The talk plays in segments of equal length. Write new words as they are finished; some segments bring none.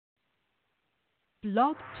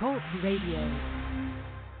Blog Talk Radio.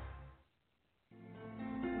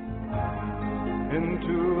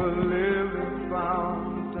 Into a living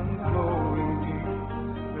fountain flowing deep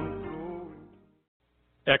and flowing.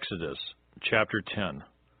 Exodus chapter 10.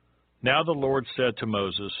 Now the Lord said to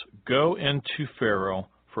Moses, Go into Pharaoh,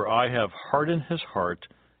 for I have hardened his heart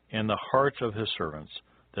and the hearts of his servants,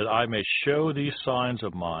 that I may show these signs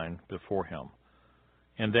of mine before him,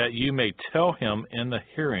 and that you may tell him in the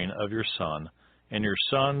hearing of your son and your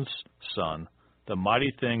son's son the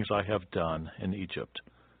mighty things I have done in Egypt,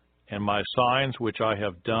 and my signs which I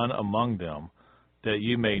have done among them, that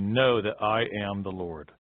you may know that I am the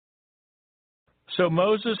Lord. So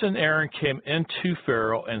Moses and Aaron came into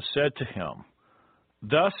Pharaoh and said to him,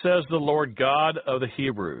 Thus says the Lord God of the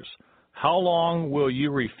Hebrews, How long will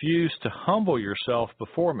you refuse to humble yourself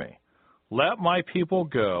before me? Let my people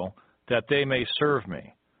go, that they may serve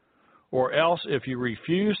me. Or else, if you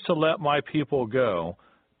refuse to let my people go,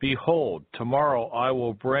 behold, tomorrow I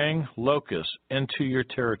will bring locusts into your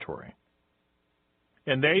territory.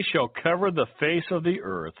 And they shall cover the face of the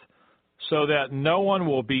earth, so that no one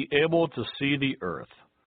will be able to see the earth.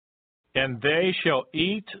 And they shall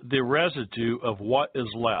eat the residue of what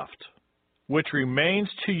is left, which remains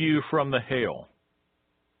to you from the hail.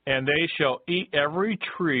 And they shall eat every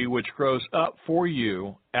tree which grows up for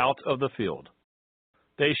you out of the field.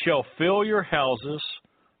 They shall fill your houses,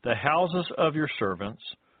 the houses of your servants,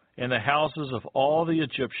 and the houses of all the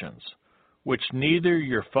Egyptians, which neither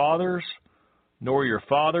your fathers nor your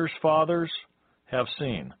fathers' fathers have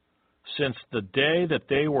seen, since the day that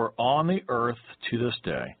they were on the earth to this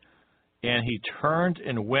day. And he turned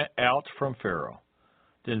and went out from Pharaoh.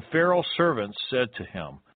 Then Pharaoh's servants said to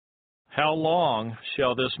him, How long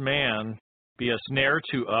shall this man be a snare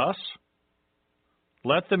to us?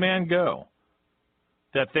 Let the man go,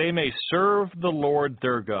 that they may serve the Lord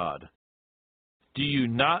their God. Do you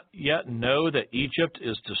not yet know that Egypt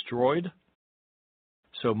is destroyed?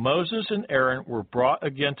 So Moses and Aaron were brought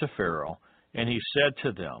again to Pharaoh, and he said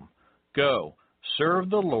to them, Go, serve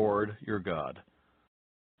the Lord your God.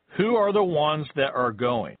 Who are the ones that are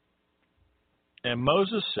going? And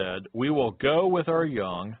Moses said, We will go with our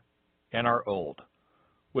young and our old,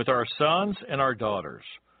 with our sons and our daughters,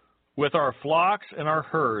 with our flocks and our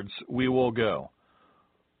herds we will go.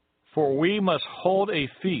 For we must hold a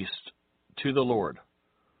feast to the Lord.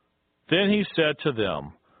 Then he said to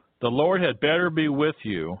them, The Lord had better be with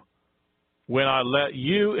you when I let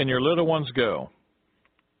you and your little ones go.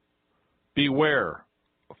 Beware,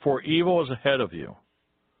 for evil is ahead of you.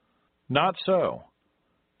 Not so.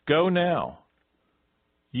 Go now,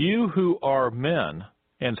 you who are men,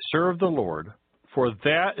 and serve the Lord, for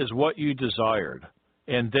that is what you desired.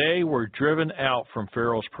 And they were driven out from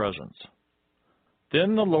Pharaoh's presence.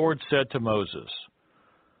 Then the Lord said to Moses,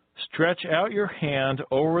 Stretch out your hand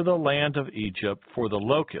over the land of Egypt for the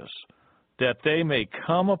locusts, that they may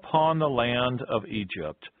come upon the land of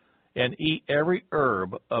Egypt, and eat every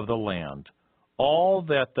herb of the land, all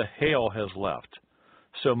that the hail has left.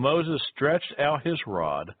 So Moses stretched out his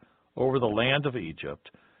rod over the land of Egypt,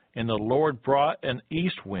 and the Lord brought an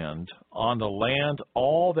east wind on the land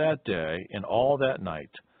all that day and all that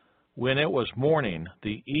night. When it was morning,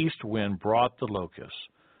 the east wind brought the locusts,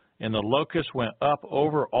 and the locusts went up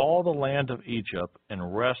over all the land of Egypt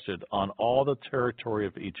and rested on all the territory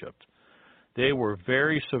of Egypt. They were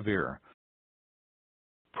very severe.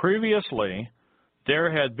 Previously, there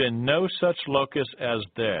had been no such locusts as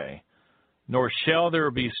they, nor shall there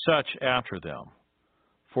be such after them.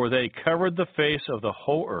 For they covered the face of the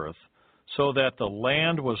whole earth, so that the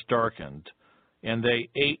land was darkened, and they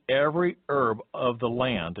ate every herb of the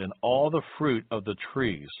land and all the fruit of the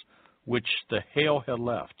trees, which the hail had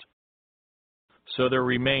left. So there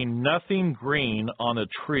remained nothing green on the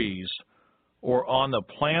trees or on the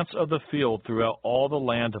plants of the field throughout all the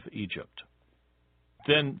land of Egypt.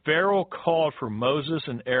 Then Pharaoh called for Moses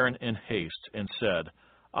and Aaron in haste and said,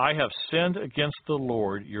 I have sinned against the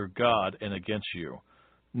Lord your God and against you.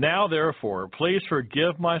 Now therefore, please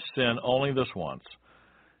forgive my sin only this once,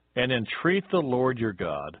 and entreat the Lord your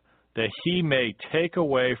God, that he may take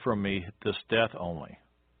away from me this death only.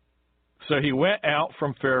 So he went out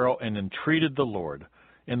from Pharaoh and entreated the Lord,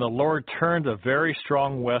 and the Lord turned a very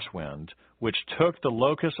strong west wind, which took the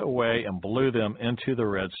locusts away and blew them into the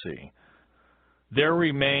Red Sea. There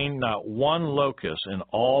remained not one locust in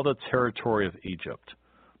all the territory of Egypt,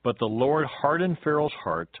 but the Lord hardened Pharaoh's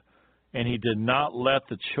heart, and he did not let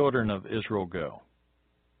the children of Israel go.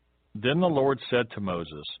 Then the Lord said to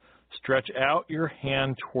Moses, Stretch out your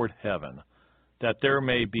hand toward heaven, that there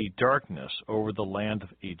may be darkness over the land of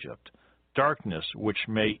Egypt, darkness which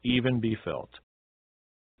may even be felt.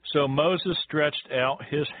 So Moses stretched out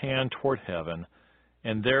his hand toward heaven,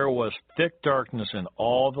 and there was thick darkness in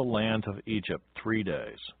all the land of Egypt 3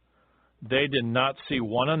 days. They did not see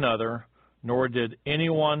one another, nor did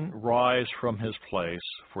anyone rise from his place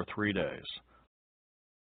for 3 days.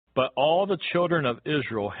 But all the children of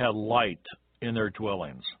Israel had light in their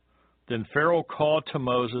dwellings. Then Pharaoh called to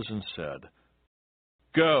Moses and said,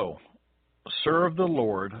 Go, serve the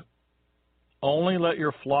Lord. Only let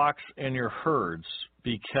your flocks and your herds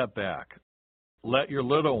be kept back. Let your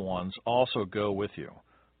little ones also go with you.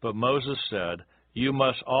 But Moses said, You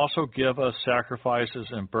must also give us sacrifices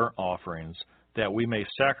and burnt offerings, that we may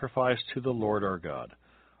sacrifice to the Lord our God.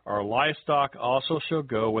 Our livestock also shall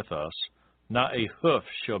go with us, not a hoof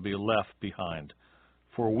shall be left behind.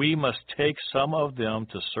 For we must take some of them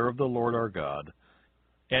to serve the Lord our God.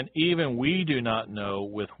 And even we do not know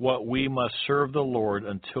with what we must serve the Lord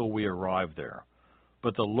until we arrive there.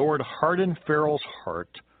 But the Lord hardened Pharaoh's heart,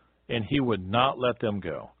 and he would not let them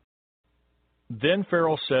go. Then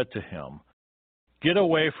Pharaoh said to him, Get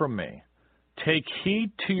away from me. Take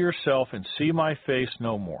heed to yourself and see my face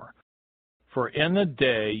no more. For in the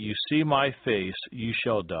day you see my face, you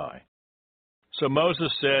shall die. So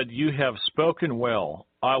Moses said, You have spoken well.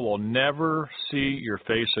 I will never see your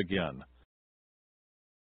face again.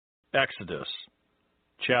 Exodus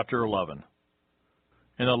chapter 11.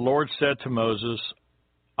 And the Lord said to Moses,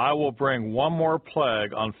 I will bring one more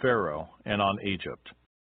plague on Pharaoh and on Egypt.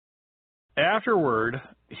 Afterward,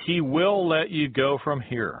 he will let you go from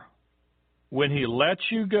here. When he lets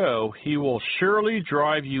you go, he will surely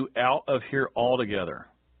drive you out of here altogether.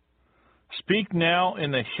 Speak now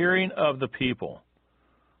in the hearing of the people,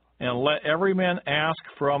 and let every man ask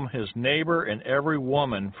from his neighbor and every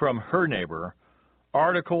woman from her neighbor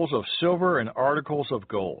articles of silver and articles of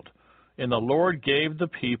gold. And the Lord gave the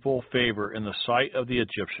people favor in the sight of the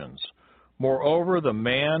Egyptians. Moreover, the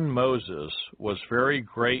man Moses was very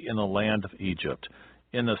great in the land of Egypt,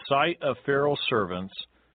 in the sight of Pharaoh's servants,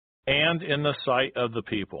 and in the sight of the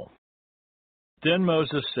people. Then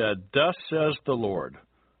Moses said, Thus says the Lord,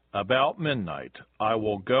 About midnight I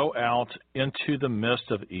will go out into the midst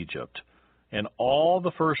of Egypt, and all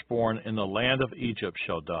the firstborn in the land of Egypt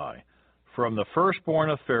shall die, from the firstborn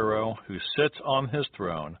of Pharaoh who sits on his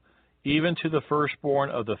throne, even to the firstborn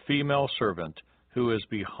of the female servant who is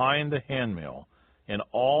behind the handmill, and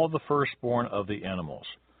all the firstborn of the animals.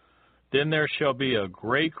 Then there shall be a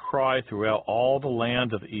great cry throughout all the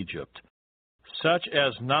land of Egypt, such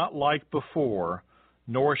as not like before,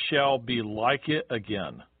 nor shall be like it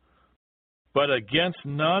again. But against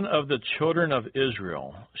none of the children of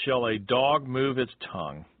Israel shall a dog move its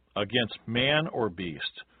tongue, against man or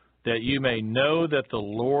beast, that you may know that the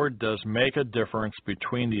Lord does make a difference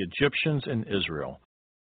between the Egyptians and Israel.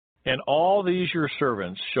 And all these your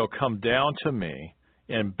servants shall come down to me,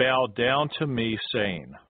 and bow down to me,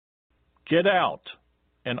 saying, Get out,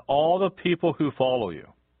 and all the people who follow you.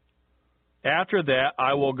 After that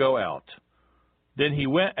I will go out. Then he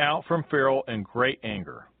went out from Pharaoh in great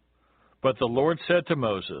anger. But the Lord said to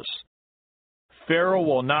Moses, Pharaoh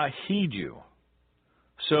will not heed you,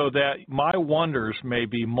 so that my wonders may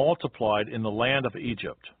be multiplied in the land of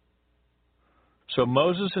Egypt. So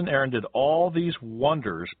Moses and Aaron did all these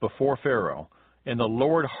wonders before Pharaoh, and the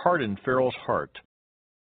Lord hardened Pharaoh's heart.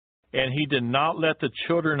 And he did not let the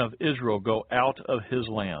children of Israel go out of his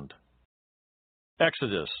land.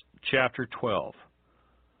 Exodus chapter 12.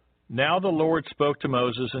 Now the Lord spoke to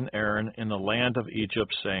Moses and Aaron in the land of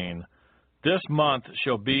Egypt, saying, This month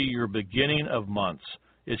shall be your beginning of months.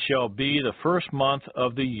 It shall be the first month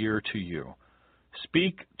of the year to you.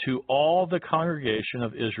 Speak to all the congregation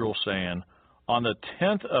of Israel, saying, On the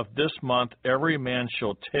 10th of this month every man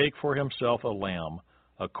shall take for himself a lamb,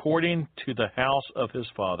 according to the house of his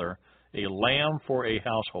father, a lamb for a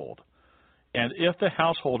household. And if the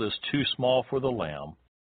household is too small for the lamb,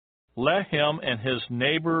 let him and his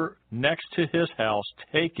neighbor next to his house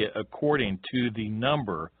take it according to the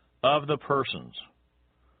number of the persons.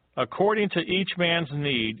 According to each man's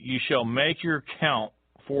need you shall make your count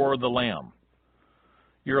for the lamb.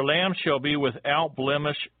 Your lamb shall be without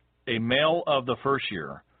blemish, a male of the first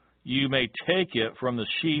year. You may take it from the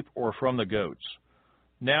sheep or from the goats.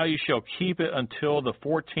 Now you shall keep it until the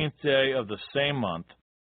 14th day of the same month.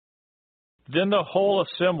 Then the whole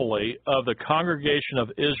assembly of the congregation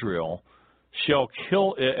of Israel shall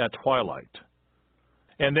kill it at twilight.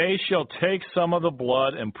 And they shall take some of the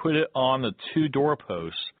blood and put it on the 2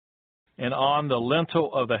 doorposts and on the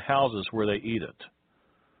lintel of the houses where they eat it.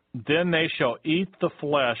 Then they shall eat the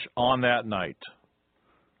flesh on that night,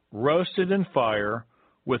 roasted in fire,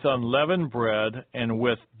 with unleavened bread, and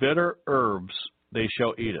with bitter herbs they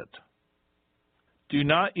shall eat it. Do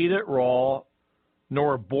not eat it raw,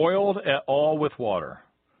 nor boiled at all with water,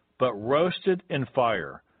 but roasted in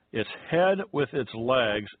fire, its head with its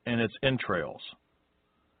legs and its entrails.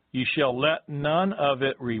 You shall let none of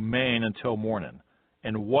it remain until morning,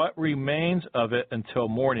 and what remains of it until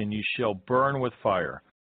morning you shall burn with fire.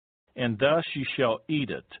 And thus you shall eat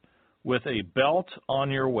it, with a belt on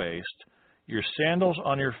your waist, your sandals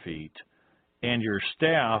on your feet, and your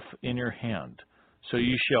staff in your hand. So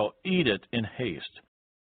you shall eat it in haste.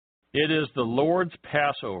 It is the Lord's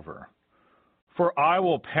Passover. For I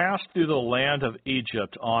will pass through the land of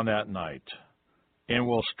Egypt on that night, and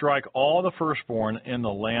will strike all the firstborn in the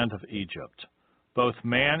land of Egypt, both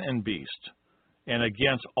man and beast, and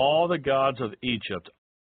against all the gods of Egypt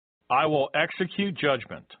I will execute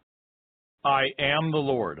judgment. I am the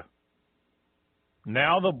Lord.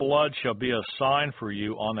 Now the blood shall be a sign for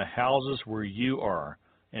you on the houses where you are,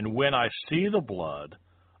 and when I see the blood,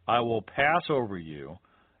 I will pass over you,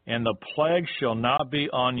 and the plague shall not be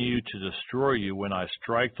on you to destroy you when I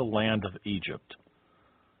strike the land of Egypt.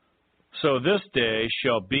 So this day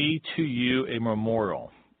shall be to you a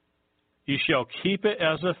memorial. You shall keep it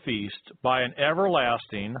as a feast by an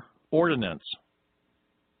everlasting ordinance.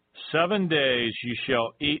 7 days you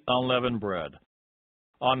shall eat unleavened bread.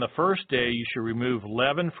 On the first day you shall remove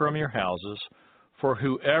leaven from your houses, for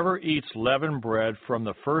whoever eats leavened bread from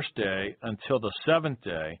the first day until the 7th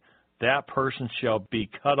day, that person shall be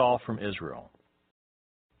cut off from Israel.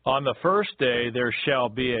 On the first day there shall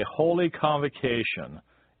be a holy convocation,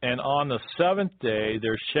 and on the 7th day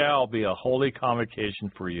there shall be a holy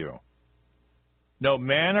convocation for you. No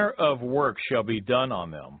manner of work shall be done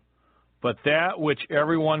on them, but that which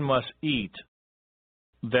everyone must eat,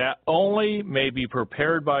 that only may be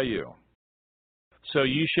prepared by you. So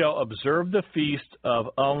you shall observe the feast of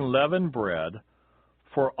unleavened bread,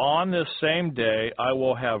 for on this same day I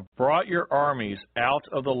will have brought your armies out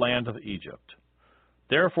of the land of Egypt.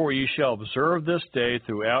 Therefore you shall observe this day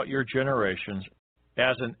throughout your generations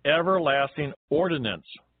as an everlasting ordinance.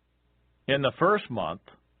 In the first month,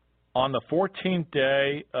 on the 14th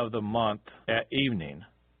day of the month at evening,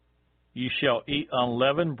 you shall eat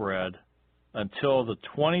unleavened bread until the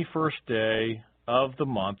 21st day of the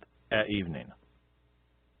month at evening.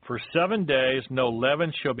 For 7 days no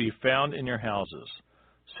leaven shall be found in your houses,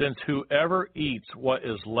 since whoever eats what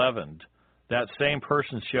is leavened, that same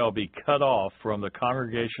person shall be cut off from the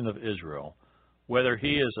congregation of Israel, whether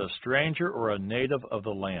he is a stranger or a native of the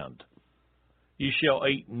land. You shall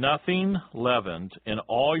eat nothing leavened in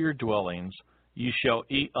all your dwellings, you shall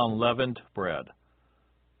eat unleavened bread.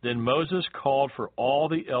 Then Moses called for all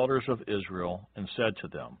the elders of Israel and said to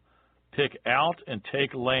them, Pick out and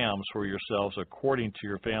take lambs for yourselves according to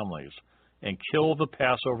your families, and kill the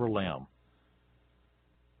Passover lamb.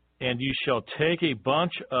 And you shall take a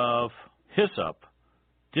bunch of hyssop,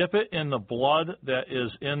 dip it in the blood that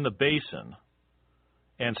is in the basin,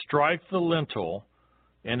 and strike the lintel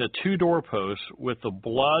and the 2 doorposts with the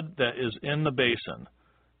blood that is in the basin.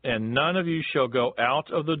 And none of you shall go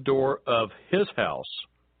out of the door of his house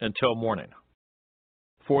until morning.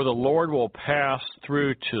 For the Lord will pass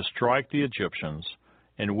through to strike the Egyptians,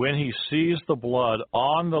 and when he sees the blood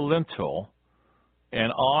on the lintel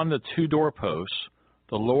and on the 2 doorposts,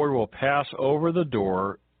 the Lord will pass over the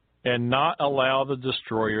door and not allow the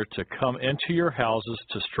destroyer to come into your houses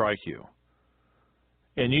to strike you.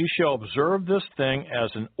 And you shall observe this thing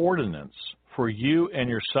as an ordinance for you and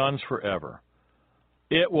your sons forever.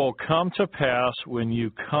 It will come to pass when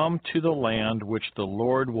you come to the land which the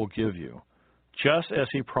Lord will give you, just as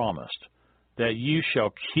he promised, that you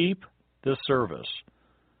shall keep this service.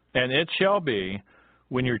 And it shall be,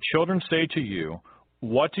 when your children say to you,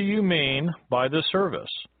 What do you mean by this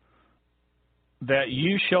service? That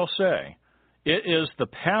you shall say, It is the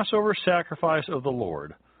Passover sacrifice of the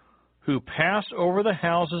Lord, who passed over the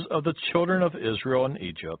houses of the children of Israel in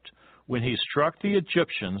Egypt, when he struck the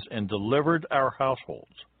Egyptians and delivered our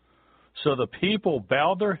households. So the people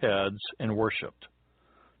bowed their heads and worshipped.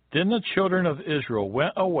 Then the children of Israel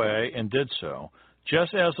went away and did so,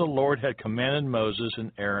 just as the Lord had commanded Moses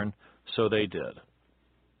and Aaron, so they did.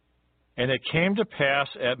 And it came to pass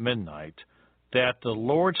at midnight that the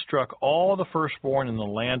Lord struck all the firstborn in the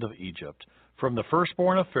land of Egypt, from the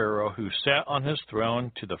firstborn of Pharaoh who sat on his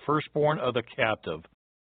throne to the firstborn of the captive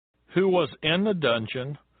who was in the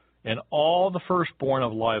dungeon, and all the firstborn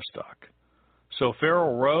of livestock. So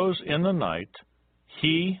Pharaoh rose in the night,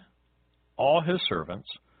 he, all his servants,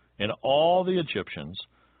 and all the Egyptians,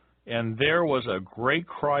 and there was a great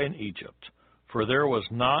cry in Egypt, for there was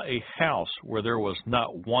not a house where there was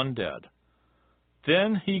not one dead.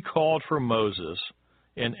 Then he called for Moses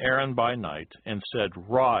and Aaron by night, and said,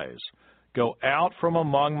 Rise, Go out from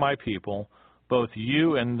among my people, both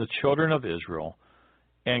you and the children of Israel,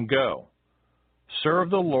 and go. Serve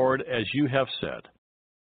the Lord as you have said.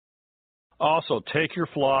 Also take your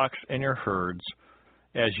flocks and your herds,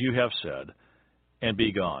 as you have said, and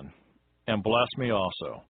be gone, and bless me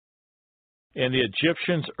also. And the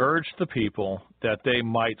Egyptians urged the people that they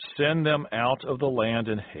might send them out of the land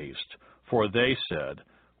in haste, for they said,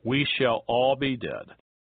 We shall all be dead.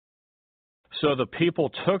 So the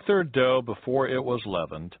people took their dough before it was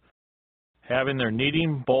leavened, having their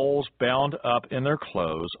kneading bowls bound up in their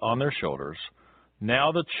clothes on their shoulders.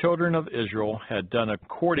 Now the children of Israel had done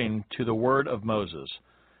according to the word of Moses.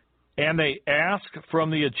 And they asked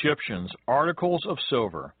from the Egyptians articles of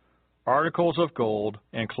silver, articles of gold,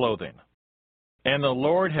 and clothing. And the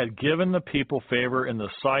Lord had given the people favor in the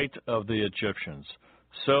sight of the Egyptians,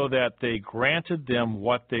 so that they granted them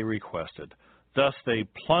what they requested. Thus they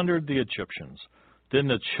plundered the Egyptians. Then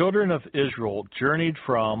the children of Israel journeyed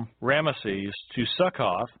from Ramesses to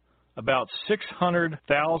Succoth, about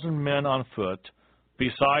 600,000 men on foot,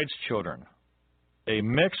 besides children. A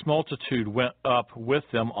mixed multitude went up with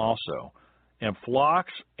them also, and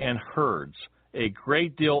flocks and herds, a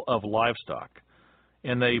great deal of livestock.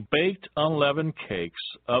 And they baked unleavened cakes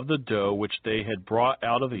of the dough which they had brought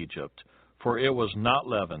out of Egypt, for it was not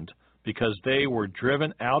leavened, because they were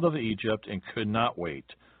driven out of Egypt and could not wait,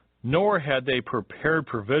 nor had they prepared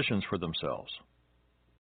provisions for themselves.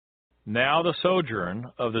 Now the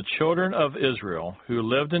sojourn of the children of Israel who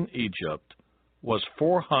lived in Egypt was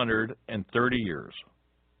 430 years.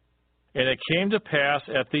 And it came to pass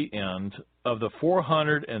at the end of the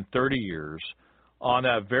 430 years, on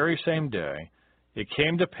that very same day, it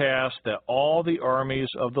came to pass that all the armies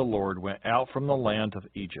of the Lord went out from the land of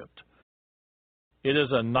Egypt. It is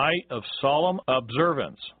a night of solemn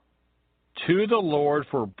observance to the Lord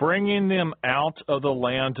for bringing them out of the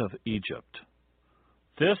land of Egypt.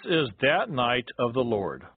 This is that night of the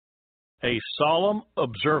Lord, a solemn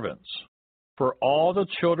observance for all the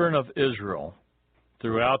children of Israel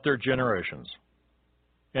throughout their generations.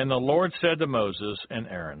 And the Lord said to Moses and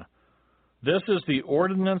Aaron, This is the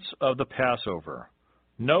ordinance of the Passover.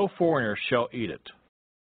 No foreigner shall eat it.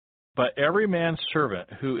 But every man's servant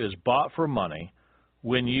who is bought for money,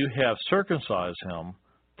 when you have circumcised him,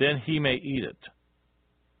 then he may eat it.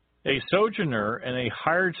 A sojourner and a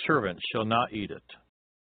hired servant shall not eat it.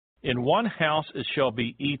 In one house it shall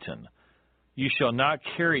be eaten. You shall not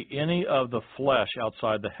carry any of the flesh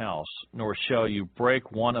outside the house, nor shall you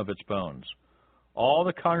break one of its bones. All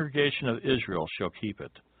the congregation of Israel shall keep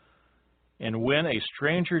it. And when a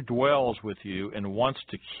stranger dwells with you and wants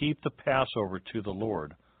to keep the Passover to the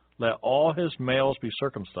Lord, let all his males be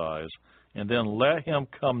circumcised, and then let him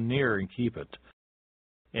come near and keep it.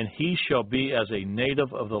 And he shall be as a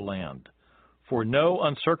native of the land, for no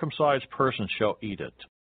uncircumcised person shall eat it.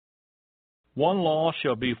 One law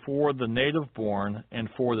shall be for the native born and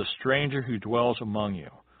for the stranger who dwells among you.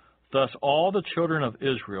 Thus all the children of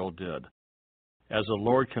Israel did. As the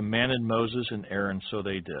Lord commanded Moses and Aaron, so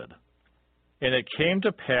they did. And it came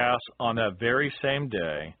to pass on that very same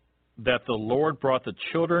day that the Lord brought the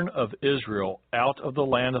children of Israel out of the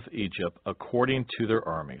land of Egypt according to their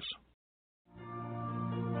armies.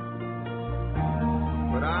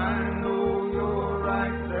 But I know you're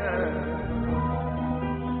right there,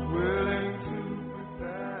 willing to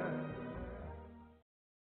prepare.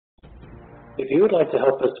 If you would like to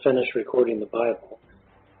help us finish recording the Bible,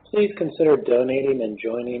 please consider donating and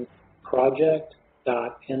joining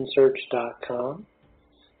project.nsearch.com.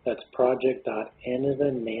 That's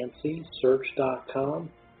project.nancysearch.com,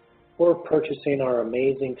 or purchasing our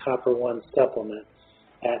amazing Copper One supplement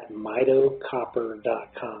at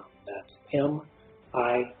mitocopper.com. That's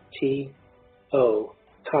MITO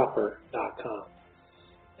copper.com.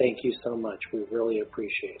 Thank you so much. We really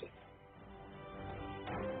appreciate it.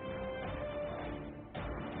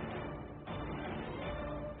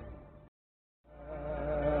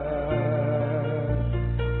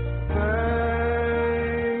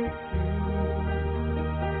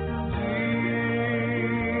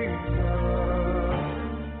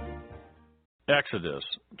 Exodus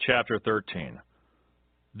chapter 13.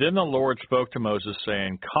 Then the Lord spoke to Moses,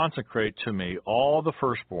 saying, Consecrate to me all the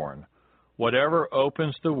firstborn, whatever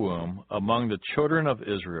opens the womb among the children of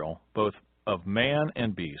Israel, both of man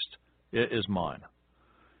and beast, it is mine.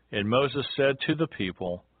 And Moses said to the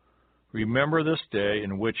people, Remember this day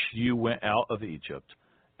in which you went out of Egypt,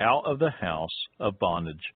 out of the house of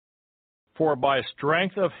bondage. For by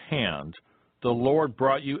strength of hand the Lord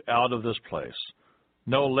brought you out of this place.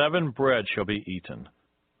 No leavened bread shall be eaten.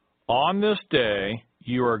 On this day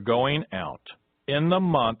you are going out, in the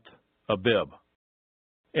month Abib.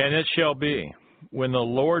 And it shall be, when the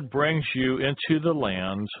Lord brings you into the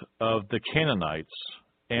land of the Canaanites,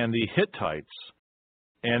 and the Hittites,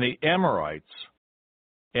 and the Amorites,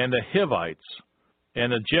 and the Hivites,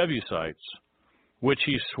 and the Jebusites, which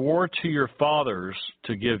he swore to your fathers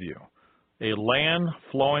to give you, a land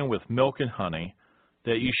flowing with milk and honey,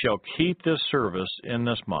 that you shall keep this service in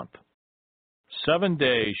this month. 7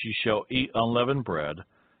 days you shall eat unleavened bread,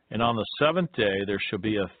 and on the 7th day there shall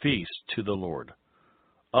be a feast to the Lord.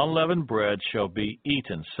 Unleavened bread shall be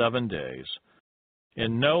eaten 7 days,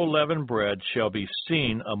 and no leavened bread shall be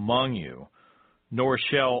seen among you, nor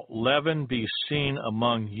shall leaven be seen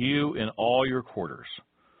among you in all your quarters.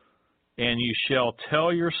 And you shall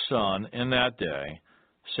tell your son in that day,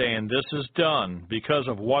 saying, This is done because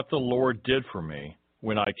of what the Lord did for me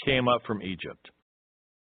when I came up from Egypt.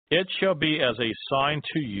 It shall be as a sign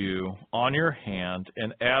to you on your hand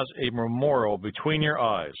and as a memorial between your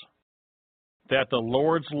eyes, that the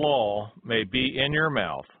Lord's law may be in your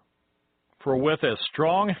mouth. For with a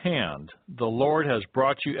strong hand the Lord has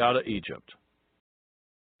brought you out of Egypt.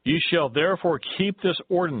 You shall therefore keep this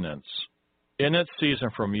ordinance in its season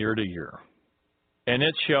from year to year. And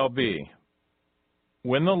it shall be,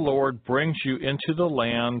 when the Lord brings you into the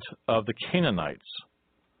land of the Canaanites,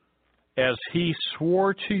 as he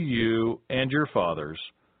swore to you and your fathers,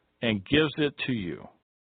 and gives it to you,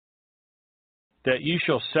 that you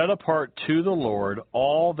shall set apart to the Lord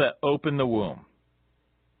all that open the womb.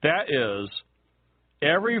 That is,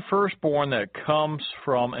 every firstborn that comes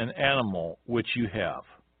from an animal which you have.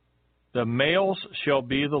 The males shall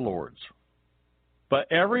be the Lord's.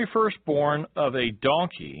 But every firstborn of a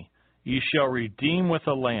donkey you shall redeem with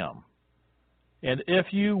a lamb. And if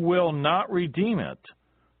you will not redeem it,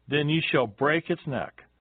 then you shall break its neck.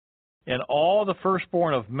 And all the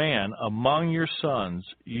firstborn of man among your sons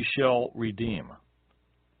you shall redeem.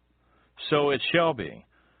 So it shall be,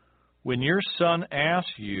 when your son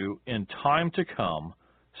asks you in time to come,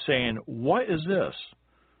 saying, What is this?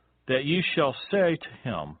 That you shall say to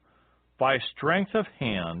him, By strength of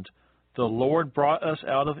hand the Lord brought us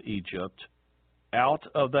out of Egypt, out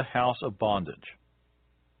of the house of bondage.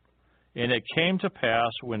 And it came to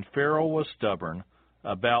pass, when Pharaoh was stubborn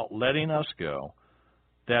about letting us go,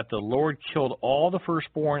 that the Lord killed all the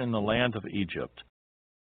firstborn in the land of Egypt,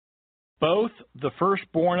 both the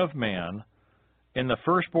firstborn of man and the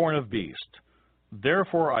firstborn of beast.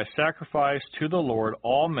 Therefore I sacrifice to the Lord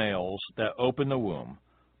all males that open the womb,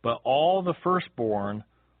 but all the firstborn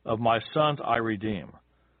of my sons I redeem.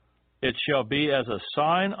 It shall be as a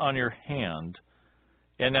sign on your hand,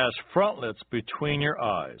 and as frontlets between your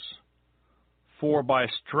eyes. For by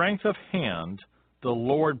strength of hand the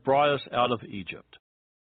Lord brought us out of Egypt.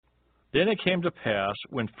 Then it came to pass,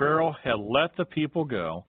 when Pharaoh had let the people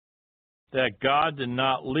go, that God did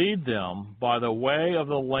not lead them by the way of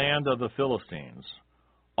the land of the Philistines,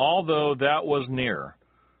 although that was near.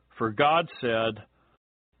 For God said,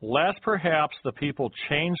 Lest perhaps the people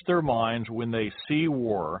change their minds when they see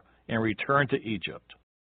war and return to Egypt.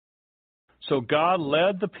 So God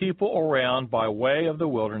led the people around by way of the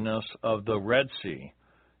wilderness of the Red Sea,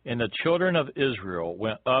 and the children of Israel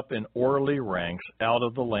went up in orderly ranks out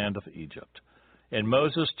of the land of Egypt. And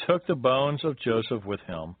Moses took the bones of Joseph with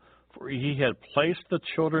him, for he had placed the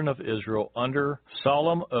children of Israel under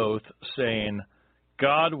solemn oath, saying,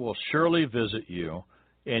 God will surely visit you,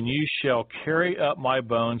 and you shall carry up my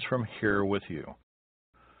bones from here with you.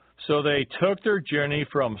 So they took their journey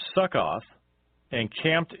from Succoth and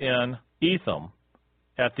camped in Etham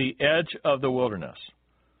at the edge of the wilderness.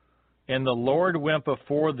 And the Lord went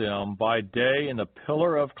before them by day in a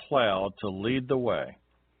pillar of cloud to lead the way,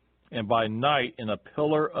 and by night in a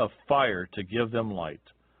pillar of fire to give them light,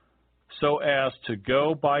 so as to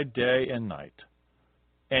go by day and night.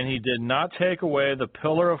 And he did not take away the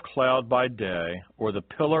pillar of cloud by day, or the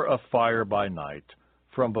pillar of fire by night,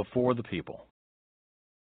 from before the people.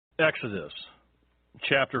 Exodus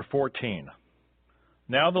chapter 14.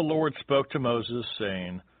 Now the Lord spoke to Moses,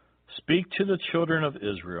 saying, Speak to the children of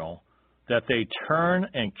Israel, that they turn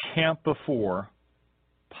and camp before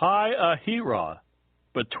Pi-Ahirah,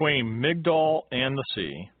 between Migdol and the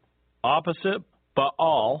sea, opposite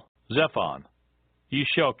Baal-Zephon. Ye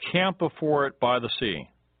shall camp before it by the sea.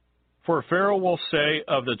 For Pharaoh will say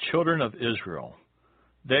of the children of Israel,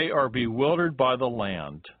 They are bewildered by the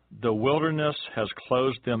land, the wilderness has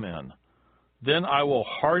closed them in. Then I will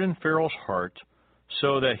harden Pharaoh's heart,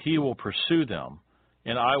 so that he will pursue them,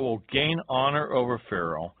 and I will gain honor over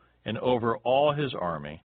Pharaoh and over all his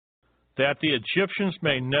army, that the Egyptians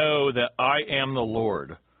may know that I am the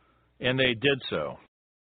Lord. And they did so.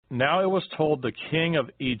 Now it was told the king of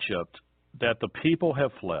Egypt that the people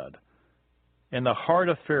have fled. And the heart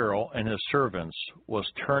of Pharaoh and his servants was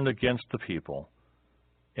turned against the people.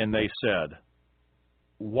 And they said,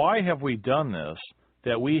 Why have we done this,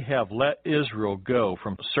 that we have let Israel go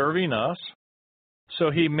from serving us?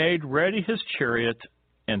 So he made ready his chariot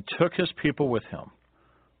and took his people with him.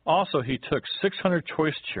 Also he took 600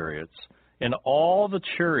 choice chariots, and all the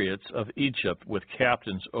chariots of Egypt with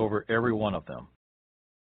captains over every one of them.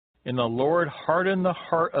 And the Lord hardened the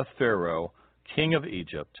heart of Pharaoh, king of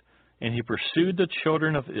Egypt, and he pursued the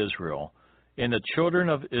children of Israel, and the children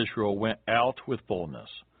of Israel went out with boldness.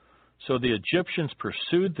 So the Egyptians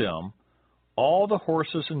pursued them, all the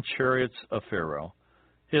horses and chariots of Pharaoh,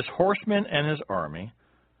 his horsemen and his army,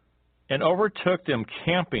 and overtook them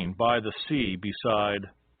camping by the sea beside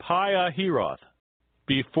Pi-hahiroth,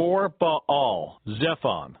 before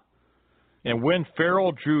Baal-zephon. And when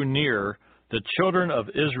Pharaoh drew near, the children of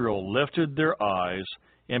Israel lifted their eyes,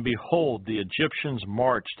 and behold, the Egyptians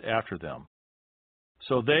marched after them.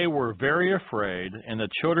 So they were very afraid, and the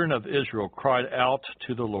children of Israel cried out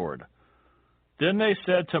to the Lord. Then they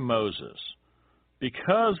said to Moses,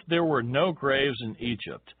 Because there were no graves in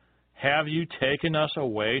Egypt, have you taken us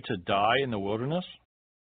away to die in the wilderness?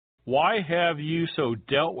 Why have you so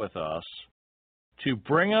dealt with us, to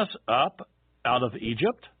bring us up out of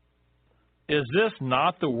Egypt? Is this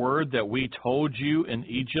not the word that we told you in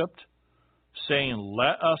Egypt, saying,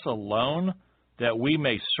 Let us alone, that we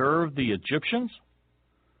may serve the Egyptians?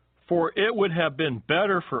 For it would have been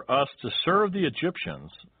better for us to serve the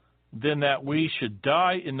Egyptians than that we should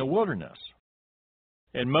die in the wilderness.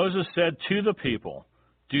 And Moses said to the people,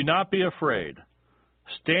 Do not be afraid.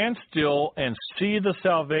 Stand still and see the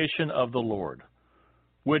salvation of the Lord,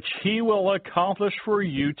 which he will accomplish for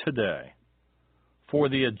you today. For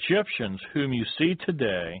the Egyptians whom you see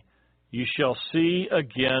today, you shall see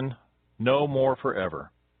again no more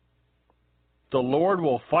forever. The Lord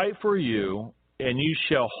will fight for you, and you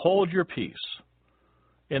shall hold your peace.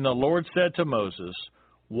 And the Lord said to Moses,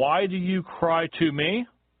 Why do you cry to me?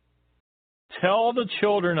 Tell the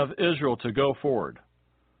children of Israel to go forward.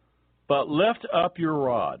 But lift up your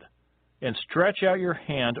rod, and stretch out your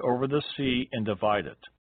hand over the sea and divide it.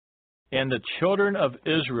 And the children of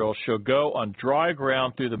Israel shall go on dry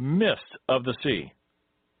ground through the midst of the sea.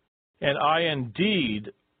 And I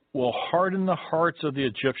indeed will harden the hearts of the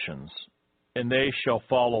Egyptians, and they shall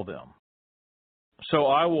follow them. So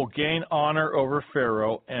I will gain honor over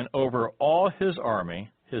Pharaoh and over all his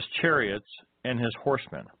army, his chariots, and his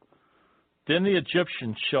horsemen. Then the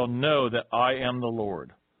Egyptians shall know that I am the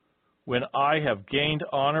Lord, when I have gained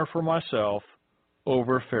honor for myself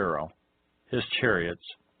over Pharaoh, his chariots,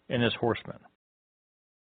 and his horsemen.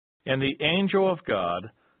 And the angel of God,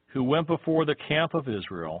 who went before the camp of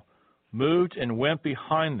Israel, moved and went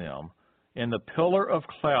behind them, and the pillar of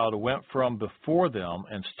cloud went from before them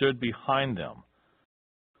and stood behind them.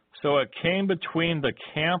 So it came between the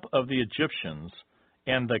camp of the Egyptians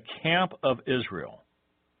and the camp of Israel.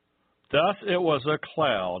 Thus it was a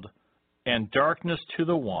cloud and darkness to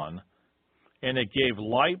the one, and it gave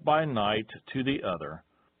light by night to the other,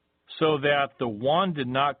 so that the one did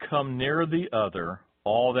not come near the other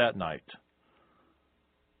all that night.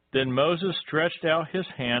 Then Moses stretched out his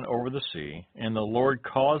hand over the sea, and the Lord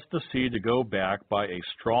caused the sea to go back by a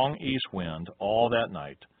strong east wind all that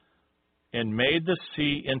night, and made the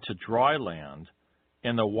sea into dry land,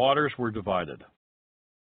 and the waters were divided.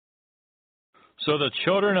 So the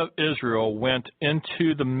children of Israel went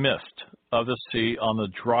into the midst of the sea on the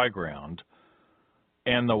dry ground,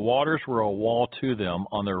 and the waters were a wall to them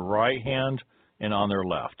on their right hand and on their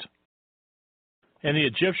left. And the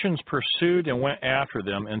Egyptians pursued and went after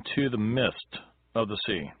them into the midst of the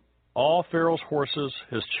sea, all Pharaoh's horses,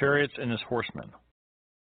 his chariots, and his horsemen.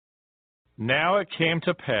 Now it came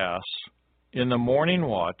to pass in the morning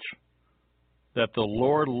watch that the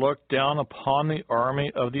Lord looked down upon the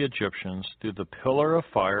army of the Egyptians through the pillar of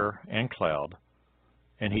fire and cloud,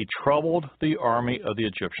 and he troubled the army of the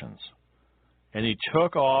Egyptians. And he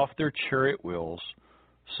took off their chariot wheels,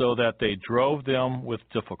 so that they drove them with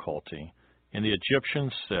difficulty. And the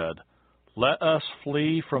Egyptians said, Let us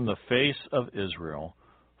flee from the face of Israel,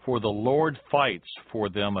 for the Lord fights for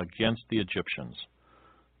them against the Egyptians.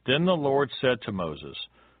 Then the Lord said to Moses,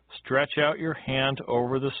 Stretch out your hand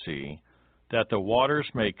over the sea, that the waters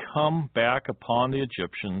may come back upon the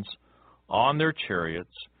Egyptians, on their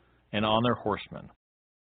chariots, and on their horsemen.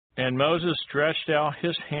 And Moses stretched out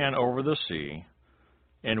his hand over the sea,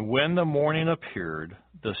 and when the morning appeared,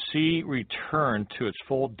 the sea returned to its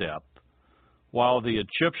full depth, while the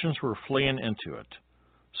Egyptians were fleeing into it.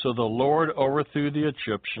 So the Lord overthrew the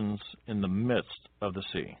Egyptians in the midst of the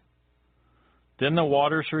sea. Then the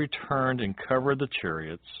waters returned and covered the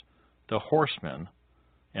chariots, the horsemen,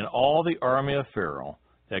 and all the army of Pharaoh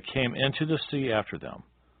that came into the sea after them.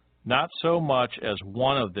 Not so much as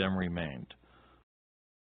one of them remained.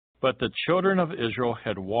 But the children of Israel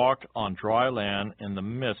had walked on dry land in the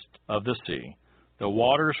midst of the sea. The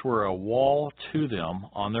waters were a wall to them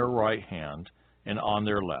on their right hand and on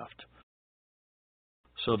their left.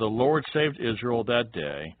 So the Lord saved Israel that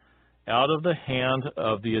day out of the hand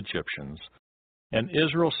of the Egyptians, and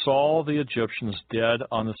Israel saw the Egyptians dead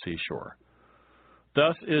on the seashore.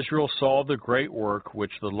 Thus Israel saw the great work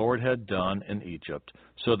which the Lord had done in Egypt.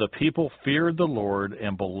 So the people feared the Lord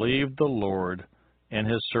and believed the Lord and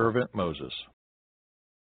his servant Moses.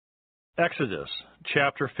 Exodus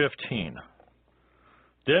chapter 15.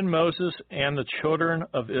 Then Moses and the children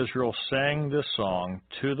of Israel sang this song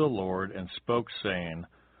to the Lord and spoke, saying,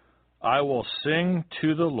 I will sing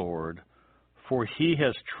to the Lord, for he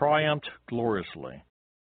has triumphed gloriously.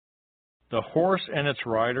 The horse and its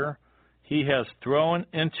rider he has thrown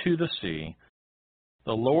into the sea.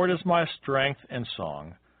 The Lord is my strength and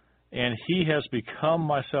song, and he has become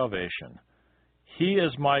my salvation. He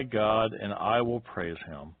is my God, and I will praise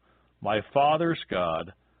him, my Father's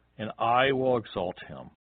God, and I will exalt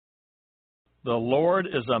him. The Lord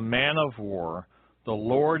is a man of war, the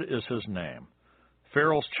Lord is his name.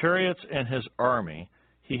 Pharaoh's chariots and his army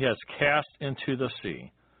he has cast into the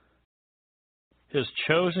sea. His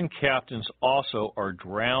chosen captains also are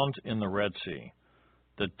drowned in the Red Sea.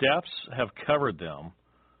 The depths have covered them.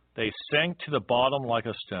 They sank to the bottom like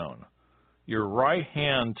a stone. Your right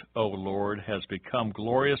hand, O Lord, has become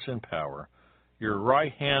glorious in power. Your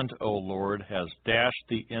right hand, O Lord, has dashed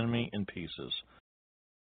the enemy in pieces.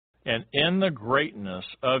 And in the greatness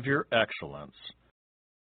of your excellence,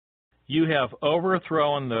 you have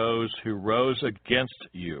overthrown those who rose against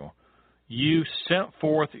you. You sent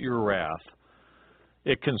forth your wrath.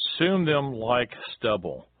 It consumed them like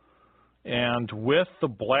stubble. And with the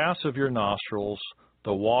blast of your nostrils,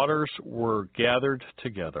 the waters were gathered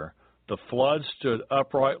together. The flood stood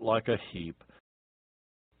upright like a heap.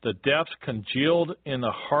 The depths congealed in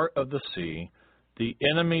the heart of the sea. The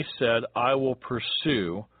enemy said, I will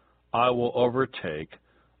pursue, I will overtake,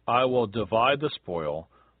 I will divide the spoil.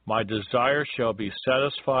 My desire shall be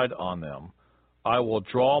satisfied on them. I will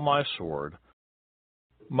draw my sword.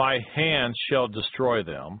 My hand shall destroy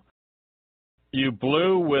them. You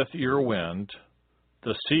blew with your wind.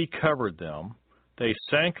 The sea covered them. They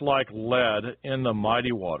sank like lead in the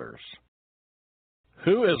mighty waters.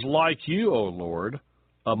 Who is like you, O Lord,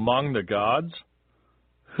 among the gods?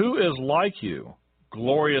 Who is like you,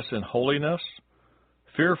 glorious in holiness,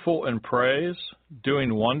 fearful in praise,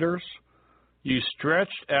 doing wonders? You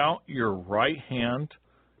stretched out your right hand.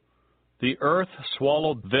 The earth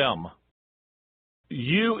swallowed them.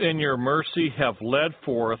 You in your mercy have led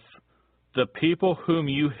forth the people whom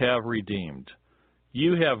you have redeemed.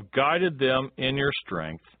 You have guided them in your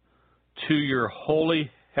strength to your holy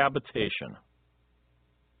habitation.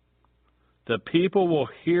 The people will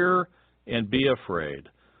hear and be afraid.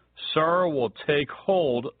 Sorrow will take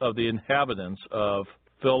hold of the inhabitants of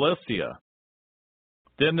Philistia.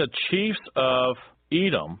 Then the chiefs of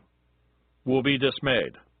Edom will be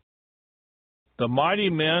dismayed. The mighty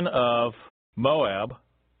men of Moab,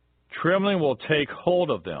 trembling will take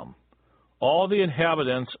hold of them. All the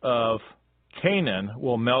inhabitants of Canaan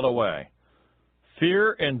will melt away.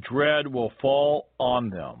 Fear and dread will fall on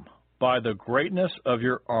them. By the greatness of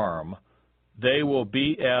your arm, they will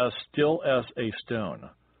be as still as a stone,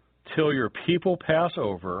 till your people pass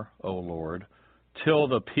over, O Lord, till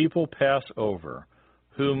the people pass over,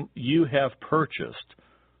 whom you have purchased.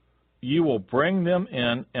 You will bring them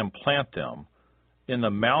in and plant them in the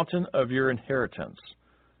mountain of your inheritance,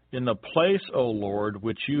 in the place, O Lord,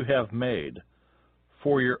 which you have made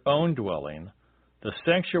for your own dwelling, the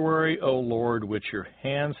sanctuary, O Lord, which your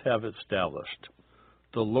hands have established.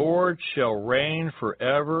 The Lord shall reign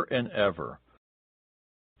forever and ever.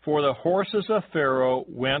 For the horses of Pharaoh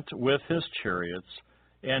went with his chariots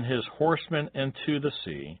and his horsemen into the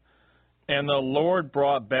sea, and the Lord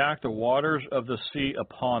brought back the waters of the sea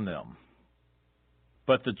upon them.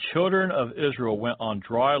 But the children of Israel went on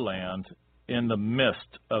dry land in the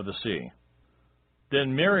midst of the sea.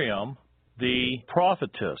 Then Miriam, the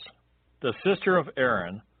prophetess, the sister of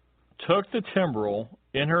Aaron, took the timbrel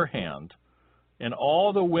in her hand, and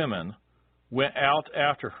all the women went out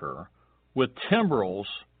after her with timbrels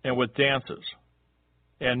and with dances.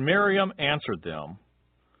 And Miriam answered them,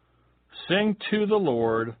 Sing to the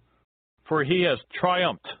Lord, for he has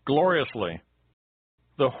triumphed gloriously.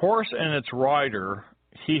 The horse and its rider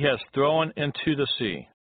he has thrown into the sea.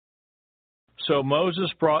 So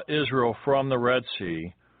Moses brought Israel from the Red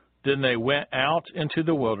Sea Then they went out into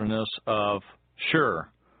the wilderness of Shur.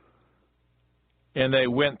 And they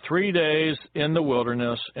went 3 days in the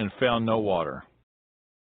wilderness and found no water.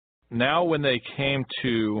 Now when they came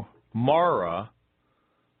to Marah,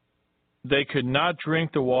 they could not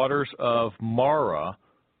drink the waters of Marah,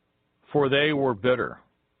 for they were bitter.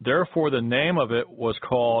 Therefore the name of it was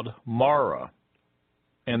called Marah.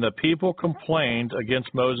 And the people complained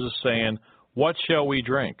against Moses, saying, "What shall we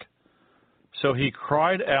drink?" So he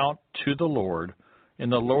cried out to the Lord,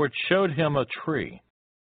 and the Lord showed him a tree.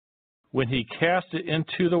 When he cast it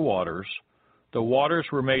into the waters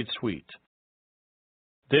were made sweet.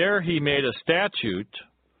 There he made a statute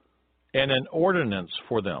and an ordinance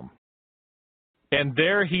for them. And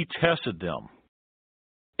there he tested them,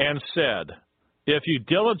 and said, "If you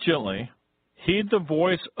diligently heed the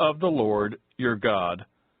voice of the Lord your God,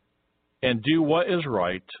 and do what is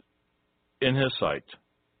right in his sight,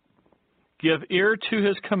 give ear to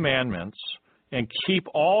his commandments, and keep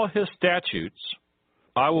all his statutes,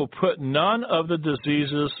 I will put none of the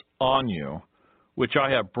diseases on you, which I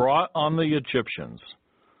have brought on the Egyptians,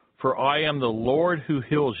 for I am the Lord who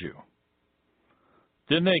heals you."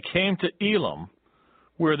 Then they came to Elim,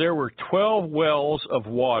 where there were 12 wells of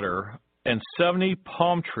water and 70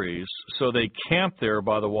 palm trees, so they camped there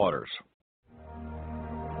by the waters.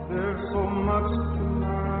 There's so much to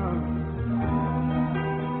learn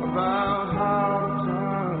about how to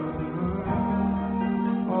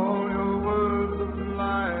turn all your words of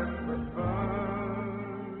life that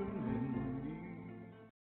burn in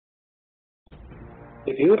me.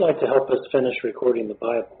 If you would like to help us finish recording the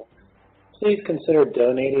Bible, please consider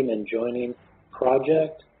donating and joining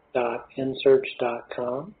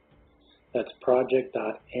project.nsearch.com. That's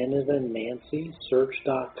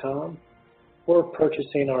project.n-as-in-Nancy-search.com, or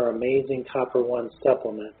purchasing our amazing Copper One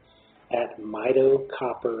supplement at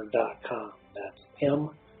mitocopper.com. That's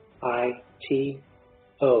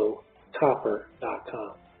MITO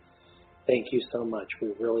copper.com. Thank you so much.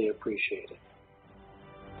 We really appreciate it.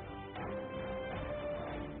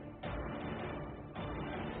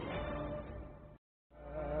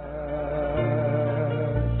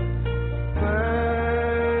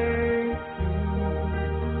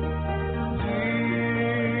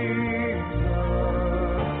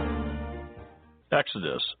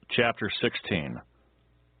 Exodus chapter 16.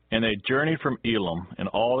 And they journeyed from Elim, and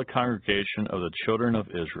all the congregation of the children of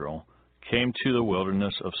Israel came to the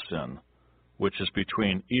wilderness of Sin, which is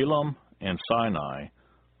between Elim and Sinai,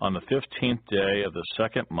 on the 15th day of the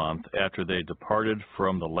 2nd month after they departed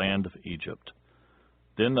from the land of Egypt.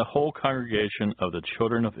 Then the whole congregation of the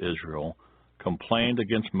children of Israel complained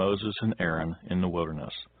against Moses and Aaron in the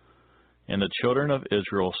wilderness. And the children of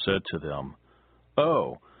Israel said to them,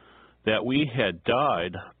 "Oh, that we had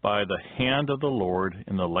died by the hand of the Lord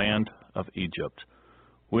in the land of Egypt,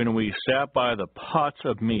 when we sat by the pots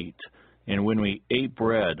of meat, and when we ate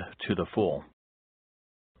bread to the full.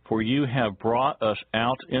 For you have brought us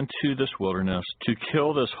out into this wilderness to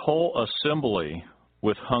kill this whole assembly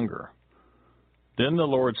with hunger." Then the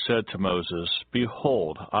Lord said to Moses,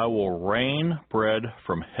 "Behold, I will rain bread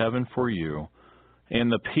from heaven for you,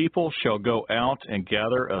 and the people shall go out and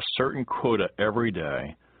gather a certain quota every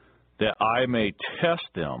day, that I may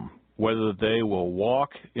test them whether they will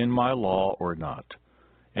walk in my law or not.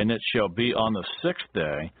 And it shall be on the 6th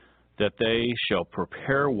day that they shall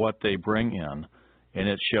prepare what they bring in, and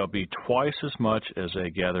it shall be twice as much as they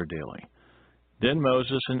gather daily." Then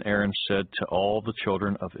Moses and Aaron said to all the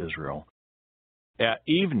children of Israel, "At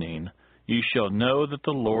evening you shall know that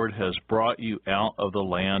the Lord has brought you out of the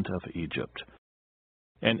land of Egypt.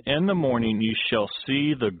 And in the morning you shall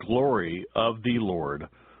see the glory of the Lord,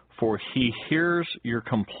 for he hears your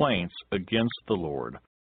complaints against the Lord.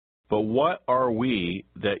 But what are we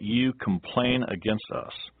that you complain against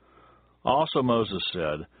us?" Also Moses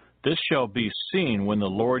said, "This shall be seen when the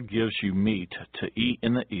Lord gives you meat to eat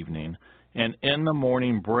in the evening, and in the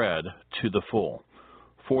morning bread to the full.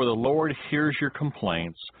 For the Lord hears your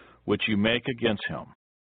complaints which you make against him.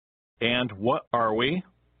 And what are we?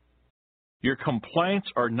 Your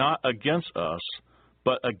complaints are not against us,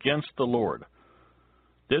 but against the Lord."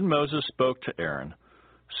 Then Moses spoke to Aaron,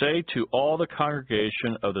 "Say to all the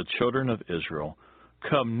congregation of the children of Israel,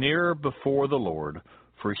 Come near before the Lord,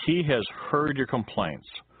 for he has heard your complaints."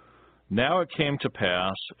 Now it came to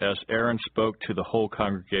pass, as Aaron spoke to the whole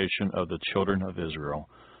congregation of the children of Israel,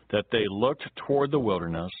 that they looked toward the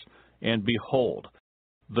wilderness, and behold,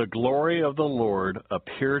 the glory of the Lord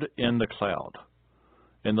appeared in the cloud.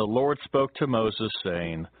 And the Lord spoke to Moses,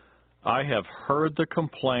 saying, "I have heard the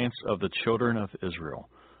complaints of the children of Israel.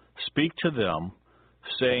 Speak to them,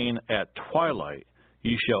 saying, At twilight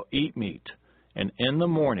you shall eat meat, and in the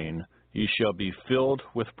morning you shall be filled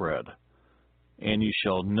with bread, and you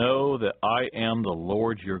shall know that I am the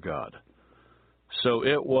Lord your God. So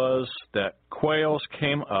it was that quails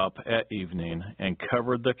came up at evening and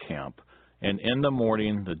covered the camp, and in the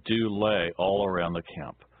morning the dew lay all around the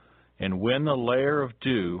camp. And when the layer of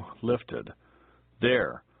dew lifted,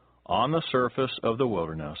 there, on the surface of the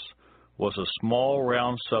wilderness, was a small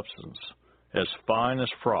round substance, as fine as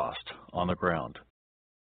frost, on the ground.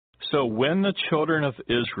 So when the children of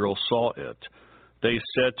Israel saw it, they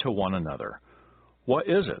said to one another, What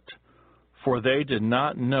is it? For they did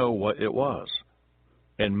not know what it was.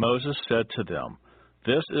 And Moses said to them,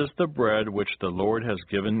 This is the bread which the Lord has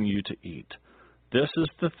given you to eat. This is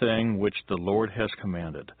the thing which the Lord has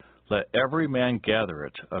commanded. Let every man gather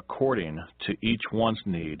it according to each one's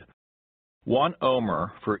need, 1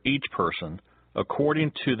 omer for each person,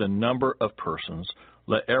 according to the number of persons.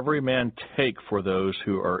 Let every man take for those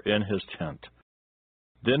who are in his tent.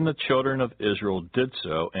 Then the children of Israel did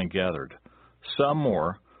so and gathered, some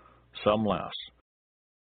more, some less.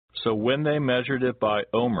 So when they measured it by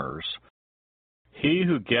omers, he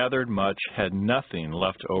who gathered much had nothing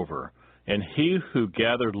left over, and he who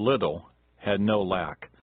gathered little had no lack.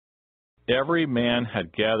 Every man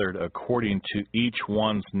had gathered according to each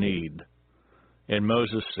one's need. And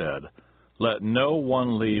Moses said, Let no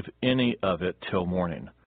one leave any of it till morning.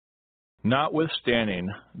 Notwithstanding,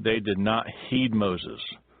 they did not heed Moses,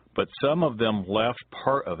 but some of them left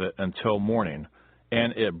part of it until morning,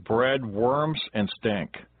 and it bred worms and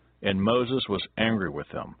stank, and Moses was angry with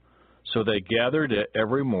them. So they gathered it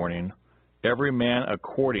every morning, every man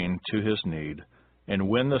according to his need, and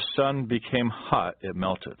when the sun became hot, it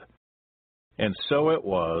melted. And so it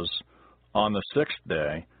was on the 6th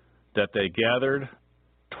day that they gathered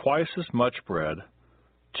twice as much bread,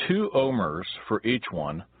 2 omers for each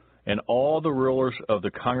one, and all the rulers of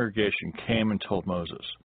the congregation came and told Moses.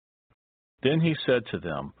 Then he said to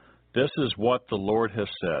them, This is what the Lord has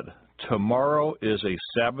said. Tomorrow is a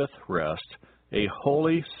Sabbath rest, a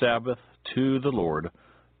holy Sabbath to the Lord.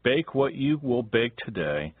 Bake what you will bake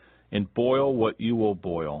today, and boil what you will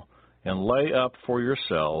boil, and lay up for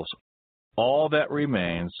yourselves all that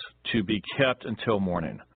remains to be kept until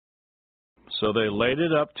morning. So they laid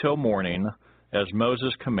it up till morning, as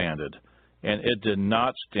Moses commanded, and it did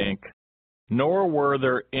not stink, nor were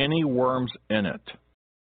there any worms in it.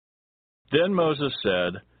 Then Moses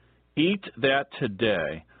said, Eat that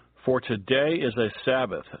today, for today is a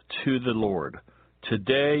Sabbath to the Lord.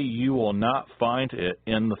 Today you will not find it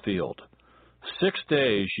in the field. 6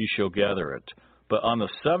 days you shall gather it, but on the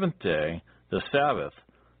 7th day, the Sabbath,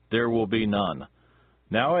 there will be none.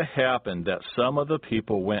 Now it happened that some of the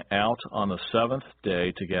people went out on the 7th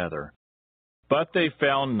day to gather, but they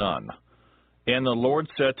found none. And the Lord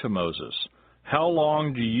said to Moses, How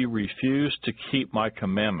long do you refuse to keep my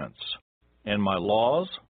commandments and my laws?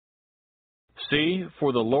 See,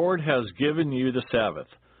 for the Lord has given you the Sabbath.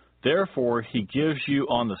 Therefore he gives you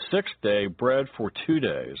on the 6th day bread for 2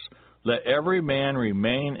 days. Let every man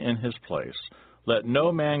remain in his place. Let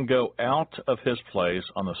no man go out of his place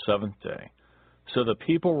on the 7th day. So the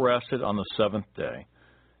people rested on the 7th day.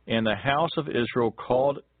 And the house of Israel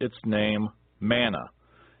called its name manna.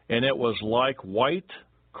 And it was like white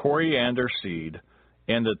coriander seed,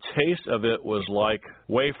 and the taste of it was like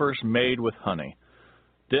wafers made with honey.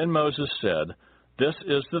 Then Moses said, This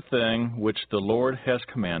is the thing which the Lord has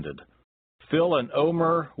commanded. Fill an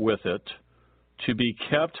omer with it, to be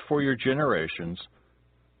kept for your generations,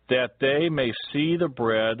 that they may see the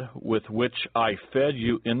bread with which I fed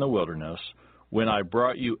you in the wilderness, when I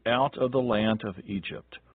brought you out of the land of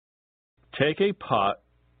Egypt. Take a pot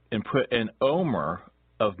and put an omer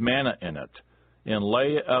of manna in it, and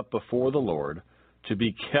lay it up before the Lord, to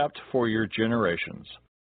be kept for your generations.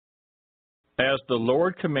 As the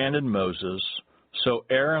Lord commanded Moses, so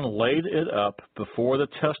Aaron laid it up before the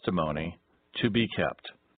testimony, to be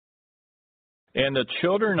kept. And the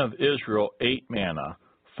children of Israel ate manna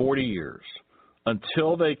 40 years,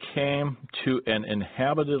 until they came to an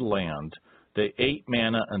inhabited land. They ate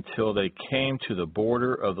manna until they came to the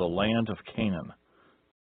border of the land of Canaan.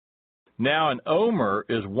 Now an omer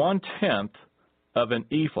is 1/10 of an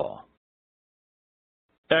ephah.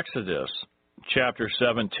 Exodus chapter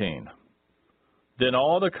 17. Then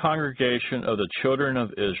all the congregation of the children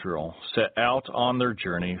of Israel set out on their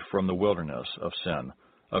journey from the wilderness of Sin,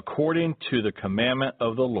 according to the commandment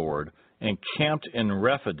of the Lord, and camped in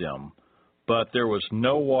Rephidim, but there was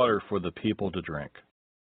no water for the people to drink.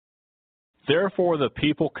 Therefore the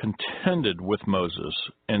people contended with Moses,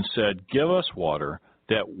 and said, Give us water,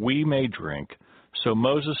 that we may drink. So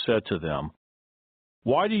Moses said to them,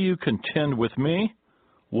 Why do you contend with me?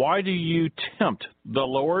 Why do you tempt the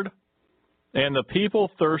Lord? And the people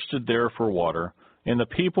thirsted there for water, and the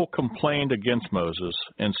people complained against Moses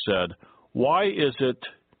and said, Why is it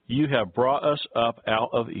you have brought us up out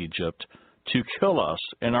of Egypt to kill us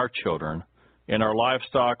and our children and our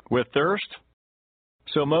livestock with thirst?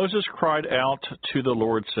 So Moses cried out to the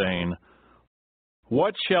Lord, saying,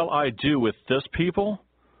 What shall I do with this people?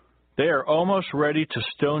 They are almost ready to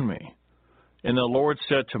stone me. And the Lord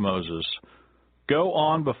said to Moses, Go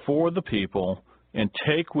on before the people and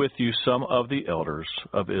take with you some of the elders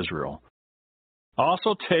of Israel.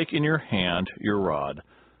 Also take in your hand your rod,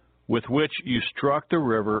 with which you struck the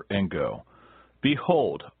river, and go.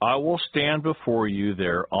 Behold, I will stand before you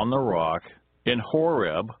there on the rock in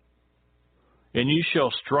Horeb, and you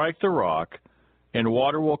shall strike the rock, and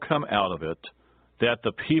water will come out of it, that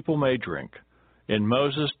the people may drink. And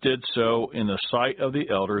Moses did so in the sight of the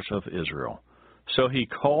elders of Israel. So he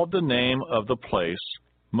called the name of the place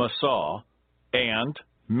Massah and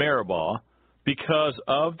Meribah, because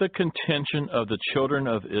of the contention of the children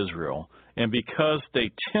of Israel, and because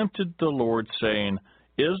they tempted the Lord, saying,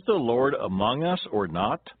 Is the Lord among us or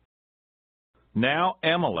not? Now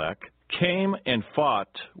Amalek came and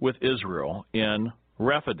fought with Israel in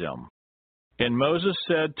Rephidim. And Moses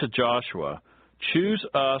said to Joshua, Choose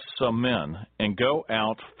us some men, and go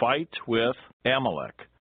out, fight with Amalek.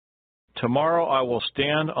 Tomorrow I will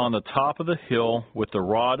stand on the top of the hill with the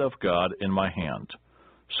rod of God in my hand.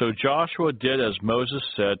 So Joshua did as Moses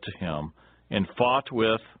said to him, and fought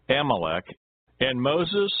with Amalek. And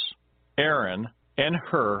Moses, Aaron, and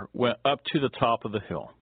Hur went up to the top of the hill.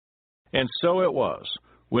 And so it was,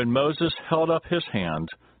 when Moses held up his hand,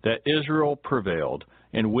 that Israel prevailed,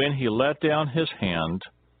 and when he let down his hand,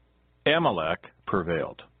 Amalek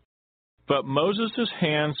prevailed. But Moses'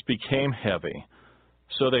 hands became heavy,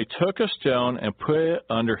 so they took a stone and put it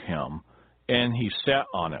under him, and he sat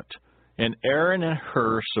on it. And Aaron and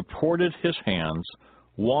Hur supported his hands,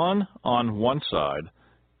 one on one side,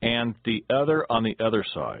 and the other on the other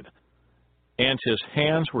side. And his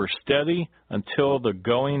hands were steady until the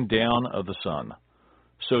going down of the sun.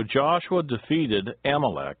 So Joshua defeated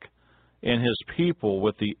Amalek and his people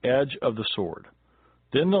with the edge of the sword.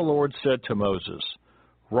 Then the Lord said to Moses,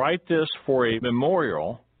 Write this for a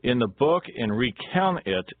memorial in the book and recount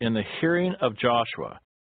it in the hearing of Joshua,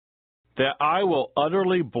 that I will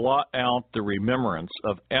utterly blot out the remembrance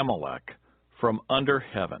of Amalek from under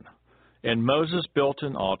heaven. And Moses built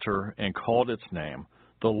an altar and called its name,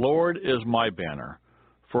 The Lord is my banner.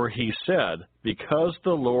 For he said, Because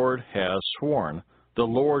the Lord has sworn, the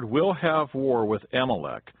Lord will have war with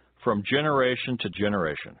Amalek from generation to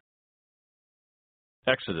generation.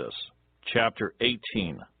 Exodus chapter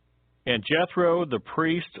 18. And Jethro, the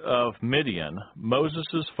priest of Midian,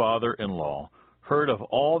 Moses' father-in-law, heard of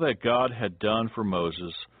all that God had done for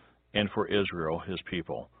Moses and for Israel, his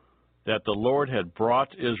people, that the Lord had brought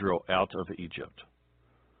Israel out of Egypt.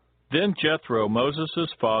 Then Jethro, Moses'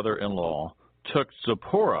 father-in-law, took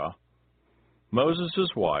Zipporah, Moses'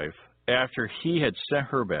 wife, after he had sent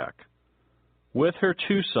her back, with her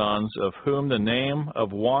 2 sons, of whom the name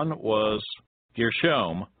of one was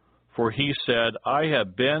Gershom, for he said, I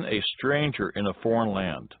have been a stranger in a foreign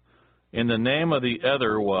land. And the name of the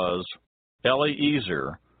other was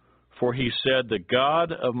Eliezer, for he said, The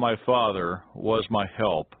God of my father was my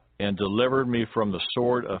help, and delivered me from the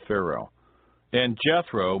sword of Pharaoh. And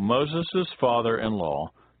Jethro, Moses' father-in-law,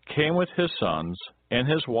 came with his sons and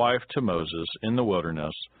his wife to Moses in the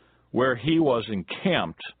wilderness, where he was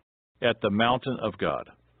encamped at the mountain of God.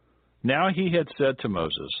 Now he had said to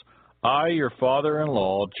Moses, I, your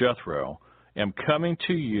father-in-law, Jethro, am coming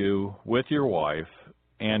to you with your wife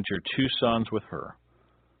and your 2 sons with her.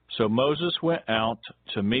 So Moses went out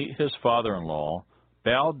to meet his father-in-law,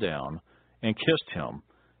 bowed down, and kissed him.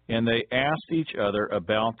 And they asked each other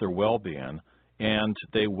about their well-being, and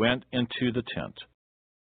they went into the tent.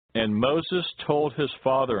 And Moses told his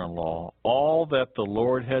father-in-law all that the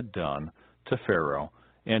Lord had done to Pharaoh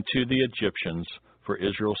and to the Egyptians for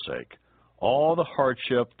Israel's sake, all the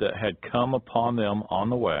hardship that had come upon them on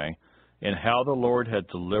the way, and how the Lord had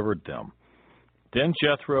delivered them. Then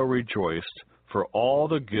Jethro rejoiced for all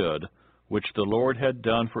the good which the Lord had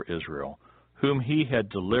done for Israel, whom he had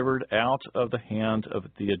delivered out of the hand of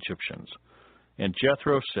the Egyptians. And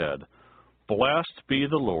Jethro said, Blessed be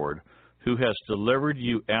the Lord, who has delivered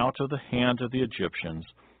you out of the hand of the Egyptians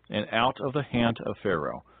and out of the hand of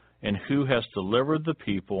Pharaoh, and who has delivered the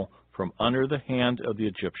people from under the hand of the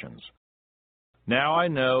Egyptians. Now I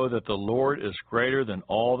know that the Lord is greater than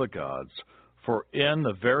all the gods, for in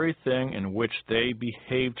the very thing in which they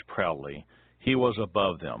behaved proudly, he was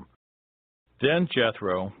above them. Then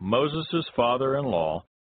Jethro, Moses' father-in-law,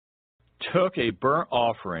 took a burnt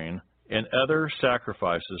offering and other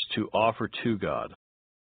sacrifices to offer to God.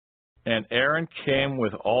 And Aaron came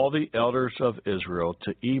with all the elders of Israel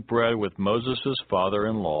to eat bread with Moses'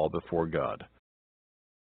 father-in-law before God.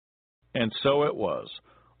 And so it was,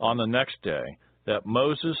 on the next day, that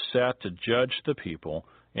Moses sat to judge the people,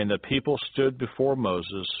 and the people stood before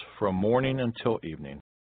Moses from morning until evening.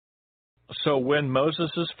 So when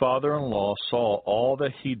Moses' father-in-law saw all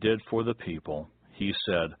that he did for the people, he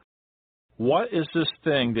said, "What is this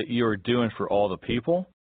thing that you are doing for all the people?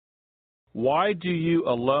 Why do you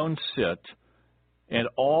alone sit, and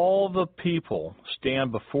all the people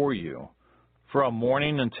stand before you from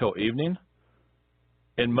morning until evening?"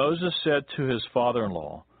 And Moses said to his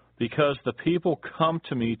father-in-law, "Because the people come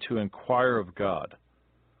to me to inquire of God.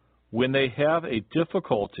 When they have a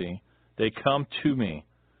difficulty, they come to me,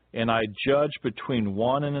 and I judge between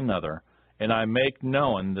one and another, and I make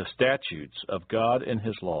known the statutes of God and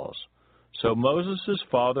his laws." So Moses'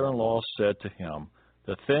 father-in-law said to him,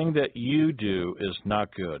 "The thing that you do is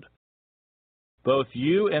not good. Both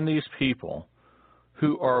you and these people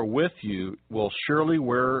who are with you will surely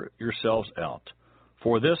wear yourselves out,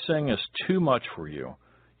 for this thing is too much for you.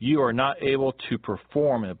 You are not able to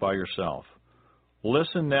perform it by yourself.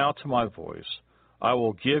 Listen now to my voice. I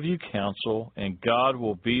will give you counsel, and God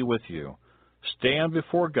will be with you. Stand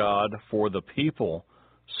before God for the people,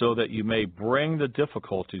 so that you may bring the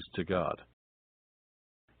difficulties to God.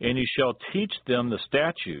 And you shall teach them the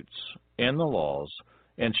statutes and the laws,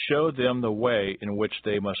 and show them the way in which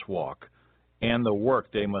they must walk, and the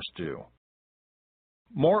work they must do.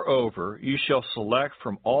 Moreover, you shall select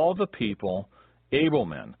from all the people able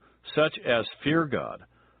men, such as fear God,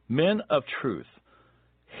 men of truth,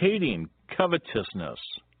 hating covetousness,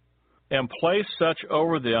 and place such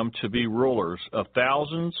over them to be rulers of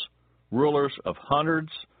thousands, rulers of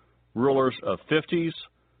hundreds, rulers of 50s,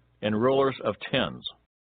 and rulers of 10s.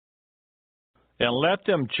 And let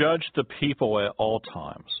them judge the people at all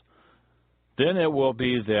times. Then it will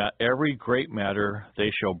be that every great matter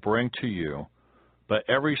they shall bring to you, but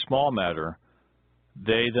every small matter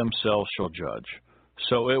they themselves shall judge.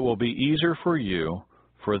 So it will be easier for you,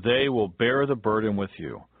 for they will bear the burden with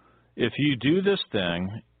you. If you do this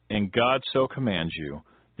thing, and God so commands you,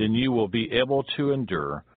 then you will be able to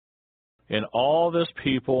endure, and all this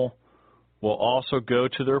people will also go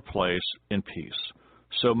to their place in peace."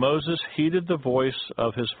 So Moses heeded the voice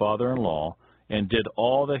of his father-in-law, and did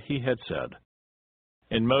all that he had said.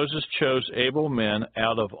 And Moses chose able men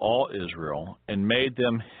out of all Israel, and made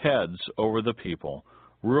them heads over the people,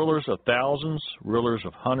 rulers of thousands, rulers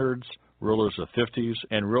of hundreds, rulers of 50s,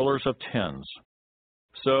 and rulers of 10s.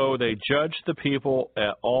 So they judged the people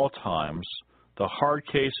at all times. The hard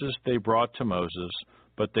cases they brought to Moses,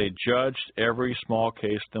 but they judged every small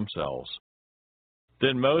case themselves.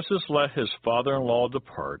 Then Moses let his father-in-law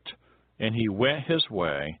depart, and he went his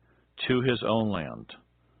way to his own land.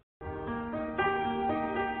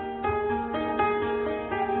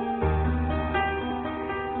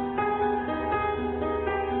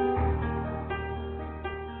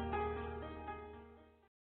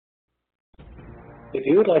 If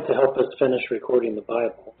you would like to help us finish recording the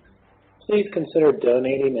Bible, please consider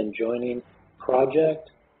donating and joining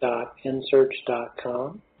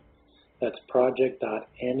project.nsearch.com. That's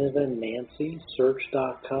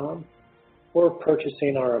project.nancysearch.com, or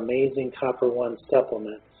purchasing our amazing Copper One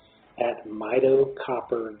supplement at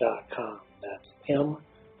mitocopper.com. That's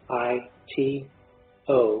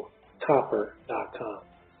MITO copper.com.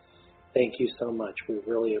 Thank you so much. We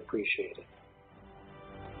really appreciate it.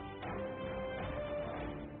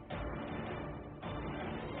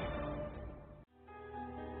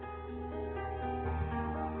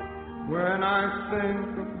 When I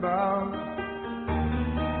think about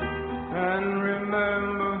and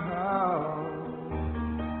remember how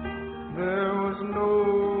there was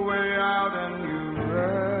no way out and you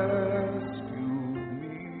rescued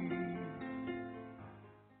me.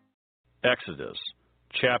 Exodus,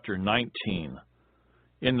 chapter 19.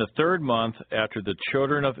 In the 3rd month after the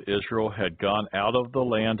children of Israel had gone out of the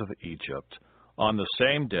land of Egypt, on the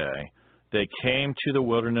same day they came to the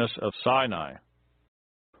wilderness of Sinai.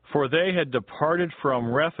 For they had departed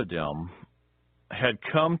from Rephidim, had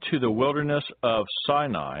come to the wilderness of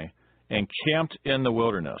Sinai, and camped in the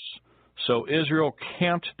wilderness. So Israel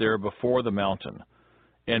camped there before the mountain.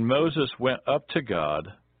 And Moses went up to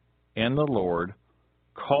God, and the Lord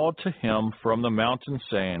called to him from the mountain,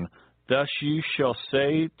 saying, Thus you shall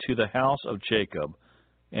say to the house of Jacob,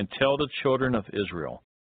 and tell the children of Israel,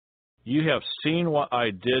 You have seen what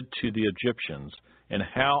I did to the Egyptians, and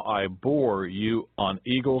how I bore you on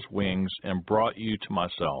eagle's wings and brought you to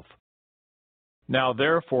myself. Now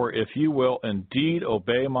therefore, if you will indeed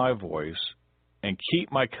obey my voice and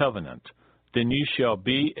keep my covenant, then you shall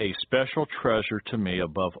be a special treasure to me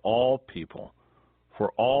above all people,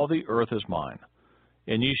 for all the earth is mine.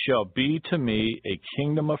 And you shall be to me a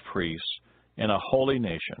kingdom of priests and a holy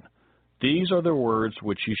nation. These are the words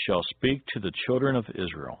which you shall speak to the children of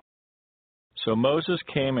Israel. So Moses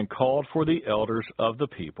came and called for the elders of the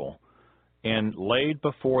people, and laid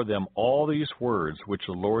before them all these words which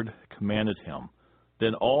the Lord commanded him.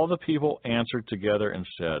 Then all the people answered together and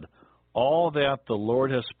said, All that the Lord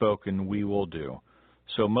has spoken we will do.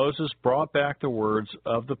 So Moses brought back the words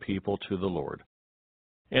of the people to the Lord.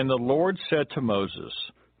 And the Lord said to Moses,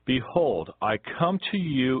 Behold, I come to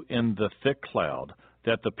you in the thick cloud,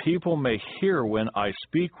 that the people may hear when I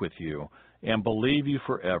speak with you, and believe you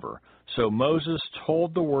forever. So Moses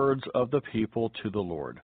told the words of the people to the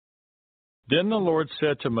Lord. Then the Lord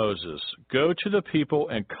said to Moses, Go to the people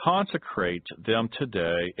and consecrate them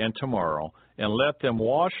today and tomorrow, and let them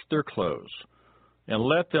wash their clothes, and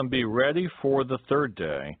let them be ready for the third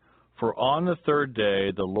day. For on the third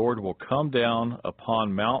day the Lord will come down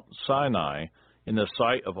upon Mount Sinai in the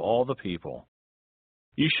sight of all the people.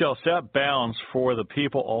 You shall set bounds for the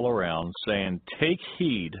people all around, saying, Take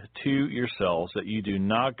heed to yourselves that you do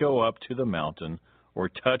not go up to the mountain or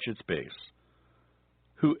touch its base.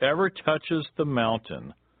 Whoever touches the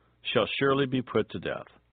mountain shall surely be put to death.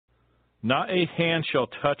 Not a hand shall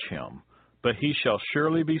touch him, but he shall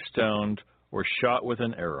surely be stoned or shot with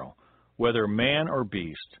an arrow. Whether man or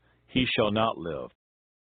beast, he shall not live.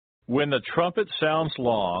 When the trumpet sounds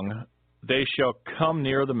long, they shall come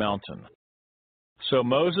near the mountain. So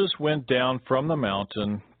Moses went down from the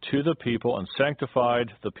mountain to the people and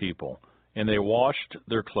sanctified the people, and they washed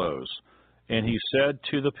their clothes. And he said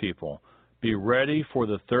to the people, Be ready for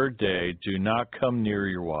the third day, do not come near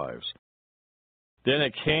your wives. Then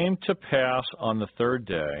it came to pass on the third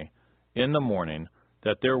day, in the morning,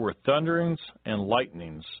 that there were thunderings and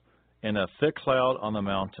lightnings, and a thick cloud on the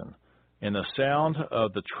mountain, and the sound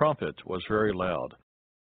of the trumpet was very loud,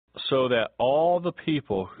 so that all the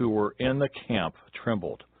people who were in the camp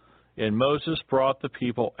trembled. And Moses brought the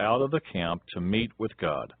people out of the camp to meet with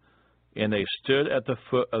God, and they stood at the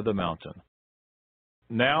foot of the mountain.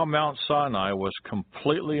 Now Mount Sinai was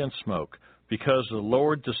completely in smoke, because the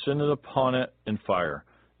Lord descended upon it in fire.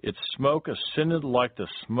 Its smoke ascended like the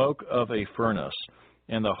smoke of a furnace,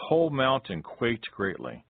 and the whole mountain quaked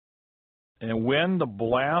greatly. And when the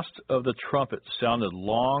blast of the trumpet sounded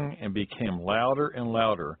long and became louder and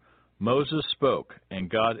louder, Moses spoke, and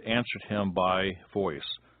God answered him by voice.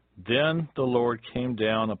 Then the Lord came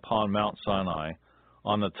down upon Mount Sinai,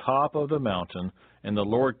 on the top of the mountain, and the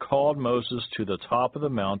Lord called Moses to the top of the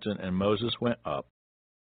mountain, and Moses went up.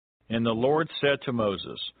 And the Lord said to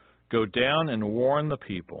Moses, Go down and warn the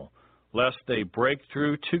people, lest they break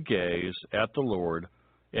through to gaze at the Lord,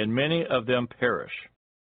 and many of them perish.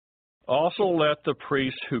 Also let the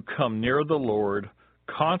priests who come near the Lord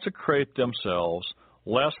consecrate themselves,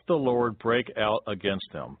 lest the Lord break out against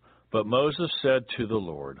them. But Moses said to the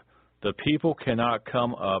Lord, The people cannot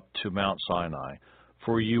come up to Mount Sinai,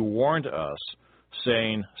 for you warned us,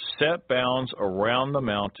 saying, Set bounds around the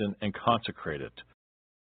mountain and consecrate it.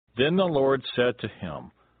 Then the Lord said to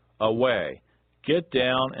him, Away, get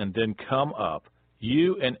down and then come up,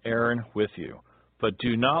 you and Aaron with you. But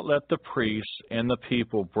do not let the priests and the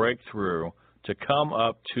people break through to come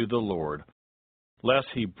up to the Lord, lest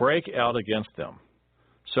he break out against them.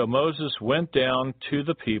 So Moses went down to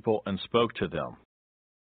the people and spoke to them.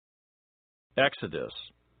 Exodus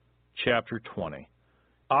chapter 20.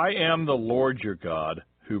 I am the Lord your God,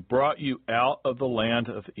 who brought you out of the land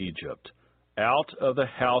of Egypt, out of the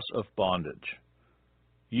house of bondage.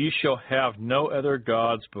 Ye shall have no other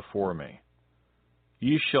gods before me.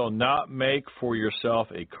 Ye shall not make for yourself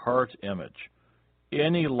a carved image,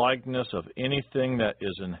 any likeness of anything that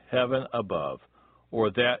is in heaven above, or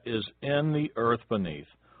that is in the earth beneath,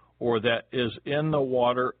 or that is in the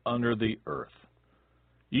water under the earth.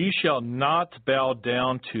 Ye shall not bow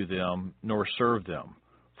down to them, nor serve them.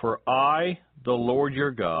 For I, the Lord your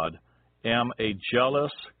God, am a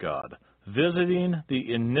jealous God, visiting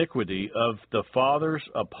the iniquity of the fathers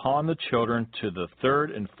upon the children to the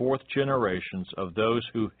third and fourth generations of those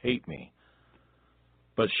who hate me,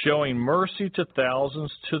 but showing mercy to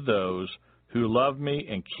thousands to those who love me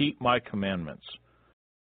and keep my commandments.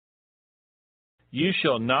 You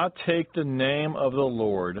shall not take the name of the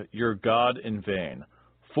Lord your God in vain,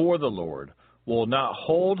 for the Lord will not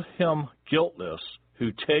hold him guiltless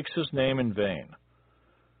who takes his name in vain.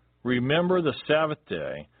 Remember the Sabbath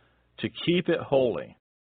day, to keep it holy.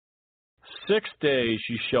 6 days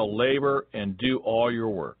you shall labor and do all your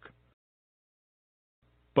work.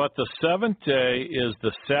 But the seventh day is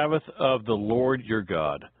the Sabbath of the Lord your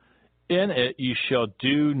God. In it you shall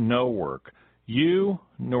do no work, you,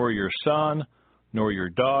 nor your son, nor your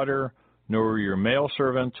daughter, nor your male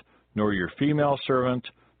servant, nor your female servant,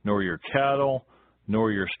 nor your cattle,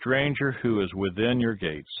 nor your stranger who is within your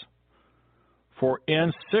gates. For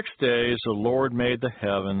in 6 days the Lord made the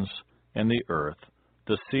heavens and the earth,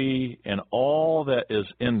 the sea, and all that is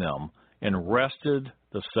in them, and rested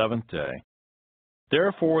the seventh day.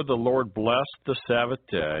 Therefore the Lord blessed the Sabbath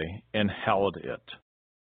day and hallowed it.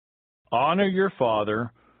 Honor your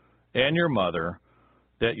father and your mother,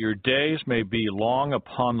 that your days may be long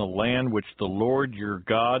upon the land which the Lord your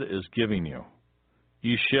God is giving you.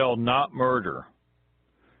 You shall not murder.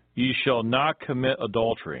 You shall not commit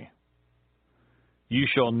adultery. You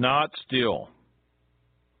shall not steal.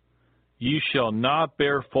 You shall not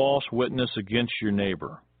bear false witness against your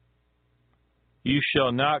neighbor. You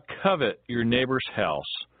shall not covet your neighbor's house.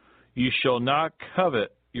 You shall not covet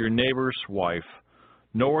your neighbor's wife,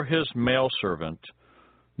 nor his male servant,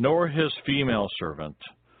 nor his female servant,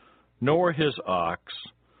 nor his ox,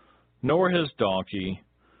 nor his donkey,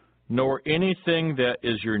 nor anything that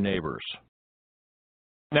is your neighbor's.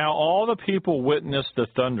 Now all the people witnessed the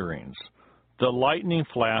thunderings, the lightning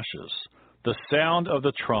flashes, the sound of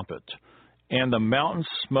the trumpet, and the mountain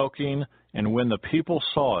smoking, and when the people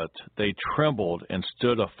saw it, they trembled and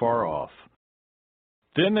stood afar off.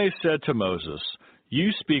 Then they said to Moses,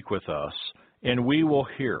 You speak with us, and we will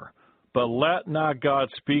hear, but let not God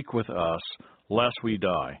speak with us, lest we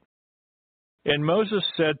die. And Moses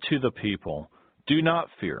said to the people, Do not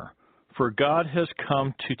fear, for God has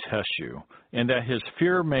come to test you, and that his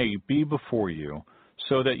fear may be before you,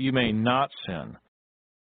 so that you may not sin.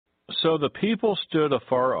 So the people stood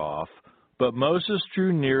afar off, but Moses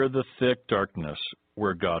drew near the thick darkness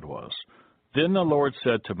where God was. Then the Lord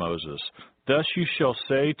said to Moses, Thus you shall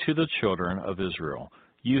say to the children of Israel,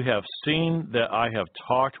 You have seen that I have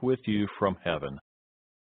talked with you from heaven.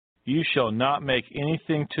 You shall not make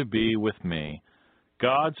anything to be with me,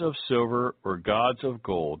 gods of silver or gods of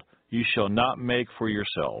gold you shall not make for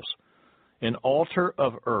yourselves. An altar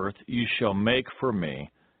of earth you shall make for me,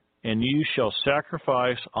 and you shall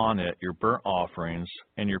sacrifice on it your burnt offerings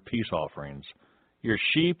and your peace offerings, your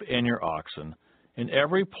sheep and your oxen. In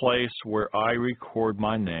every place where I record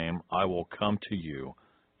my name, I will come to you,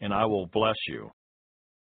 and I will bless you.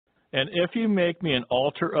 And if you make me an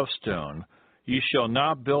altar of stone, you shall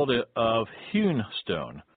not build it of hewn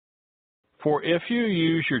stone. For if you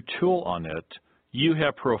use your tool on it, you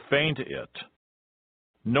have profaned it.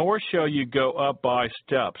 Nor shall you go up by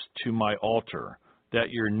steps to my altar, that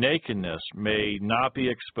your nakedness may not be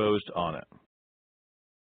exposed on it.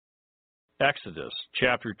 Exodus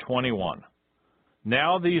chapter 21.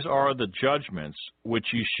 Now these are the judgments which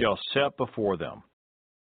you shall set before them.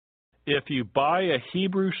 If you buy a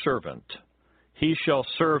Hebrew servant, he shall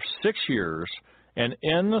serve 6 years, and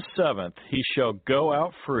in the 7th he shall go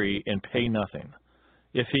out free and pay nothing.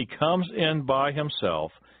 If he comes in by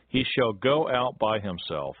himself, he shall go out by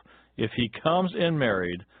himself. If he comes in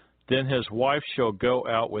married, then his wife shall go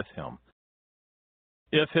out with him.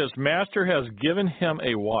 If his master has given him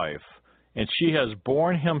a wife, and she has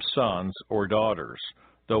borne him sons or daughters,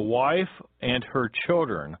 the wife and her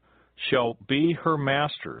children shall be her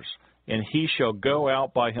master's, and he shall go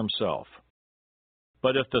out by himself.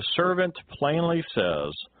 But if the servant plainly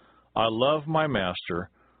says, I love my master,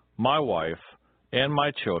 my wife, and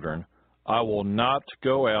my children, I will not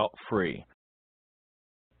go out free.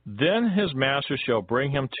 Then his master shall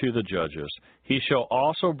bring him to the judges. He shall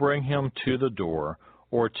also bring him to the door,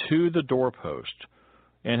 or to the doorpost.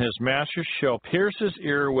 And his master shall pierce his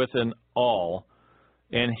ear with an awl,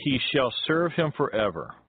 and he shall serve him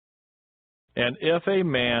forever. And if a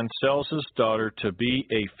man sells his daughter to be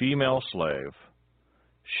a female slave,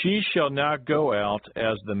 she shall not go out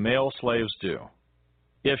as the male slaves do.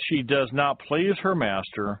 If she does not please her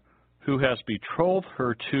master, who has betrothed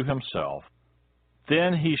her to himself,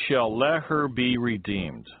 then he shall let her be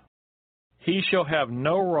redeemed. He shall have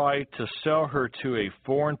no right to sell her to a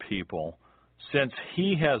foreign people, since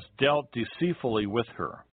he has dealt deceitfully with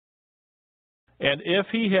her. And if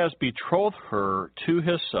he has betrothed her to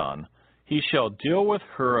his son, he shall deal with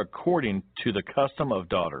her according to the custom of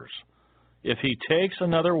daughters. If he takes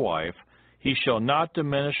another wife, he shall not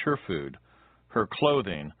diminish her food, her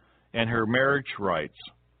clothing, and her marriage rights.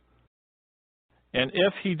 And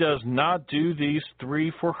if he does not do these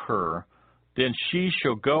 3 for her, then she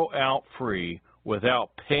shall go out free without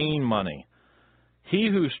paying money. He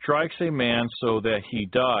who strikes a man so that he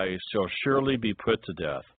dies shall surely be put to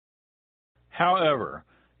death. However,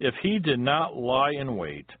 if he did not lie in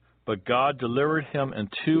wait, but God delivered him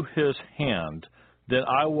into his hand, then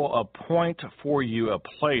I will appoint for you a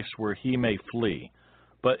place where he may flee.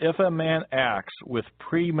 But if a man acts with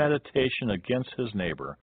premeditation against his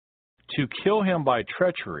neighbor, to kill him by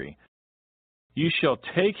treachery, you shall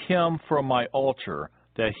take him from my altar,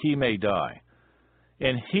 that he may die.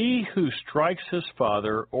 And he who strikes his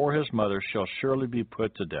father or his mother shall surely be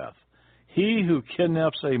put to death. He who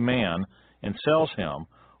kidnaps a man and sells him,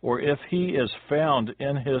 or if he is found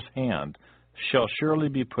in his hand, shall surely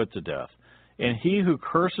be put to death. And he who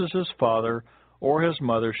curses his father or his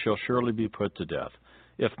mother shall surely be put to death.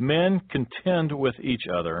 If men contend with each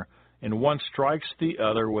other, and one strikes the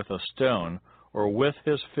other with a stone or with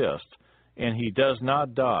his fist, and he does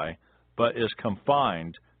not die, but is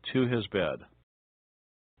confined to his bed.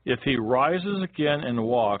 If he rises again and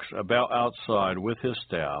walks about outside with his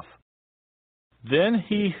staff, then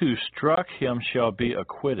he who struck him shall be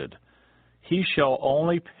acquitted. He shall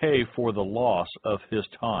only pay for the loss of his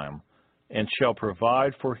time, and shall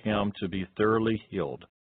provide for him to be thoroughly healed.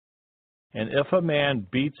 And if a man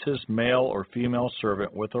beats his male or female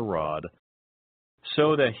servant with a rod,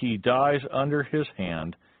 so that he dies under his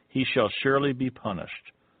hand, he shall surely be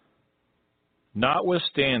punished.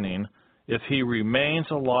 Notwithstanding, if he remains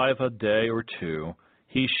alive a day or two,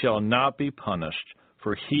 he shall not be punished,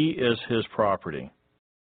 for he is his property.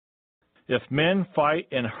 If men fight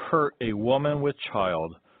and hurt a woman with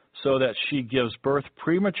child, so that she gives birth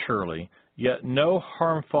prematurely, yet no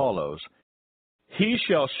harm follows, he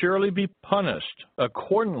shall surely be punished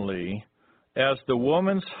accordingly as the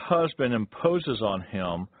woman's husband imposes on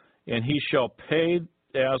him, and he shall pay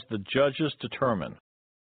as the judges determine.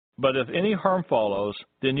 But if any harm follows,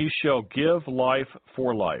 then you shall give life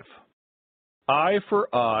for life, eye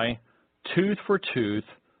for eye, tooth for tooth,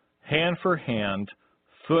 hand for hand,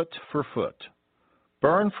 foot for foot,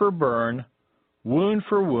 burn for burn, wound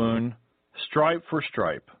for wound, stripe for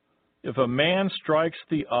stripe. If a man strikes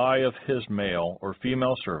the eye of his male or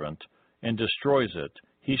female servant and destroys it,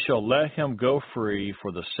 he shall let him go free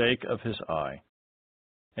for the sake of his eye.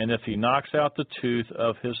 And if he knocks out the tooth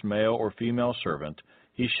of his male or female servant,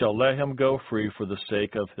 he shall let him go free for the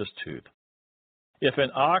sake of his tooth. If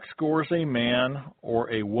an ox gores a man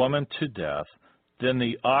or a woman to death, then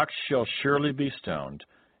the ox shall surely be stoned,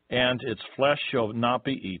 and its flesh shall not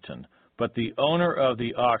be eaten, but the owner of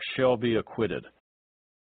the ox shall be acquitted.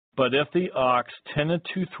 But if the ox tended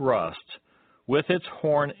to thrust with its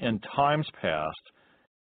horn in times past,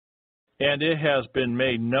 and it has been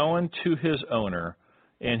made known to his owner,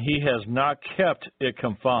 and he has not kept it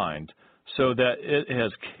confined, so that it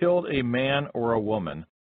has killed a man or a woman,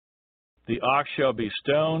 the ox shall be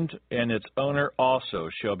stoned, and its owner also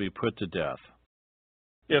shall be put to death.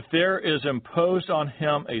 If there is imposed on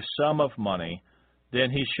him a sum of money,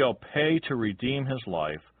 then he shall pay to redeem his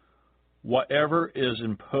life, whatever is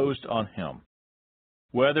imposed on him.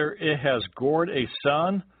 Whether it has gored a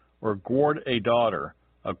son or gored a daughter,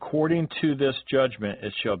 according to this judgment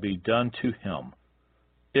it shall be done to him.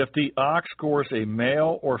 If the ox gores a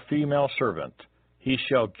male or female servant, he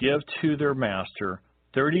shall give to their master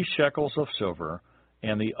 30 shekels of silver,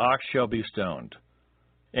 and the ox shall be stoned.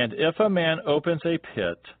 And if a man opens a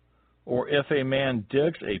pit, or if a man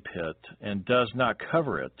digs a pit and does not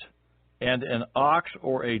cover it, and an ox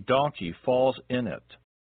or a donkey falls in it,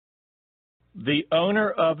 the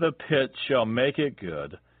owner of the pit shall make it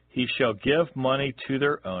good. He shall give money to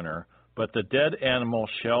their owner, but the dead animal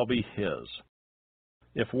shall be his.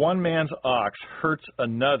 If one man's ox hurts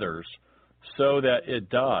another's so that it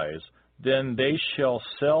dies, then they shall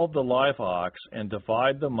sell the live ox and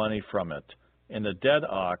divide the money from it, and the dead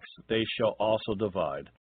ox they shall also divide.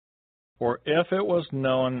 Or if it was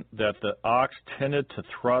known that the ox tended to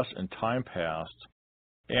thrust in time past,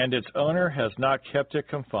 and its owner has not kept it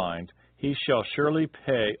confined, he shall surely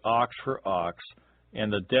pay ox for ox,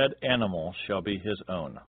 and the dead animal shall be his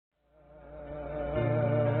own.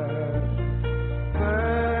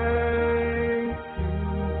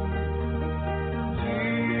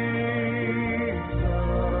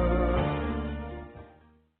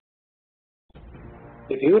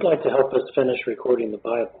 If you would like to help us finish recording the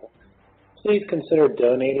Bible, please consider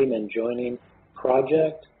donating and joining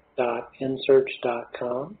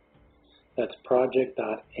project.nsearch.com. That's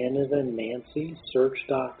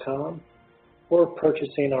project.nancy.search.com, or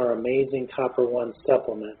purchasing our amazing Copper One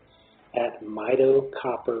supplement at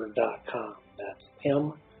mitocopper.com. That's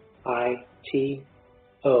M-I-T-O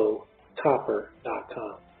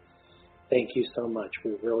copper.com. Thank you so much.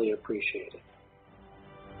 We really appreciate it.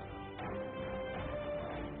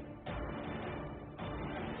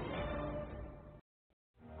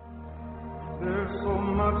 There's so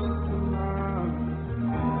much to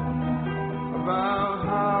learn.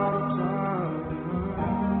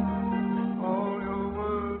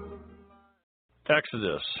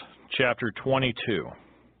 Exodus chapter 22.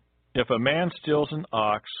 If a man steals an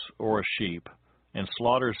ox or a sheep and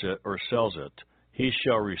slaughters it or sells it, he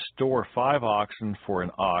shall restore 5 oxen for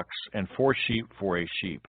an ox and 4 sheep for a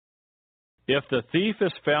sheep. If the thief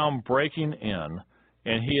is found breaking in,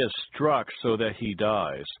 and he is struck so that he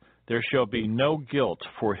dies, there shall be no guilt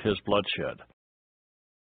for his bloodshed.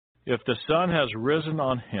 If the sun has risen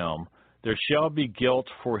on him, there shall be guilt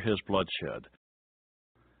for his bloodshed.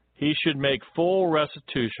 He should make full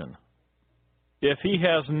restitution. If he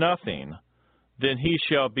has nothing, then he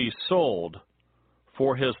shall be sold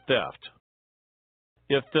for his theft.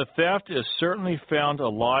 If the theft is certainly found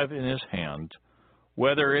alive in his hand,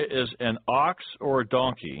 whether it is an ox or a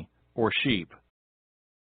donkey or sheep,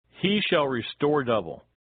 he shall restore double.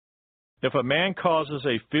 If a man causes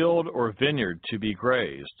a field or vineyard to be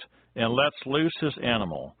grazed, and lets loose his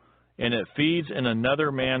animal, and it feeds in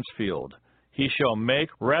another man's field, he shall make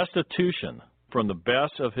restitution from the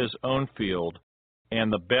best of his own field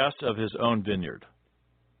and the best of his own vineyard.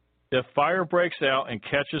 If fire breaks out and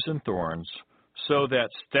catches in thorns, so that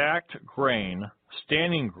stacked grain,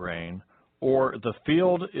 standing grain, or the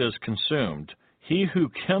field is consumed, he who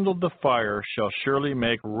kindled the fire shall surely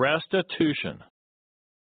make restitution.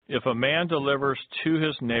 If a man delivers to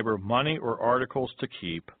his neighbor money or articles to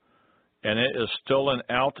keep, and it is stolen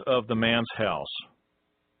out of the man's house,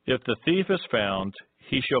 if the thief is found,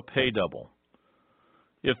 he shall pay double.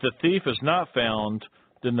 If the thief is not found,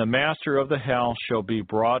 then the master of the house shall be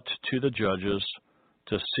brought to the judges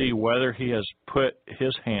to see whether he has put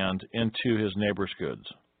his hand into his neighbor's goods.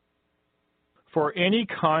 For any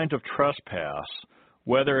kind of trespass,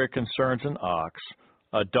 whether it concerns an ox,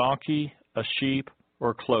 a donkey, a sheep,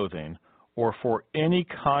 or clothing, or for any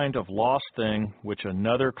kind of lost thing which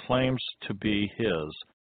another claims to be his,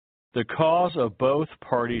 the cause of both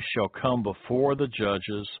parties shall come before the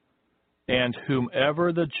judges, and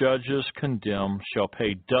whomever the judges condemn shall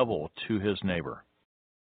pay double to his neighbor.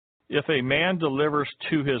 If a man delivers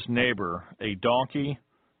to his neighbor a donkey,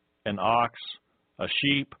 an ox, a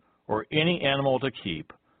sheep, or any animal to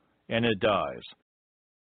keep, and it dies,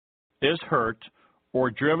 is hurt,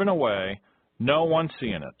 or driven away, no one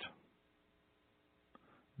seeing it,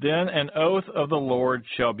 then an oath of the Lord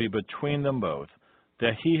shall be between them both,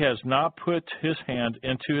 that he has not put his hand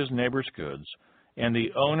into his neighbor's goods, and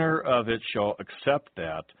the owner of it shall accept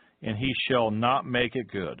that, and he shall not make it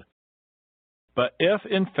good. But if,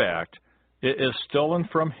 in fact, it is stolen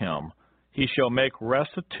from him, he shall make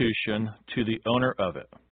restitution to the owner of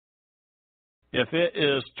it. If it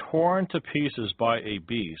is torn to pieces by a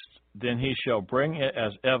beast, then he shall bring it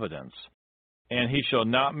as evidence, and he shall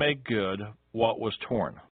not make good what was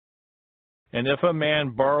torn. And if a man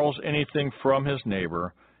borrows anything from his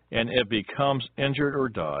neighbor, and it becomes injured or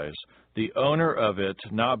dies, the owner of it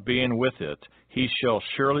not being with it, he shall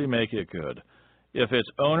surely make it good. If its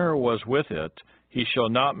owner was with it, he shall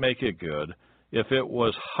not make it good. If it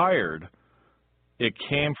was hired, it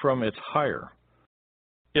came from its hire.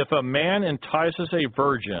 If a man entices a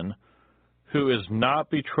virgin who is not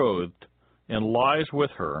betrothed and lies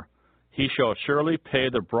with her, he shall surely pay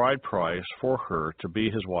the bride price for her to be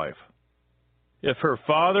his wife. If her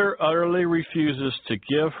father utterly refuses to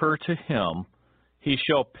give her to him, he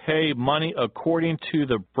shall pay money according to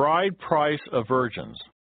the bride price of virgins.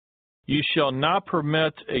 You shall not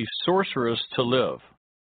permit a sorceress to live.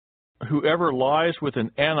 Whoever lies with an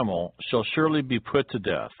animal shall surely be put to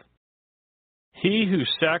death. He who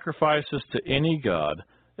sacrifices to any god,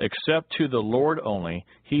 except to the Lord only,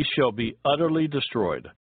 he shall be utterly destroyed.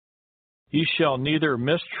 You shall neither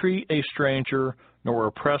mistreat a stranger nor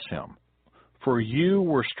oppress him, for you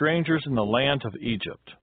were strangers in the land of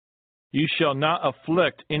Egypt. You shall not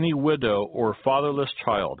afflict any widow or fatherless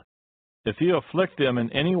child. If you afflict them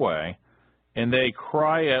in any way, and they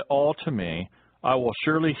cry at all to me, I will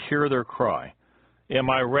surely hear their cry, and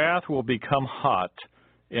my wrath will become hot,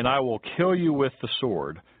 and I will kill you with the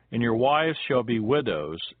sword, and your wives shall be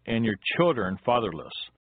widows, and your children fatherless.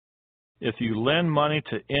 If you lend money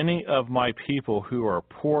to any of my people who are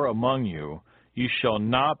poor among you, you shall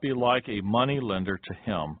not be like a money lender to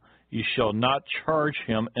him. You shall not charge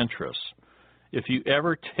him interest. If you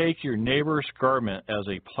ever take your neighbor's garment as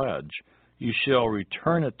a pledge, you shall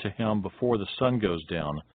return it to him before the sun goes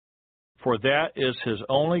down. For that is his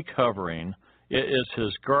only covering, it is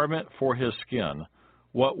his garment for his skin.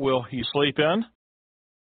 What will he sleep in?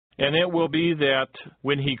 And it will be that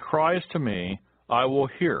when he cries to me, I will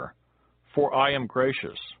hear, for I am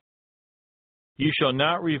gracious. You shall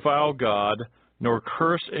not revile God, nor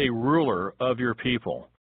curse a ruler of your people.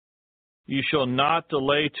 You shall not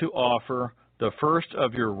delay to offer the first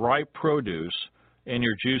of your ripe produce and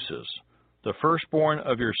your juices, The firstborn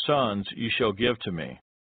of your sons you shall give to me.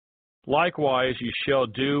 Likewise you shall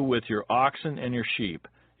do with your oxen and your sheep.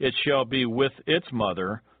 It shall be with its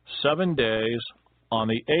mother 7 days. On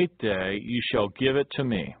the 8th day you shall give it to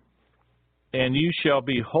me. And you shall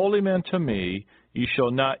be holy men to me. You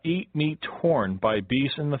shall not eat meat torn by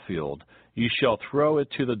beasts in the field. You shall throw it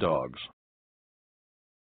to the dogs.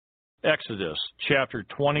 Exodus chapter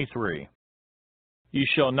 23. You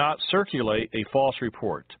shall not circulate a false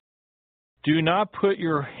report. Do not put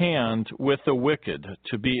your hand with the wicked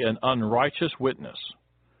to be an unrighteous witness.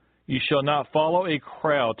 You shall not follow a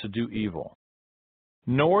crowd to do evil.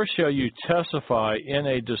 Nor shall you testify in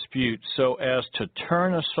a dispute so as to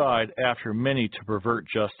turn aside after many to pervert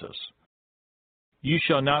justice. You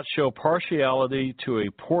shall not show partiality to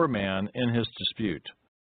a poor man in his dispute.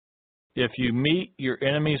 If you meet your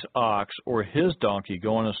enemy's ox or his donkey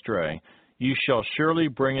going astray, you shall surely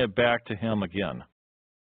bring it back to him again.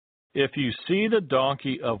 If you see the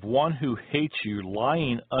donkey of one who hates you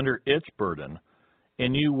lying under its burden,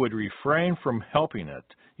 and you would refrain from helping it,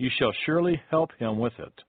 you shall surely help him with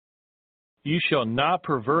it. You shall not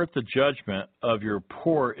pervert the judgment of your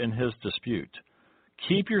poor in his dispute.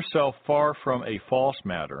 Keep yourself far from a false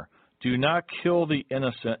matter. Do not kill the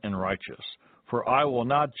innocent and righteous, for I will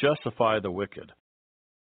not justify the wicked.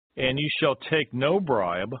 And you shall take no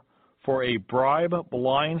bribe, for a bribe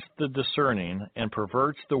blinds the discerning and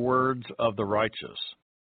perverts the words of the righteous.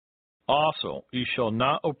 Also, you shall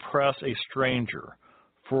not oppress a stranger,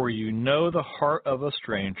 for you know the heart of a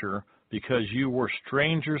stranger, because you were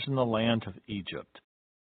strangers in the land of Egypt.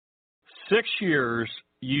 6 years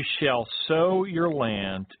you shall sow your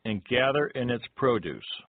land and gather in its produce.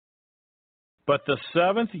 But the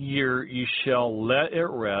 7th year you shall let it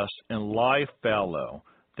rest and lie fallow,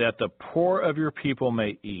 that the poor of your people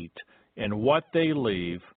may eat, and what they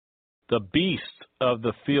leave, the beasts of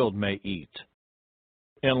the field may eat.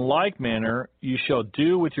 In like manner you shall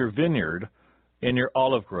do with your vineyard and your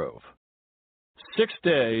olive grove. 6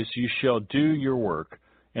 days you shall do your work,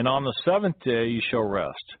 and on the 7th day you shall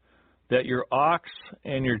rest, that your ox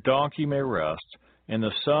and your donkey may rest, and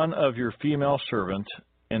the son of your female servant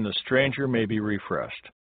and the stranger may be refreshed.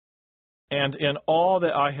 And in all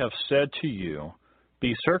that I have said to you,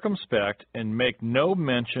 be circumspect and make no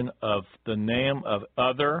mention of the name of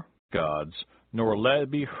other gods, nor let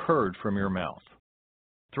it be heard from your mouth.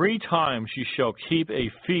 3 times you shall keep a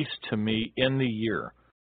feast to me in the year.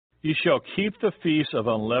 You shall keep the feast of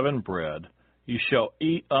unleavened bread. You shall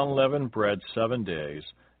eat unleavened bread 7 days,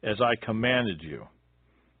 as I commanded you,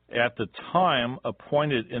 at the time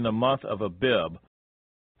appointed in the month of Abib,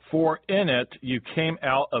 for in it you came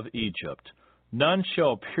out of Egypt. None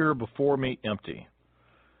shall appear before me empty.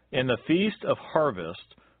 In the feast of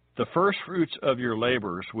harvest, the firstfruits of your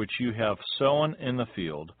labors which you have sown in the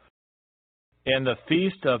field, and the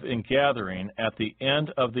feast of ingathering at the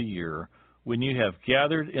end of the year, when you have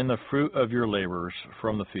gathered in the fruit of your labors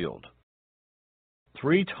from the field.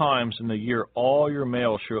 3 times in the year all your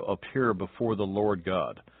males shall appear before the Lord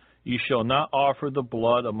God. You shall not offer the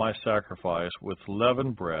blood of my sacrifice with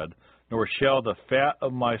leavened bread, nor shall the fat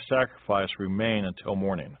of my sacrifice remain until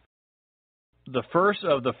morning. The first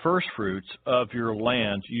of the firstfruits of your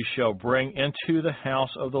land you shall bring into the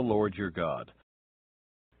house of the Lord your God.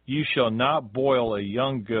 You shall not boil a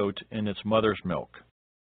young goat in its mother's milk.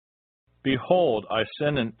 Behold, I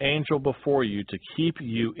send an angel before you to keep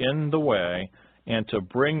you in the way and to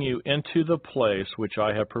bring you into the place which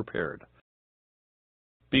I have prepared.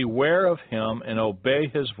 Beware of him and obey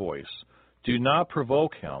his voice. Do not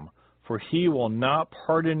provoke him, for he will not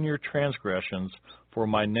pardon your transgressions, for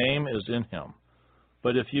my name is in him.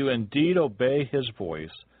 But if you indeed obey his voice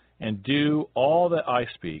and do all that I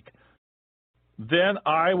speak, then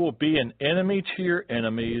I will be an enemy to your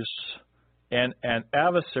enemies and an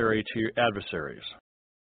adversary to your adversaries.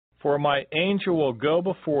 For my angel will go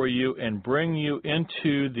before you and bring you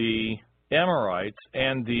into the Amorites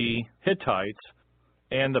and the Hittites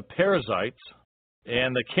and the Perizzites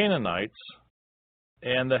and the Canaanites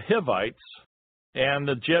and the Hivites and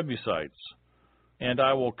the Jebusites, and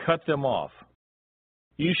I will cut them off.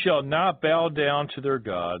 You shall not bow down to their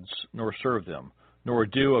gods, nor serve them, nor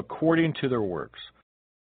do according to their works.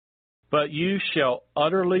 But you shall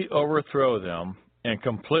utterly overthrow them and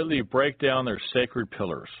completely break down their sacred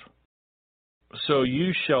pillars. So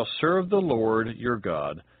you shall serve the Lord your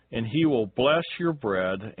God, and he will bless your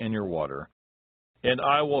bread and your water. And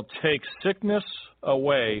I will take sickness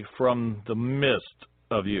away from the midst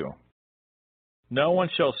of you. No one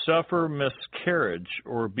shall suffer miscarriage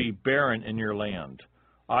or be barren in your land.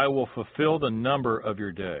 I will fulfill the number of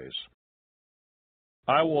your days.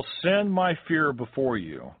 I will send my fear before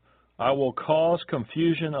you. I will cause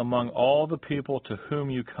confusion among all the people to whom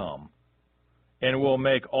you come, and will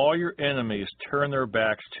make all your enemies turn their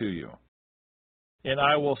backs to you. And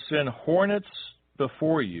I will send hornets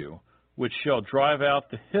before you, which shall drive out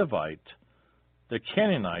the Hivite, the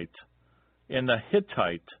Canaanite, and the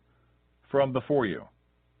Hittite from before you.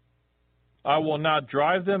 I will not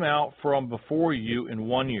drive them out from before you in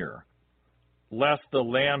 1 year, lest the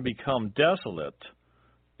land become desolate,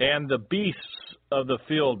 and the beasts of the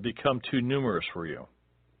field become too numerous for you.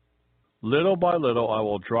 Little by little I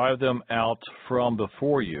will drive them out from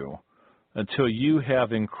before you, until you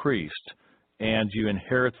have increased, and you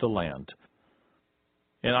inherit the land.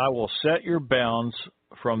 And I will set your bounds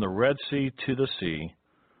from the Red Sea to the sea,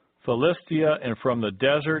 Philistia, and from the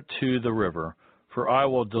desert to the river, for I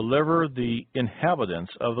will deliver the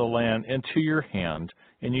inhabitants of the land into your hand,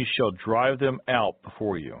 and you shall drive them out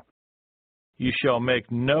before you. You shall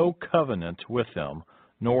make no covenant with them,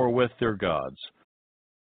 nor with their gods.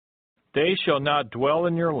 They shall not dwell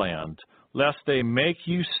in your land, lest they make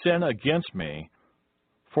you sin against me.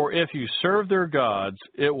 For if you serve their gods,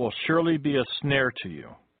 it will surely be a snare to you.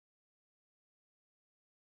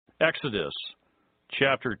 Exodus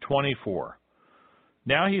chapter 24.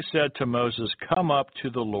 Now he said to Moses, Come up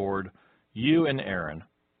to the Lord, you and Aaron,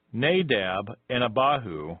 Nadab and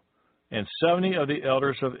Abihu, and 70 of the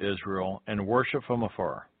elders of Israel, and worship from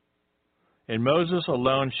afar. And Moses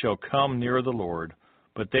alone shall come near the Lord,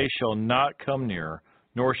 but they shall not come near,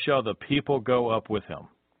 nor shall the people go up with him.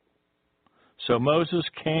 So Moses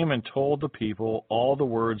came and told the people all the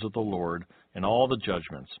words of the Lord and all the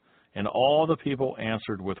judgments. And all the people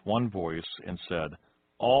answered with one voice and said,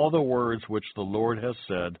 All the words which the Lord has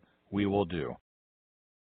said, we will do.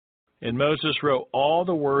 And Moses wrote all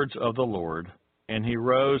the words of the Lord, and he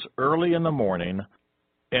rose early in the morning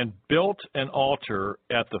and built an altar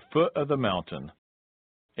at the foot of the mountain,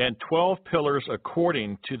 and 12 pillars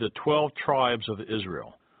according to the 12 tribes of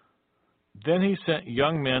Israel. Then he sent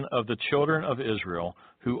young men of the children of Israel,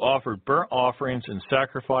 who offered burnt offerings and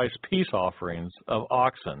sacrificed peace offerings of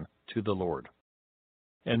oxen to the Lord.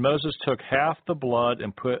 And Moses took half the blood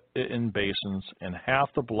and put it in basins, and half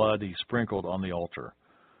the blood he sprinkled on the altar.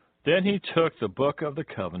 Then he took the book of the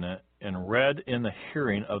covenant and read in the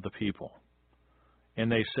hearing of the people. And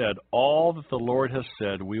they said, All that the Lord has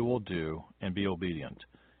said we will do, and be obedient.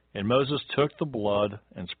 And Moses took the blood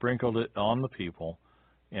and sprinkled it on the people,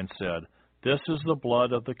 and said, This is the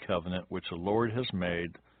blood of the covenant which the Lord has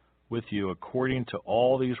made with you according to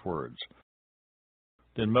all these words.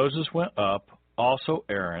 Then Moses went up, also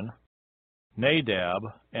Aaron, Nadab,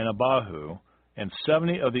 and Abihu, and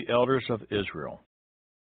 70 of the elders of Israel.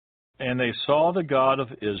 And they saw the God of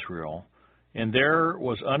Israel, and there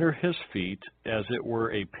was under his feet as it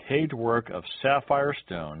were a paved work of sapphire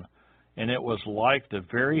stone, and it was like the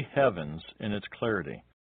very heavens in its clarity.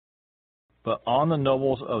 But on the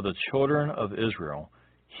nobles of the children of Israel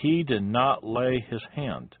he did not lay his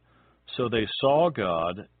hand. So they saw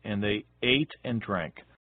God, and they ate and drank.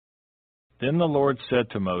 Then the Lord said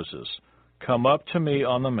to Moses, Come up to me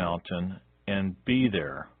on the mountain, and be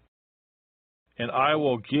there. And I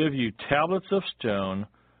will give you tablets of stone,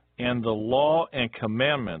 and the law and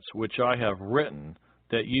commandments which I have written,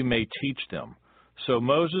 that you may teach them. So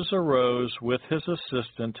Moses arose with his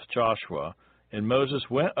assistant Joshua, and Moses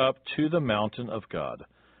went up to the mountain of God.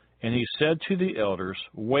 And he said to the elders,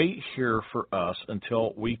 Wait here for us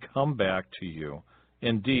until we come back to you.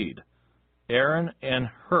 Indeed, Aaron and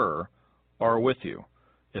Hur are with you.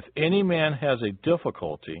 If any man has a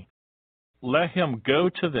difficulty, let him go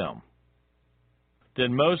to them.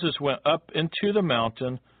 Then Moses went up into the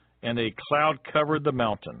mountain, and a cloud covered the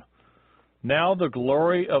mountain. Now the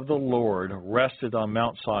glory of the Lord rested on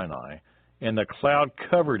Mount Sinai, and the cloud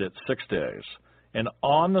covered it 6 days. And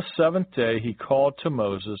on the seventh day he called to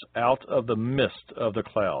Moses out of the midst of the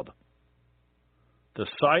cloud. The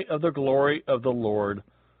sight of the glory of the Lord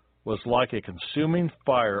was like a consuming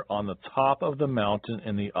fire on the top of the mountain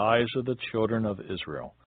in the eyes of the children of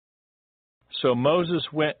Israel. So Moses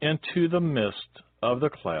went into the midst of the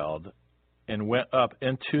cloud and went up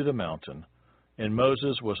into the mountain, and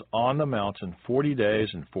Moses was on the mountain 40 days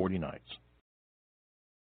and 40 nights.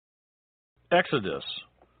 Exodus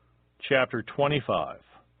chapter 25.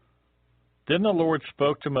 Then the Lord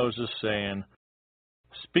spoke to Moses, saying,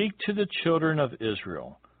 Speak to the children of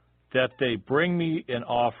Israel, that they bring me an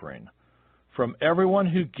offering. From everyone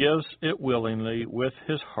who gives it willingly with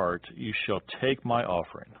his heart, you shall take my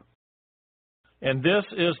offering. And this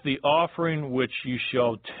is the offering which you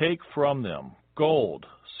shall take from them: gold,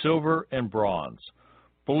 silver, and bronze,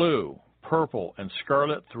 blue, purple, and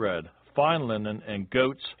scarlet thread, fine linen, and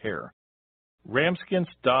goat's hair, ram skins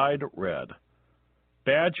dyed red,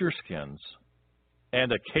 badger skins,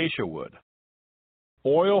 and acacia wood,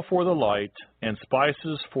 oil for the light, and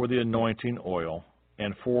spices for the anointing oil,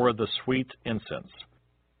 and for the sweet incense,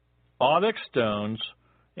 onyx stones,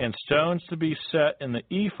 and stones to be set in the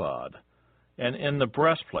ephod and in the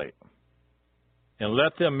breastplate. And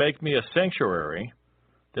let them make me a sanctuary,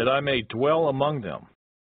 that I may dwell among them,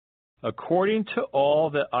 according to all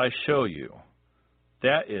that I show you,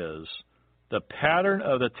 that is, the pattern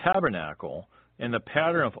of the tabernacle and the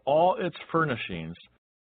pattern of all its furnishings,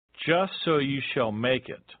 just so you shall make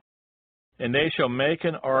it. And they shall make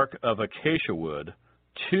an ark of acacia wood,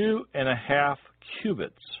 2.5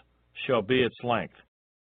 cubits shall be its length,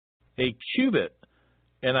 1.5 cubits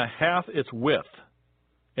its width,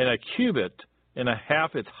 and 1.5 cubits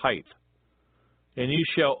its height. And you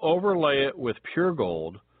shall overlay it with pure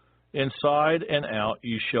gold, inside and out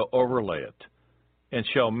you shall overlay it, and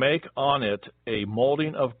shall make on it a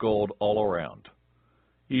molding of gold all around.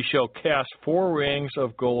 You shall cast 4 rings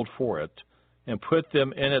of gold for it, and put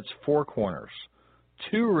them in its 4 corners.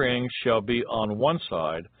 2 rings shall be on one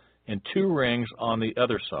side, and 2 rings on the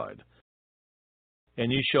other side.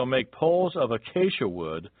 And you shall make poles of acacia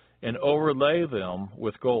wood, and overlay them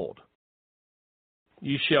with gold.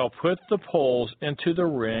 You shall put the poles into the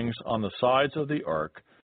rings on the sides of the ark,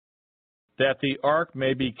 that the ark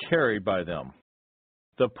may be carried by them.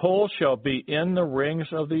 The poles shall be in the rings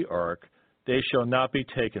of the ark, they shall not be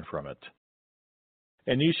taken from it.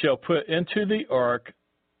 And you shall put into the ark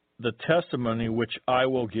the testimony which I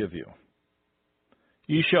will give you.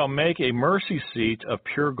 You shall make a mercy seat of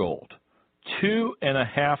pure gold.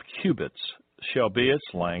 2.5 cubits shall be its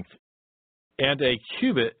length, and 1.5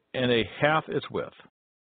 cubits its width.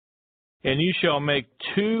 And you shall make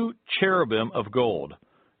 2 cherubim of gold.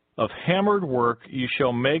 Of hammered work you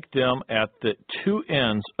shall make them at the 2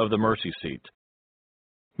 ends of the mercy seat.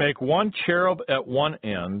 Make 1 cherub at one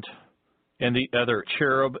end, and the other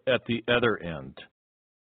cherub at the other end.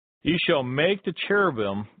 You shall make the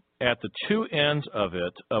cherubim at the 2 ends of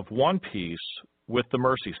it of one piece with the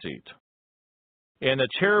mercy seat. And the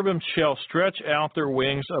cherubim shall stretch out their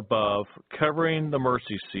wings above, covering the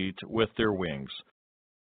mercy seat with their wings.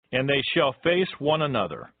 And they shall face one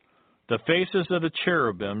another. The faces of the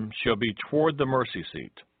cherubim shall be toward the mercy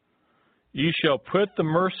seat. You shall put the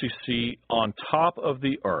mercy seat on top of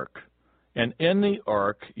the ark, and in the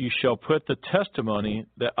ark you shall put the testimony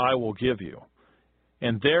that I will give you.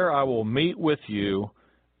 And there I will meet with you,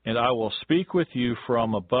 and I will speak with you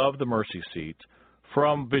from above the mercy seat,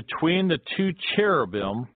 from between the 2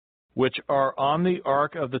 cherubim which are on the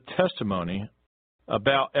ark of the testimony,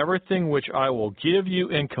 about everything which I will give you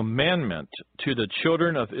in commandment to the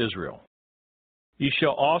children of Israel. You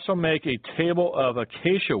shall also make a table of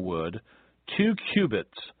acacia wood, 2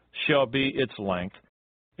 cubits shall be its length,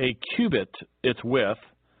 1 cubit its width,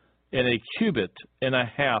 and 1.5 cubits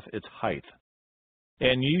its height.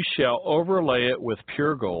 And you shall overlay it with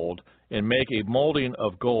pure gold, and make a molding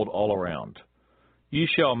of gold all around. You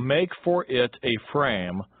shall make for it a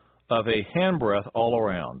frame of a handbreadth all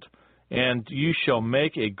around, and you shall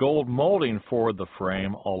make a gold molding for the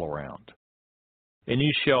frame all around. And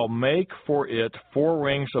you shall make for it 4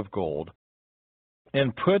 rings of gold,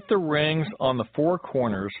 and put the rings on the 4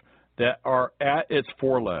 corners that are at its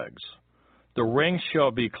 4 legs. The rings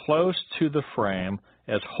shall be close to the frame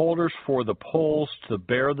as holders for the poles to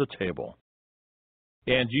bear the table.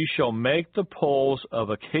 And you shall make the poles of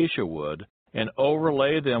acacia wood, and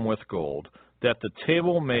overlay them with gold, that the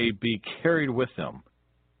table may be carried with them.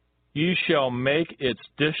 You shall make its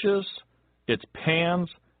dishes, its pans,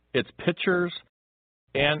 its pitchers,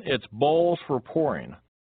 and its bowls for pouring.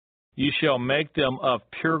 You shall make them of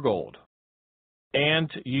pure gold.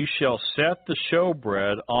 And you shall set the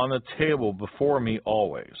showbread on the table before me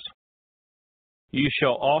always. You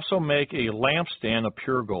shall also make a lampstand of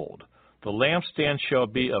pure gold. The lampstand shall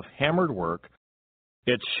be of hammered work,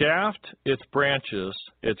 its shaft, its branches,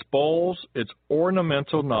 its bowls, its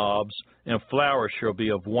ornamental knobs, and flowers shall be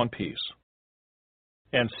of one piece.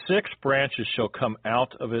 And 6 branches shall come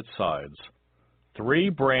out of its sides, 3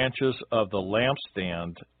 branches of the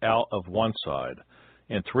lampstand out of one side,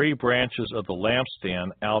 and 3 branches of the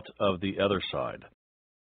lampstand out of the other side.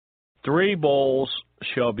 3 bowls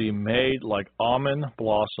shall be made like almond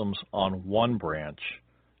blossoms on one branch,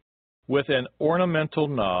 with an ornamental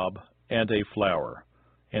knob and a flower,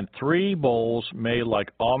 and 3 bowls made like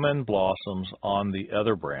almond blossoms on the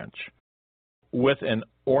other branch, with an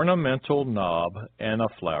ornamental knob and a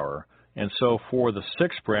flower, and so for the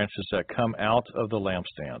 6 branches that come out of the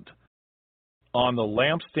lampstand. On the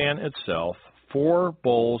lampstand itself, 4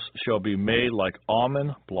 bowls shall be made like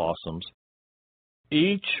almond blossoms,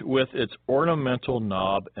 each with its ornamental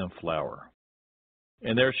knob and flower.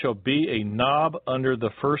 And there shall be a knob under the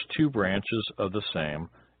first 2 branches of the same,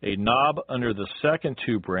 a knob under the second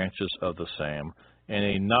 2 branches of the same, and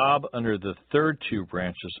a knob under the third 2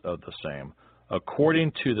 branches of the same,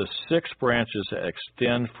 according to the 6 branches that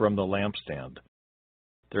extend from the lampstand.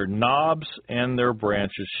 Their knobs and their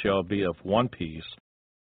branches shall be of one piece.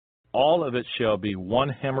 All of it shall be one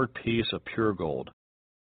hammered piece of pure gold.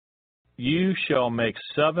 You shall make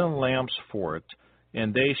 7 lamps for it,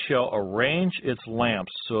 and they shall arrange its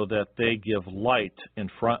lamps so that they give light in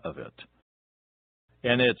front of it.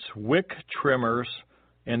 And its wick trimmers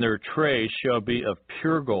and their trays shall be of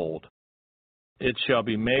pure gold. It shall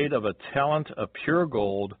be made of a talent of pure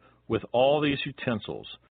gold with all these utensils.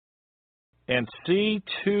 And see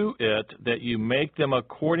to it that you make them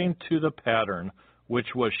according to the pattern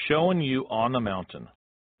which was shown you on the mountain.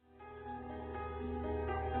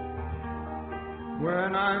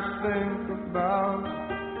 When I think about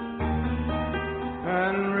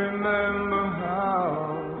and remember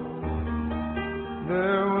how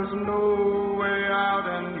there was no way out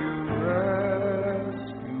and you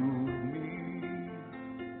rescued me.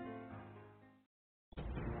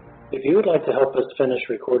 If you would like to help us finish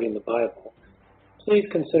recording the Bible, please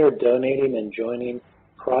consider donating and joining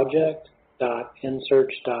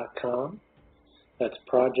project.nsearch.com. That's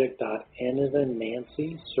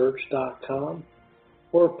project.nancy.search.com,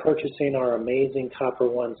 or purchasing our amazing Copper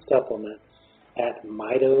One supplement at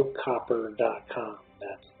mitocopper.com.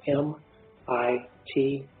 That's MITO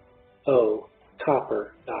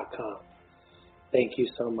copper.com. Thank you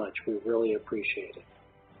so much. We really appreciate it.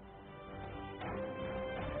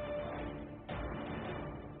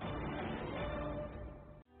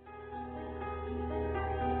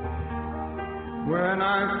 When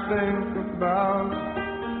I think about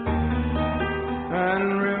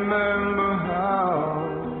and remember how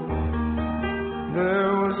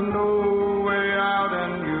there was no way out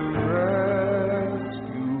and you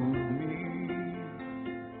rescued me.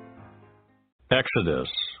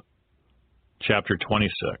 Exodus, chapter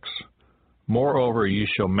 26. Moreover, you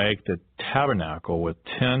shall make the tabernacle with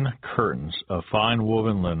 10 curtains of fine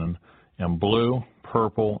woven linen and blue,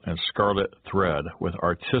 purple, and scarlet thread with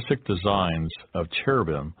artistic designs of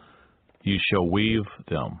cherubim. You shall weave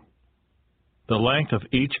them. The length of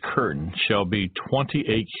each curtain shall be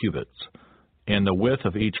 28 cubits, and the width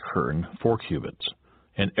of each curtain 4 cubits,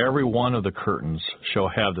 and every one of the curtains shall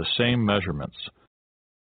have the same measurements.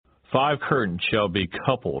 5 curtains shall be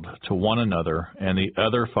coupled to one another, and the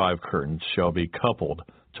other 5 curtains shall be coupled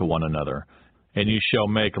to one another. And you shall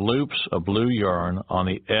make loops of blue yarn on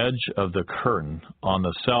the edge of the curtain on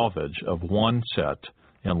the selvage of one set,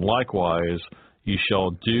 and likewise you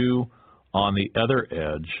shall do on the other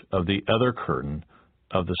edge of the other curtain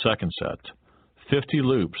of the second set. 50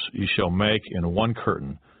 loops you shall make in one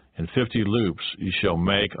curtain, and 50 loops you shall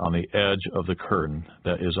make on the edge of the curtain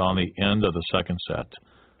that is on the end of the second set,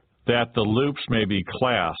 that the loops may be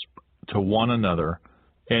clasped to one another.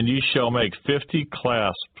 And you shall make 50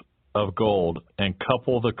 clasps of gold, and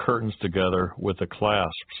couple the curtains together with the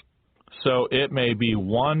clasps, so it may be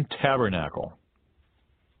one tabernacle.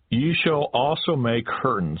 You shall also make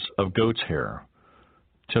curtains of goat's hair,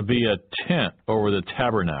 to be a tent over the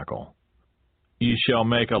tabernacle. You shall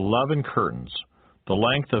make 11 curtains. The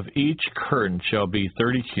length of each curtain shall be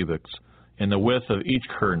 30 cubits, and the width of each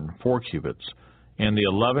curtain 4 cubits, and the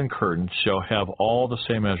 11 curtains shall have all the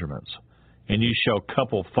same measurements. And you shall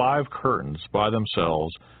couple 5 curtains by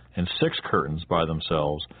themselves, and 6 curtains by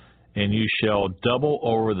themselves, and you shall double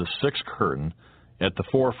over the 6th curtain at the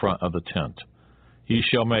forefront of the tent. You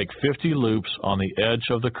shall make 50 loops on the edge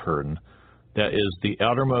of the curtain that is the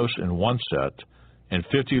outermost in one set, and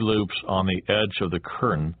 50 loops on the edge of the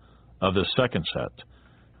curtain of the second set.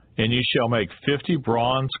 And you shall make 50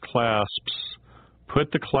 bronze clasps.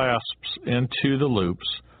 Put the clasps into the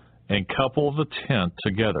loops, and couple the tent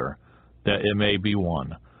together, that it may be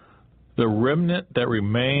one. The remnant that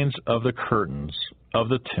remains of the curtains of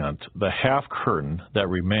the tent, the half curtain that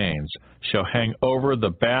remains, shall hang over the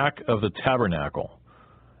back of the tabernacle,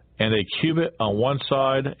 and a cubit on one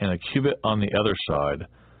side and a cubit on the other side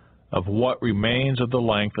of what remains of the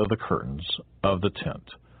length of the curtains of the tent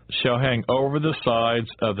shall hang over the sides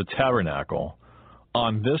of the tabernacle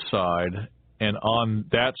on this side and on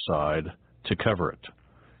that side to cover it.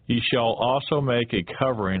 Ye shall also make a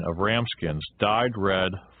covering of ram skins dyed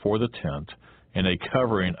red for the tent, and a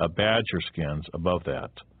covering of badger skins above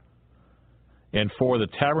that. And for the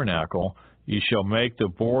tabernacle ye shall make the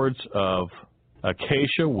boards of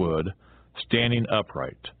acacia wood standing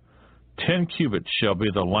upright. 10 cubits shall be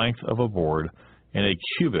the length of a board, and 1.5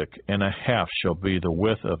 cubits shall be the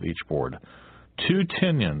width of each board. 2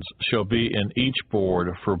 pinions shall be in each board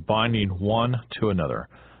for binding one to another.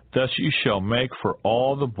 Thus you shall make for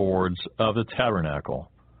all the boards of the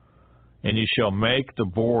tabernacle. And you shall make the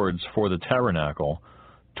boards for the tabernacle,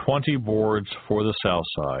 20 boards for the south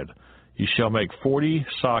side. You shall make 40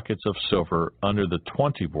 sockets of silver under the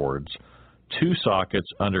 20 boards, 2 sockets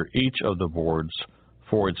under each of the boards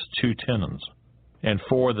for its 2 tenons. And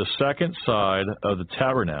for the second side of the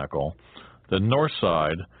tabernacle, the north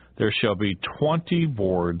side, there shall be 20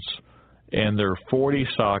 boards, and their 40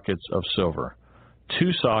 sockets of silver,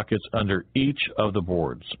 2 sockets under each of the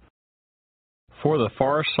boards. For the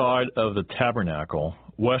far side of the tabernacle,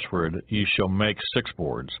 westward, you shall make 6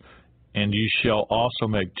 boards, and you shall also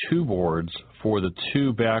make 2 boards for the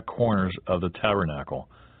 2 back corners of the tabernacle.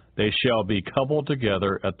 They shall be coupled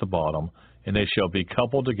together at the bottom, and they shall be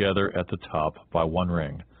coupled together at the top by 1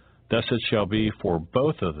 ring. Thus it shall be for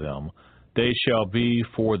both of them. They shall be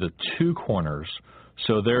for the 2 corners.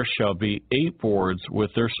 So there shall be 8 boards with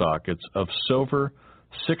their sockets of silver,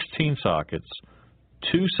 16 sockets,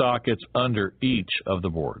 2 sockets under each of the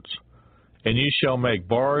boards. And you shall make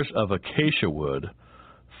bars of acacia wood,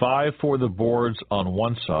 5 for the boards on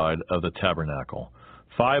one side of the tabernacle,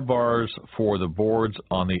 5 bars for the boards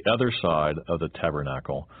on the other side of the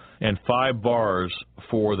tabernacle, and 5 bars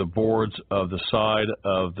for the boards of the side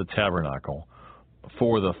of the tabernacle,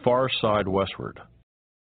 for the far side westward.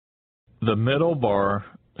 The middle bar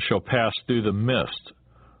shall pass through the midst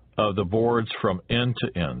of the boards from end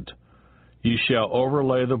to end. You shall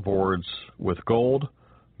overlay the boards with gold,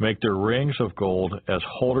 make their rings of gold as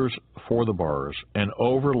holders for the bars, and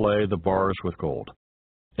overlay the bars with gold.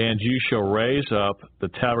 And you shall raise up the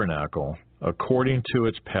tabernacle according to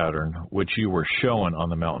its pattern which you were shown on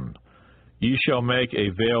the mountain. You shall make a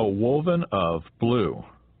veil woven of blue,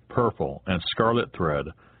 purple, and scarlet thread,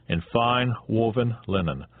 and fine woven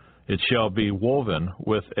linen. It shall be woven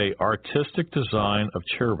with an artistic design of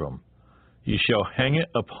cherubim. You shall hang it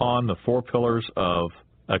upon the 4 pillars of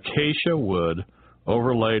acacia wood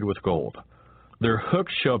overlaid with gold. Their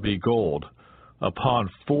hooks shall be gold upon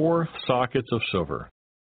 4 sockets of silver.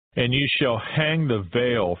 And you shall hang the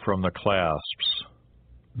veil from the clasps.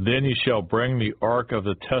 Then you shall bring the ark of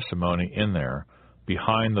the testimony in there,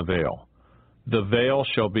 behind the veil. The veil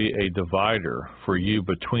shall be a divider for you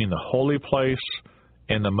between the holy place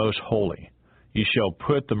and the most holy. You shall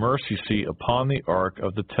put the mercy seat upon the ark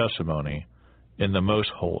of the testimony in the most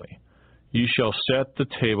holy. You shall set the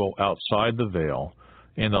table outside the veil,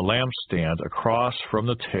 and the lampstand across from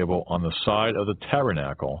the table on the side of the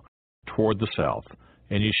tabernacle toward the south,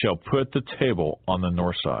 and you shall put the table on the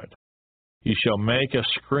north side. You shall make a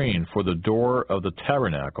screen for the door of the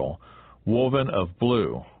tabernacle, woven of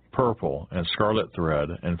blue, purple, and scarlet thread,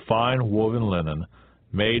 and fine woven linen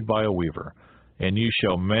made by a weaver. And you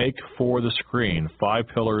shall make for the screen 5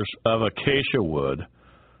 pillars of acacia wood,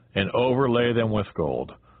 and overlay them with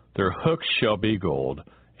gold. Their hooks shall be gold,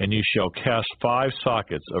 and you shall cast 5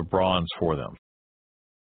 sockets of bronze for them.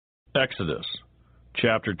 Exodus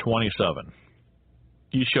chapter 27.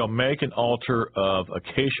 You shall make an altar of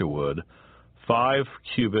acacia wood, 5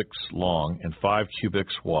 cubits long and 5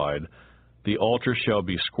 cubits wide. The altar shall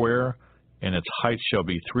be square, and its height shall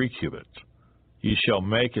be 3 cubits. You shall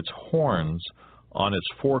make its horns on its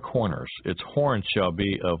 4 corners. Its horns shall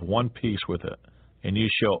be of one piece with it, and you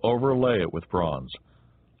shall overlay it with bronze.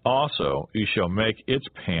 Also you shall make its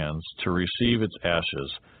pans to receive its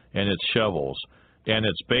ashes, and its shovels, and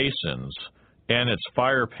its basins, and its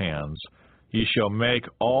fire pans. Ye shall make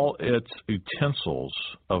all its utensils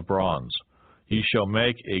of bronze. Ye shall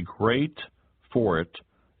make a grate for it,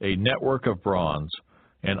 a network of bronze,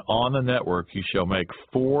 and on the network ye shall make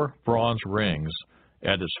 4 bronze rings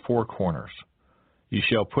at its 4 corners. Ye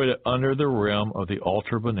shall put it under the rim of the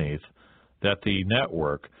altar beneath, that the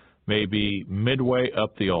network may be midway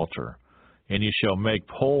up the altar. And ye shall make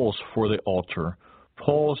poles for the altar,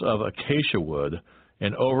 poles of acacia wood,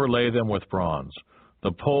 and overlay them with bronze.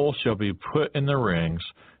 The poles shall be put in the rings,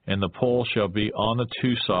 and the poles shall be on the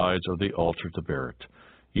 2 sides of the altar to bear it.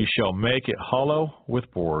 Ye shall make it hollow with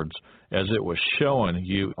boards, as it was shown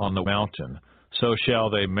you on the mountain, so shall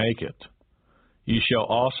they make it. Ye shall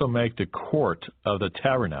also make the court of the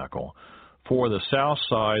tabernacle. For the south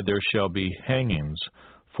side there shall be hangings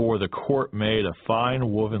for the court made of fine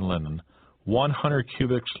woven linen, 100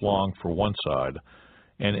 cubits long for one side,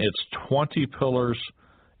 and its 20 pillars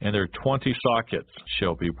and their 20 sockets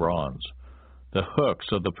shall be bronze. The hooks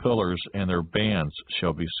of the pillars and their bands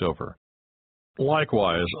shall be silver.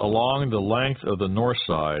 Likewise, along the length of the north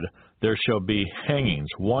side there shall be hangings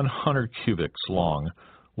 100 cubits long,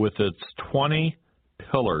 with its 20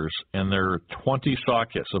 pillars and their 20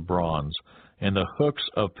 sockets of bronze, and the hooks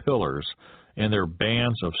of pillars and their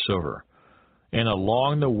bands of silver. And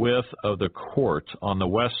along the width of the court on the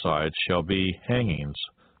west side shall be hangings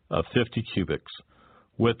of 50 cubits,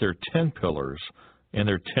 with their 10 pillars and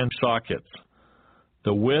their 10 sockets.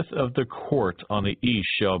 The width of the court on the east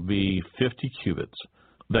shall be 50 cubits.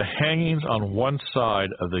 The hangings on one side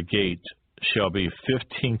of the gate shall be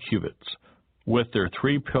 15 cubits, with their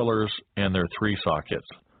 3 pillars and their 3 sockets.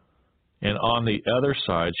 And on the other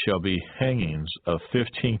side shall be hangings of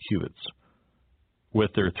 15 cubits,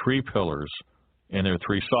 with their 3 pillars and their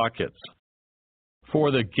 3 sockets.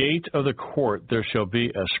 For the gate of the court there shall be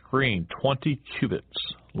a screen 20 cubits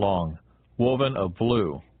long, woven of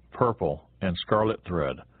blue, purple, and scarlet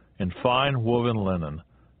thread, and fine woven linen,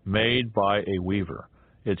 made by a weaver.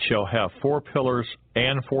 It shall have 4 pillars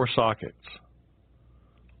and 4 sockets.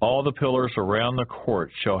 All the pillars around the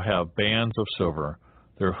court shall have bands of silver.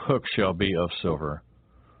 Their hooks shall be of silver,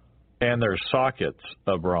 and their sockets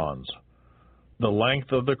of bronze. The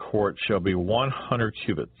length of the court shall be 100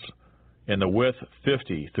 cubits, and the width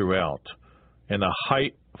 50 throughout, and the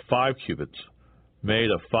height 5 cubits, made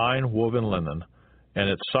of fine woven linen, and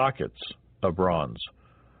its sockets of bronze.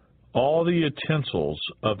 All the utensils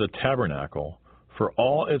of the tabernacle, for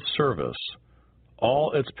all its service,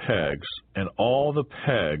 all its pegs, and all the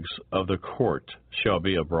pegs of the court shall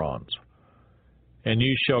be of bronze. And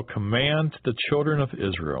you shall command the children of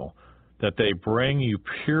Israel that they bring you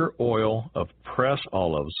pure oil of pressed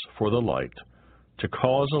olives for the light, to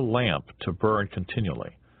cause a lamp to burn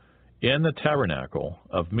continually. In the tabernacle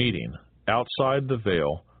of meeting, outside the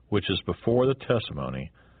veil which is before the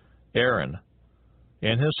testimony, Aaron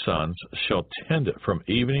and his sons shall tend it from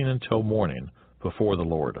evening until morning before the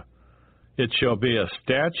Lord. It shall be a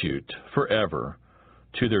statute forever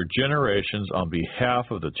to their generations on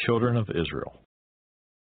behalf of the children of Israel.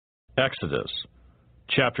 Exodus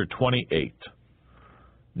chapter 28.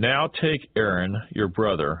 Now take Aaron your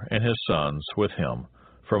brother and his sons with him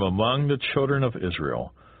from among the children of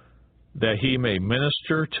Israel, that he may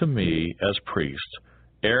minister to me as priest,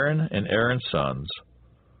 Aaron and Aaron's sons,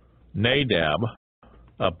 Nadab,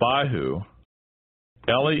 Abihu,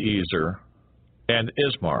 Eleazar, and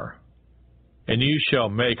Ismar. And you shall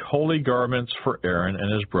make holy garments for Aaron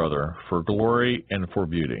and his brother, for glory and for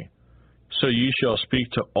beauty. So you shall speak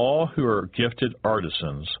to all who are gifted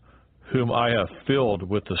artisans, whom I have filled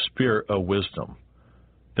with the spirit of wisdom,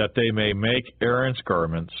 that they may make Aaron's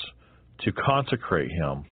garments to consecrate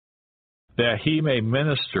him, that he may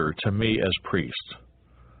minister to me as priest.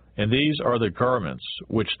 And these are the garments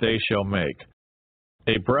which they shall make: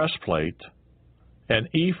 a breastplate, an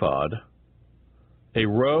ephod, a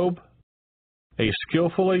robe, a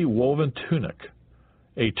skillfully woven tunic,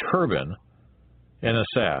 a turban, and a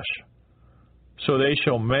sash. So they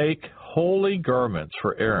shall make holy garments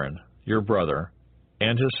for Aaron, your brother,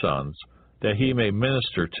 and his sons, that he may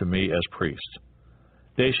minister to me as priest.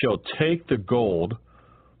 They shall take the gold,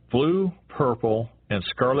 blue, purple, and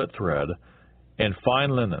scarlet thread, and fine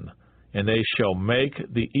linen, and they shall make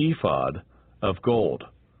the ephod of gold,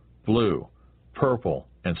 blue, purple,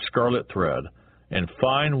 and scarlet thread, and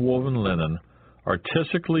fine woven linen,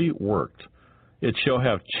 artistically worked. It shall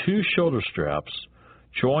have 2 shoulder straps,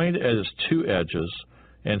 joined at its 2 edges,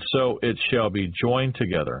 and so it shall be joined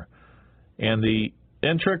together. And the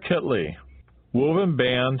intricately woven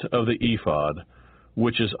band of the ephod,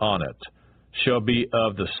 which is on it, shall be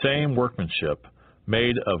of the same workmanship,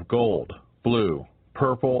 made of gold, blue,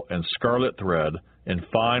 purple, and scarlet thread, and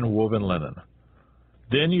fine woven linen.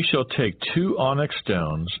 Then you shall take 2 onyx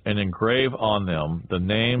stones and engrave on them the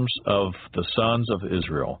names of the sons of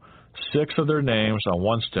Israel, 6 of their names on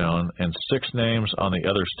one stone and 6 names on the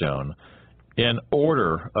other stone, in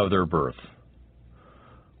order of their birth.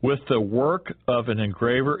 With the work of an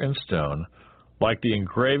engraver in stone, like the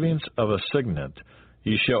engravings of a signet,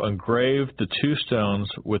 you shall engrave the 2 stones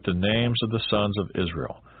with the names of the sons of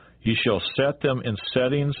Israel. You shall set them in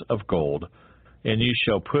settings of gold, and you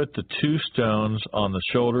shall put the 2 stones on the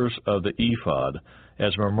shoulders of the ephod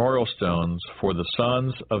as memorial stones for the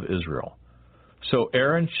sons of Israel. So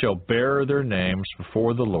Aaron shall bear their names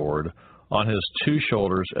before the Lord on his 2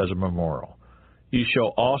 shoulders as a memorial. You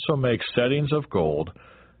shall also make settings of gold,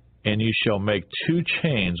 and you shall make 2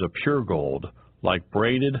 chains of pure gold, like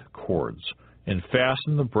braided cords, and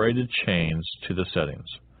fasten the braided chains to the settings.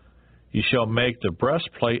 You shall make the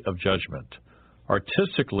breastplate of judgment,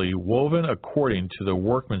 artistically woven according to the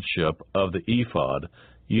workmanship of the ephod.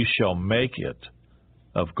 You shall make it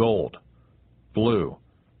of gold, blue,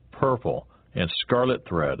 purple, and scarlet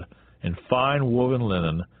thread, and fine woven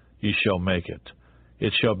linen you shall make it.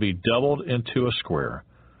 It shall be doubled into a square.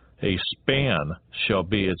 A span shall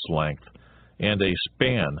be its length, and a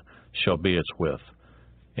span shall be its width.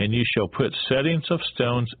 And you shall put settings of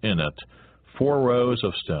stones in it, 4 rows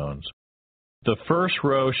of stones. The first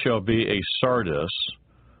row shall be a sardius,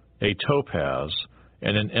 a topaz,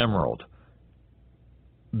 and an emerald.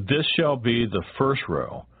 This shall be the first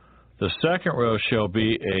row. The second row shall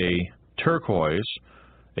be a turquoise,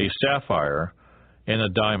 a sapphire, and a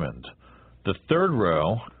diamond. The third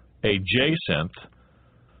row, a jacinth,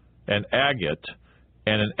 an agate,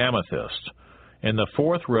 and an amethyst. And the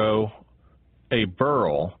fourth row, a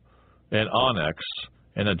beryl, an onyx,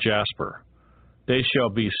 and a jasper. They shall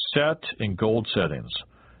be set in gold settings.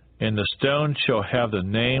 And the stones shall have the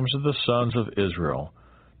names of the sons of Israel,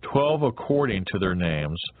 12 according to their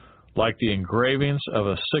names, like the engravings of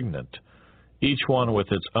a signet, each one with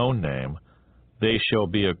its own name. They shall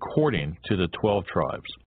be according to the 12 tribes.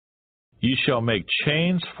 You shall make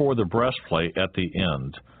chains for the breastplate at the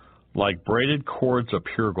end, like braided cords of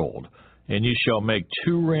pure gold. And you shall make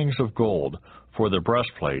 2 rings of gold for the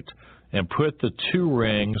breastplate, and put the 2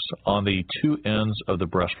 rings on the 2 ends of the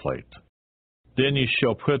breastplate. Then you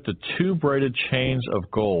shall put the 2 braided chains of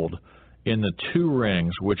gold in the 2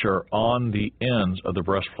 rings which are on the ends of the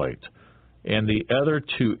breastplate. And the other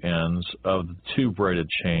 2 ends of the 2 braided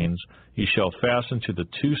chains you shall fasten to the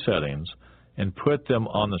 2 settings, and put them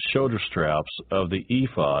on the shoulder straps of the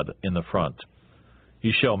ephod in the front.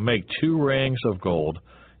 You shall make 2 rings of gold,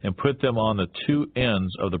 and put them on the 2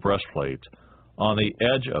 ends of the breastplate, on the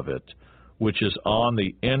edge of it, which is on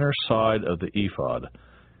the inner side of the ephod.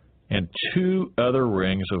 And 2 other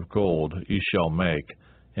rings of gold you shall make,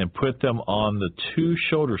 and put them on the 2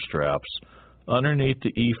 shoulder straps underneath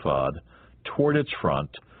the ephod, toward its front,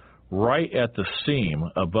 right at the seam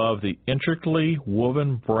above the intricately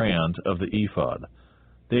woven brand of the ephod.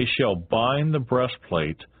 They shall bind the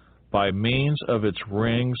breastplate by means of its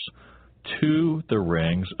rings to the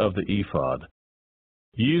rings of the ephod,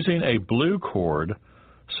 using a blue cord,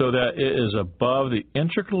 so that it is above the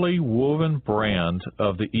intricately woven brand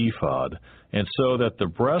of the ephod, and so that the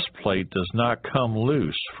breastplate does not come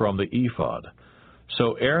loose from the ephod.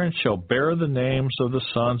 So Aaron shall bear the names of the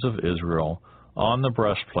sons of Israel on the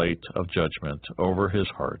breastplate of judgment over his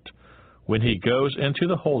heart, when he goes into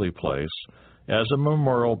the holy place, as a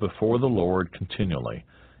memorial before the Lord continually.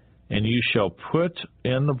 And you shall put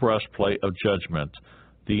in the breastplate of judgment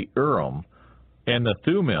the Urim and the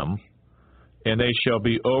Thummim, and they shall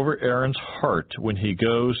be over Aaron's heart when he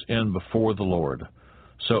goes in before the Lord.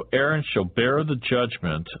 So Aaron shall bear the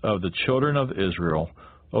judgment of the children of Israel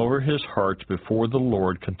over his heart before the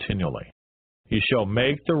Lord continually. He shall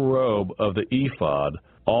make the robe of the ephod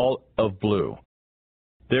all of blue.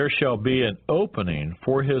 There shall be an opening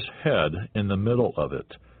for his head in the middle of it.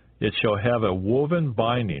 It shall have a woven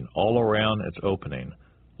binding all around its opening,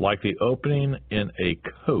 like the opening in a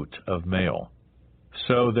coat of mail,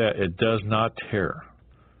 so that it does not tear.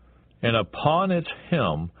 And upon its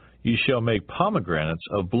hem you shall make pomegranates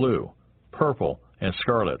of blue, purple, and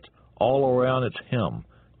scarlet all around its hem,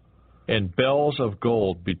 and bells of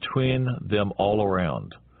gold between them all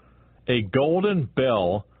around. A golden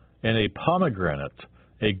bell and a pomegranate,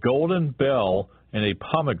 a golden bell and a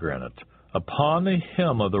pomegranate, upon the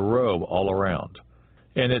hem of the robe all around.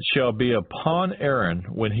 And it shall be upon Aaron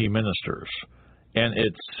when he ministers, and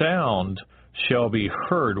its sound shall be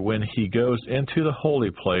heard when he goes into the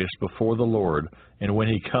holy place before the Lord, and when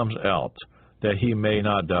he comes out, that he may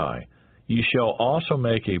not die. You shall also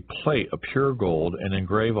make a plate of pure gold, and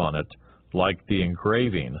engrave on it like the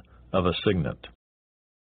engraving of a signet.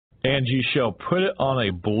 And you shall put it on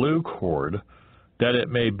a blue cord, that it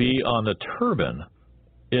may be on the turban.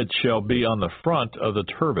 It shall be on the front of the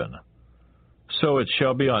turban. So it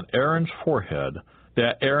shall be on Aaron's forehead,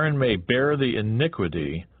 that Aaron may bear the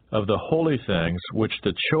iniquity of the holy things which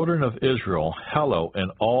the children of Israel hallow in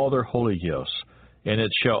all their holy gifts. And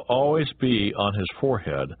it shall always be on his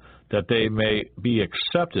forehead, that they may be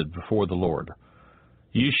accepted before the Lord.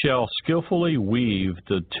 You shall skillfully weave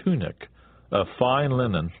the tunic of fine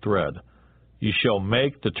linen thread. You shall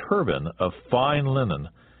make the turban of fine linen,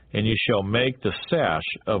 and you shall make the sash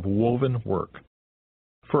of woven work.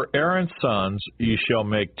 For Aaron's sons you shall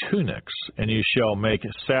make tunics, and you shall make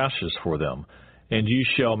sashes for them, and you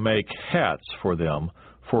shall make hats for them,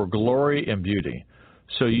 for glory and beauty.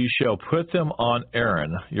 So you shall put them on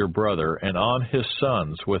Aaron your brother, and on his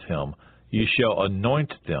sons with him. You shall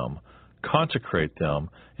anoint them, consecrate them,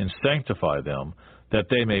 and sanctify them, that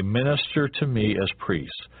they may minister to me as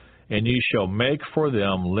priests. And you shall make for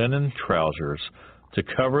them linen trousers to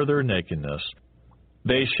cover their nakedness.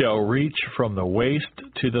 They shall reach from the waist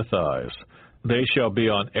to the thighs. They shall be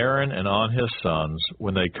on Aaron and on his sons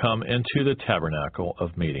when they come into the tabernacle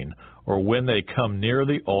of meeting, or when they come near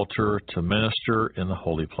the altar to minister in the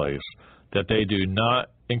holy place, that they do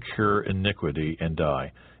not incur iniquity and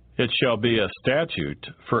die. It shall be a statute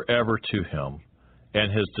forever to him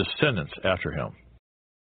and his descendants after him.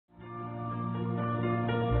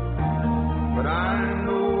 But I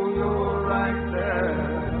know you're right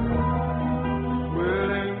there,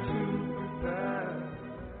 willing to prepare.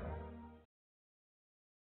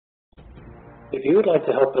 If you would like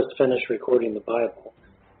to help us finish recording the Bible,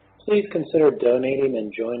 please consider donating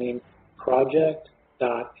and joining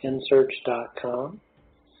project.nsearch.com.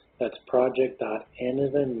 That's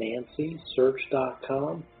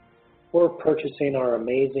project.nancysearch.com, or purchasing our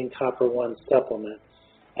amazing Copper One supplement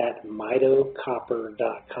at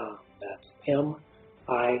mitocopper.com. That's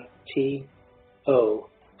MITO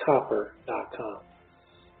copper.com.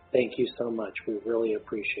 Thank you so much. We really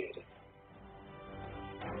appreciate it.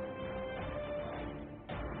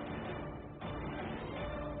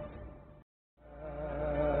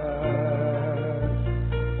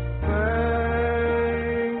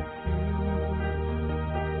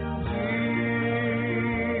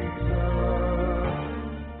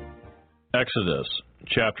 Exodus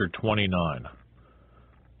chapter 29.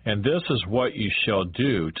 And this is what ye shall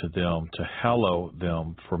do to them to hallow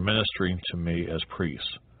them for ministering to me as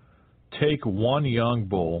priests. Take 1 young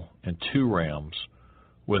bull and 2 rams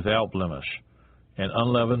without blemish, and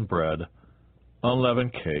unleavened bread,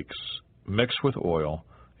 unleavened cakes mixed with oil,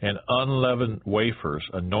 and unleavened wafers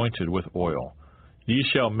anointed with oil. Ye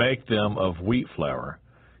shall make them of wheat flour.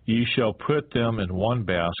 Ye shall put them in 1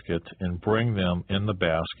 basket, and bring them in the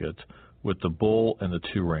basket with the bull and the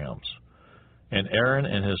 2 rams. And Aaron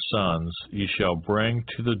and his sons ye shall bring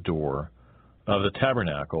to the door of the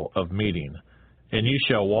tabernacle of meeting, and ye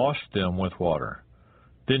shall wash them with water.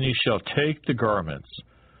 Then ye shall take the garments,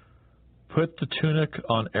 put the tunic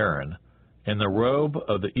on Aaron, and the robe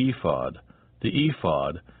of the ephod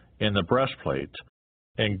and the breastplate,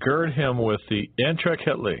 and gird him with the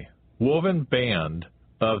intricately woven band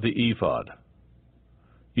of the ephod.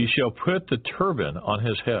 Ye shall put the turban on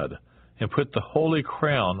his head, and put the holy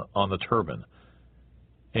crown on the turban.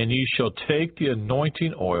 And ye shall take the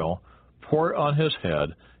anointing oil, pour it on his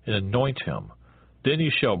head, and anoint him. Then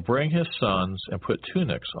ye shall bring his sons, and put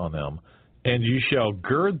tunics on them, and ye shall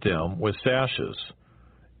gird them with sashes,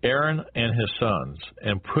 Aaron and his sons,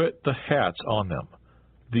 and put the hats on them.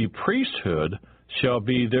 The priesthood shall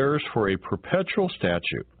be theirs for a perpetual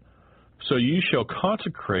statute. So ye shall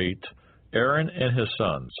consecrate Aaron and his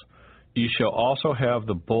sons. Ye shall also have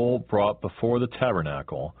the bull brought before the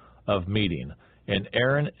tabernacle of meeting, and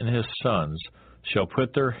Aaron and his sons shall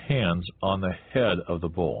put their hands on the head of the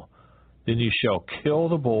bull. Then ye shall kill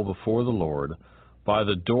the bull before the Lord by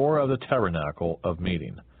the door of the tabernacle of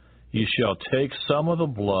meeting. Ye shall take some of the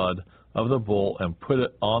blood of the bull and put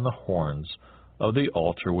it on the horns of the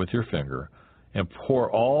altar with your finger, and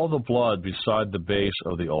pour all the blood beside the base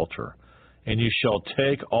of the altar. And you shall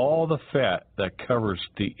take all the fat that covers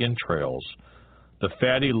the entrails, the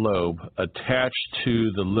fatty lobe attached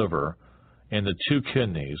to the liver, and the 2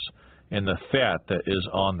 kidneys, and the fat that is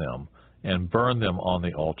on them, and burn them on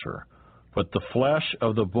the altar. But the flesh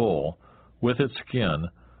of the bull, with its skin,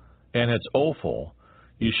 and its offal,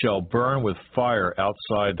 you shall burn with fire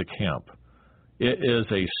outside the camp. It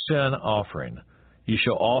is a sin offering. You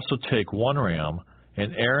shall also take 1 ram,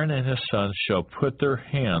 and Aaron and his sons shall put their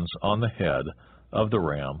hands on the head of the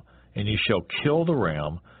ram, and ye shall kill the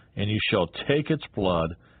ram, and ye shall take its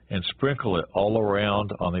blood, and sprinkle it all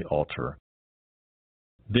around on the altar.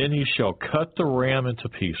 Then ye shall cut the ram into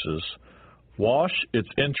pieces, wash its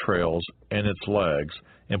entrails and its legs,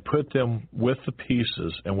 and put them with the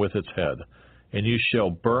pieces and with its head, and ye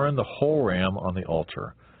shall burn the whole ram on the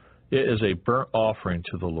altar. It is a burnt offering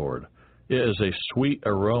to the Lord. It is a sweet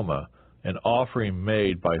aroma, an offering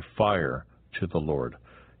made by fire to the Lord.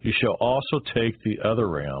 You shall also take the other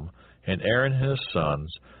ram, and Aaron and his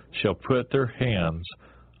sons shall put their hands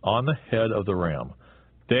on the head of the ram.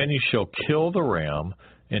 Then you shall kill the ram,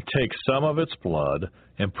 and take some of its blood,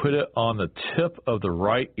 and put it on the tip of the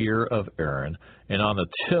right ear of Aaron, and on the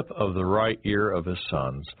tip of the right ear of his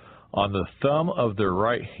sons, on the thumb of their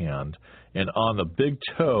right hand, and on the big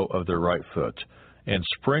toe of their right foot, and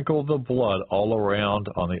sprinkle the blood all around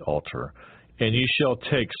on the altar. And ye shall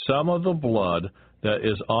take some of the blood that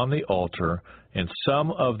is on the altar, and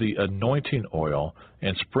some of the anointing oil,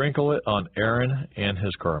 and sprinkle it on Aaron and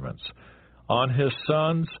his garments, on his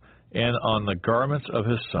sons, and on the garments of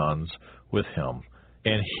his sons with him.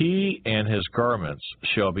 And he and his garments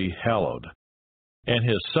shall be hallowed, and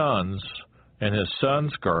his sons'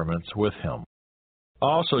 garments with him.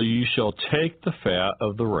 Also you shall take the fat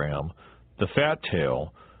of the ram, the fat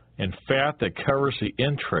tail, and fat that covers the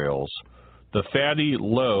entrails, the fatty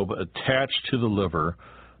lobe attached to the liver,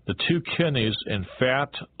 the 2 kidneys and fat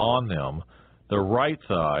on them, the right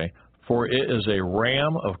thigh, for it is a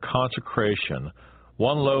ram of consecration,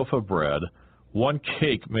 1 loaf of bread, 1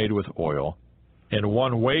 cake made with oil, and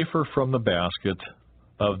 1 wafer from the basket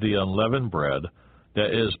of the unleavened bread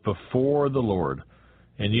that is before the Lord.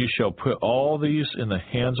 And you shall put all these in the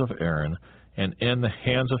hands of Aaron and in the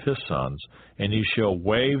hands of his sons, and you shall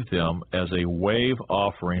wave them as a wave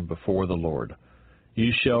offering before the Lord.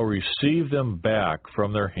 You shall receive them back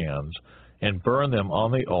from their hands and burn them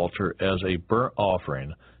on the altar as a burnt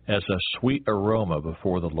offering, as a sweet aroma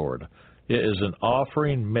before the Lord. It is an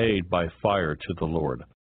offering made by fire to the Lord.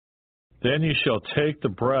 Then you shall take the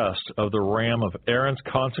breast of the ram of Aaron's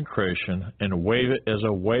consecration and wave it as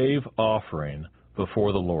a wave offering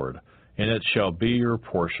before the Lord, and it shall be your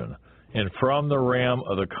portion. And from the ram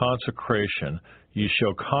of the consecration you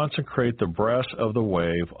shall consecrate the breast of the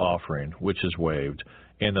wave offering which is waved,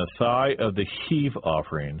 and the thigh of the heave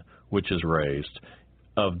offering which is raised,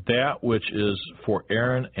 of that which is for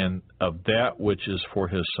Aaron and of that which is for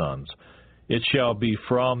his sons. It shall be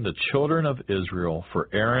from the children of Israel for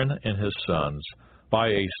Aaron and his sons by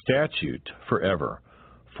a statute forever.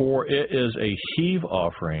 For it is a heave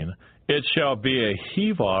offering. It shall be a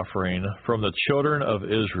heave offering from the children of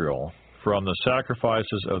Israel, from the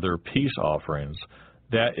sacrifices of their peace offerings,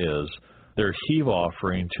 that is, their heave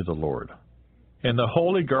offering to the Lord. And the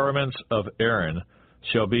holy garments of Aaron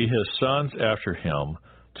shall be his sons after him,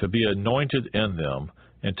 to be anointed in them,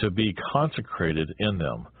 and to be consecrated in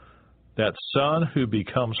them. That son who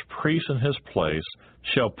becomes priest in his place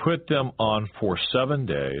shall put them on for 7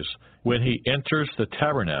 days, when he enters the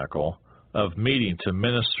tabernacle of meeting to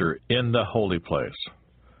minister in the holy place.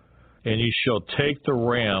 And you shall take the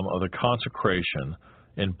ram of the consecration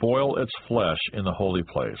and boil its flesh in the holy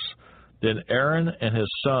place. Then Aaron and his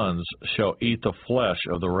sons shall eat the flesh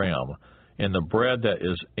of the ram and the bread that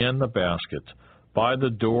is in the basket by the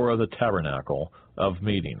door of the tabernacle of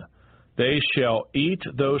meeting. They shall eat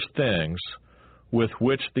those things with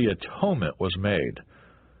which the atonement was made,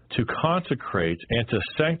 to consecrate and to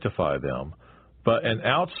sanctify them, but an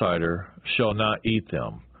outsider shall not eat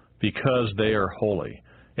them, because they are holy.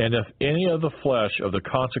 And if any of the flesh of the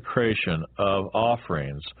consecration of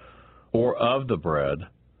offerings or of the bread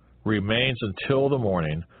remains until the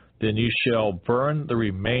morning, then you shall burn the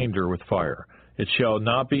remainder with fire. It shall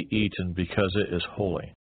not be eaten, because it is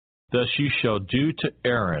holy. Thus you shall do to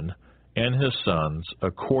Aaron and his sons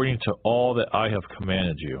according to all that I have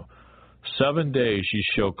commanded you. 7 days you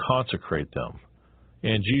shall consecrate them.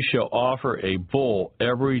 And you shall offer a bull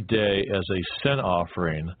every day as a sin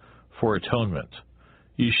offering for atonement.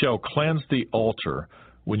 You shall cleanse the altar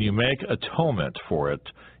when you make atonement for it,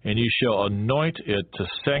 and you shall anoint it to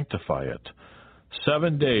sanctify it.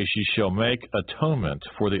 7 days you shall make atonement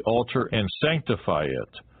for the altar and sanctify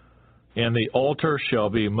it, and the altar shall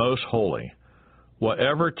be most holy.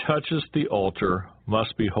 Whatever touches the altar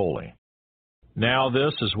must be holy. Now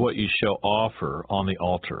this is what you shall offer on the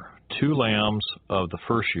altar: 2 lambs of the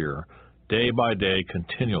first year, day by day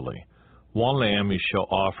continually. 1 lamb you shall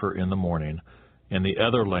offer in the morning, and the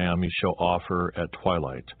other lamb you shall offer at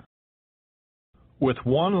twilight. With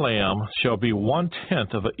 1 lamb shall be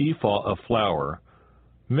 1/10 of an ephah of flour,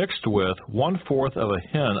 mixed with 1/4 of a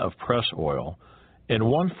hin of pressed oil, and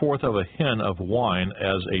 1/4 of a hin of wine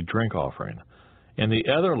as a drink offering. And the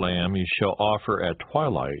other lamb you shall offer at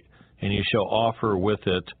twilight, and you shall offer with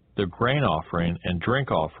it the grain offering and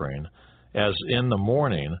drink offering, as in the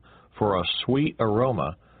morning, for a sweet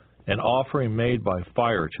aroma, an offering made by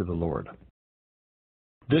fire to the Lord.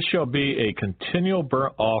 This shall be a continual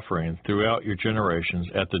burnt offering throughout your generations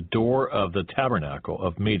at the door of the tabernacle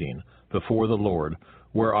of meeting before the Lord,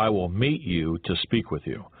 where I will meet you to speak with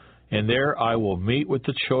you. And there I will meet with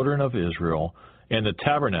the children of Israel, and the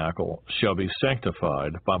tabernacle shall be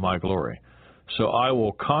sanctified by my glory. So I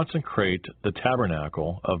will consecrate the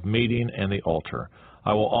tabernacle of meeting and the altar.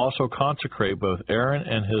 I will also consecrate both Aaron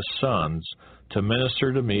and his sons to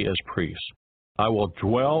minister to me as priests. I will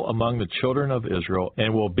dwell among the children of Israel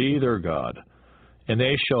and will be their God. And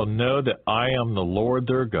they shall know that I am the Lord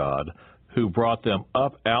their God, who brought them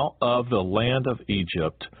up out of the land of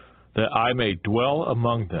Egypt, that I may dwell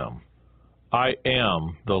among them. I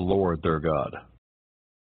am the Lord their God.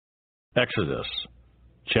 Exodus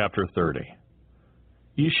chapter 30.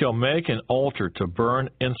 You shall make an altar to burn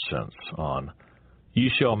incense on. You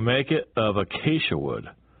shall make it of acacia wood.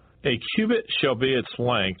 A cubit shall be its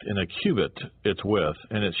length, and a cubit its width,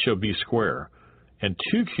 and it shall be square. and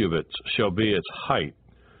 2 cubits shall be its height.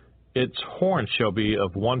 Its horn shall be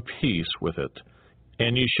of one piece with it,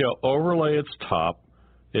 and ye shall overlay its top,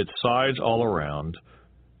 its sides all around,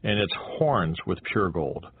 and its horns with pure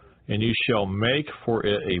gold. And ye shall make for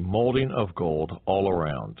it a molding of gold all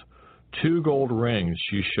around. 2 gold rings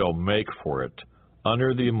ye shall make for it,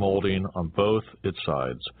 under the molding on both its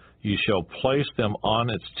sides. Ye shall place them on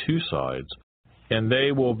its 2 sides, and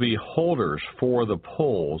they will be holders for the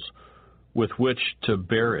poles with which to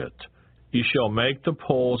bear it. Ye shall make the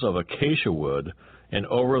poles of acacia wood, and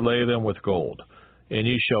overlay them with gold. And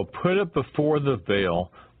ye shall put it before the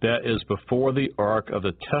veil that is before the ark of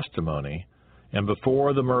the testimony, and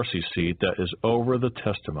before the mercy seat that is over the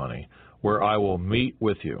testimony, where I will meet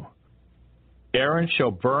with you. Aaron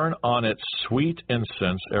shall burn on it sweet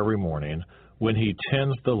incense every morning when he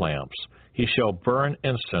tends the lamps. He shall burn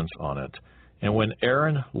incense on it. And when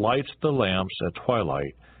Aaron lights the lamps at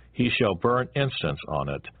twilight, he shall burn incense on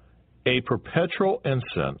it, a perpetual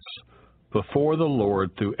incense before the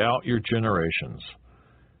Lord throughout your generations.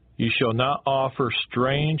 You shall not offer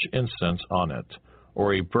strange incense on it,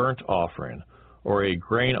 or a burnt offering, or a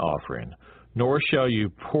grain offering, nor shall you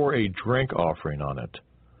pour a drink offering on it.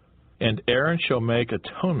 And Aaron shall make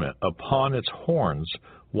atonement upon its horns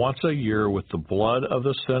once a year with the blood of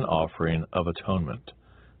the sin offering of atonement.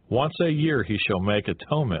 Once a year he shall make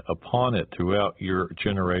atonement upon it throughout your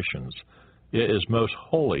generations. It is most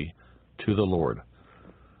holy to the Lord.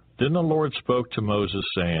 Then the Lord spoke to Moses,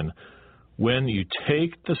 saying, When you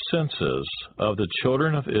take the census of the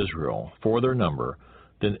children of Israel for their number,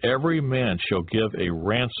 then every man shall give a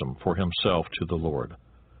ransom for himself to the Lord.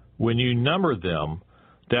 When you number them,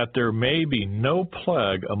 that there may be no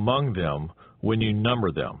plague among them when you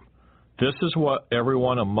number them. This is what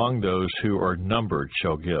everyone among those who are numbered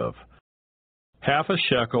shall give. Half a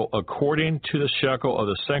shekel according to the shekel of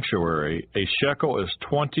the sanctuary. A shekel is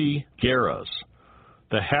 20 gerahs.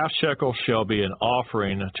 The half shekel shall be an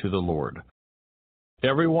offering to the Lord.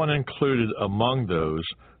 Everyone included among those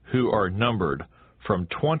who are numbered from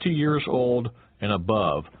 20 years old and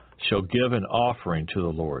above shall give an offering to the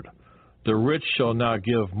Lord. The rich shall not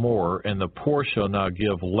give more, and the poor shall not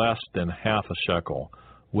give less than half a shekel,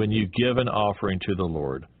 when you give an offering to the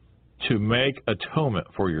Lord, to make atonement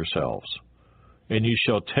for yourselves. And you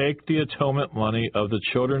shall take the atonement money of the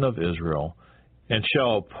children of Israel, and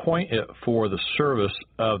shall appoint it for the service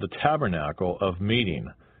of the tabernacle of meeting,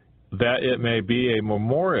 that it may be a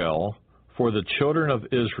memorial for the children of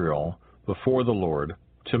Israel before the Lord,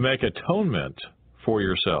 to make atonement for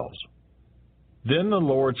yourselves. Then the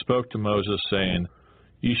Lord spoke to Moses, saying,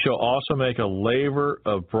 You shall also make a laver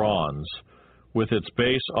of bronze, with its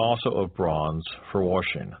base also of bronze, for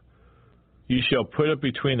washing. You shall put it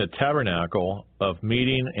between the tabernacle of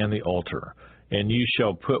meeting and the altar, and you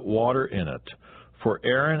shall put water in it. For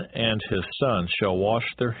Aaron and his sons shall wash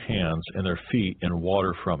their hands and their feet in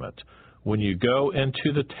water from it, when you go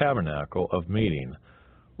into the tabernacle of meeting,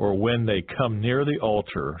 or when they come near the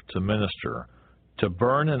altar to minister, to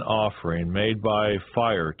burn an offering made by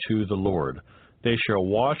fire to the Lord. They shall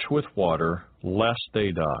wash with water, lest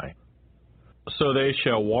they die. So they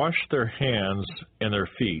shall wash their hands and their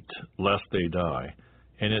feet, lest they die,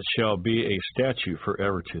 and it shall be a statute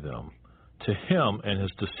forever to them, to him and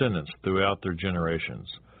his descendants throughout their generations.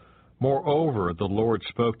 Moreover, the Lord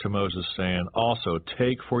spoke to Moses, saying, Also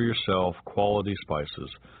take for yourself quality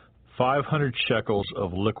spices, 500 shekels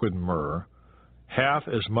of liquid myrrh, half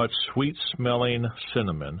as much sweet-smelling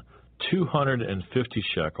cinnamon, 250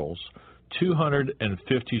 shekels,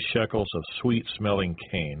 250 shekels of sweet-smelling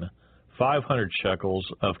cane, 500 shekels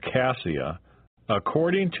of cassia,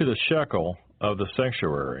 according to the shekel of the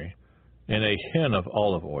sanctuary, and a hin of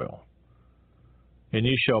olive oil. And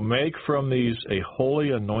ye shall make from these a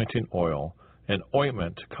holy anointing oil, an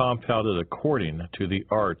ointment compounded according to the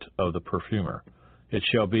art of the perfumer. It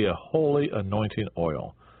shall be a holy anointing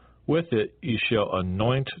oil. With it ye shall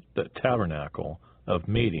anoint the tabernacle of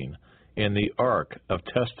meeting, and the ark of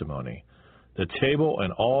testimony, the table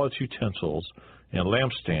and all its utensils, and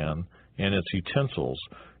lampstand and its utensils,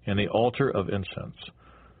 and the altar of incense,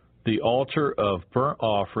 the altar of burnt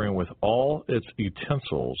offering with all its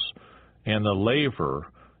utensils, and the laver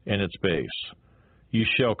and its base. You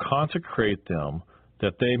shall consecrate them,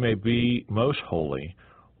 that they may be most holy.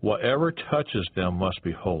 Whatever touches them must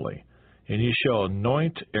be holy. And you shall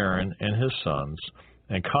anoint Aaron and his sons,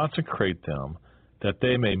 and consecrate them, that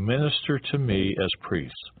they may minister to me as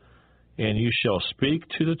priests. And you shall speak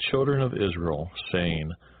to the children of Israel,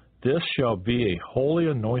 saying, This shall be a holy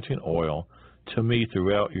anointing oil to me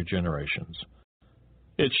throughout your generations.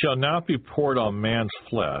 It shall not be poured on man's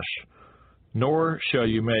flesh, nor shall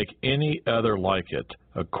you make any other like it,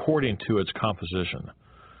 according to its composition.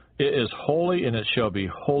 It is holy, and it shall be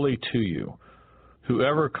holy to you.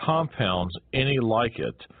 Whoever compounds any like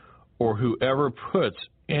it, or whoever puts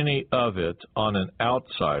any of it on an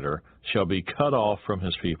outsider, shall be cut off from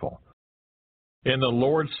his people. And the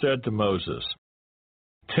Lord said to Moses,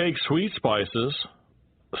 Take sweet spices,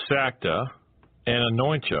 stacta, and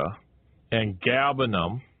onycha, and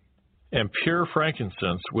galbanum, and pure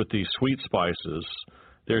frankincense with these sweet spices.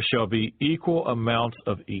 There shall be equal amounts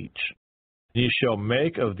of each. Ye shall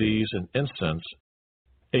make of these an incense,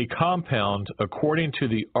 a compound according to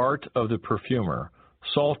the art of the perfumer,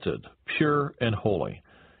 salted, pure, and holy.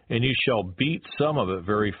 And ye shall beat some of it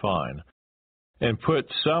very fine, and put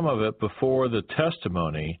some of it before the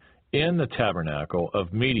testimony in the tabernacle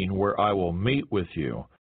of meeting, where I will meet with you.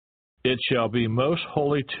 It shall be most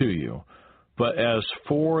holy to you. But as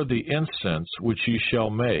for the incense which ye shall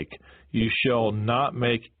make, ye shall not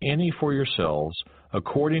make any for yourselves,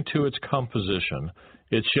 according to its composition.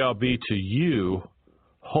 It shall be to you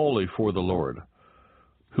holy for the Lord.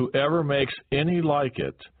 Whoever makes any like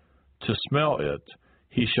it, to smell it,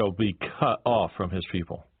 he shall be cut off from his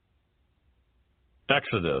people.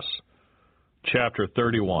 Exodus chapter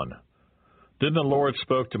 31. Then the Lord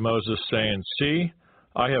spoke to Moses, saying, See,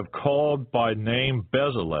 I have called by name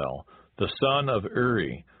Bezalel, the son of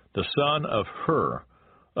Uri, the son of Hur,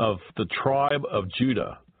 of the tribe of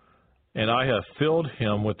Judah. And I have filled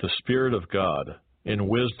him with the Spirit of God, in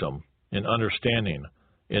wisdom, in understanding,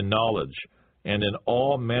 in knowledge, and in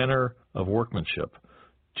all manner of workmanship,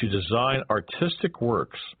 to design artistic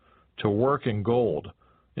works, to work in gold,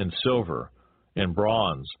 in silver, in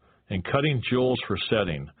bronze, in cutting jewels for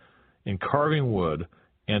setting, in carving wood,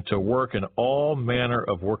 and to work in all manner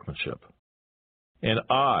of workmanship. And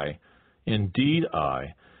I, indeed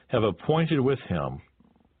I, have appointed with him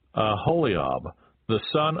Aholiab, the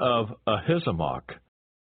son of Ahisamach,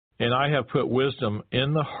 and I have put wisdom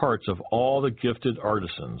in the hearts of all the gifted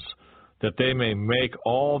artisans, that they may make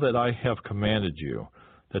all that I have commanded you,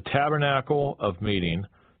 the tabernacle of meeting,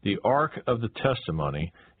 the ark of the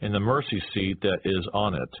testimony, and the mercy seat that is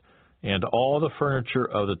on it, and all the furniture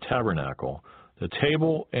of the tabernacle, the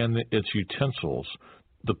table and its utensils,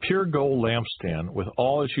 the pure gold lampstand with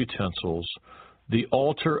all its utensils, the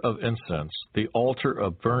altar of incense, the altar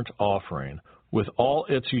of burnt offering, with all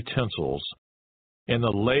its utensils, and the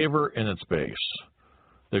laver in its base,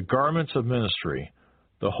 the garments of ministry,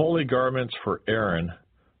 the holy garments for Aaron,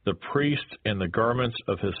 the priest, and the garments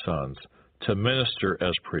of his sons, to minister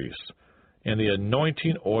as priests, and the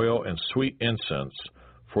anointing oil and sweet incense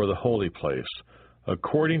for the holy place.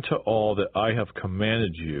 According to all that I have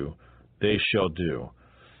commanded you, they shall do.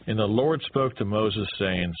 And the Lord spoke to Moses,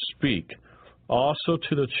 saying, Speak also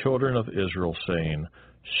to the children of Israel, saying,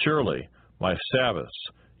 Surely my Sabbaths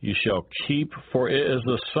ye shall keep, for it is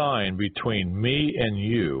the sign between me and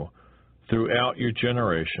you throughout your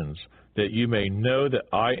generations, that you may know that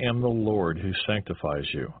I am the Lord who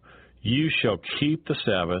sanctifies you. You shall keep the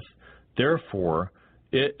Sabbath, therefore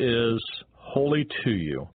it is holy to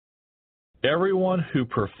you. Everyone who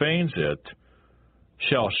profanes it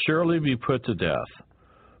shall surely be put to death.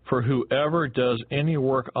 For whoever does any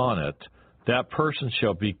work on it, that person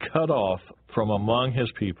shall be cut off from among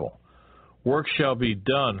his people. Work shall be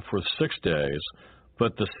done for 6 days,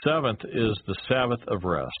 but the seventh is the Sabbath of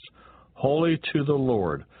rest, holy to the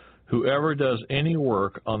Lord. Whoever does any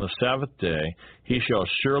work on the Sabbath day, he shall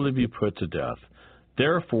surely be put to death.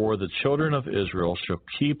 Therefore the children of Israel shall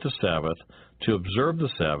keep the Sabbath, to observe the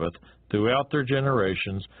Sabbath throughout their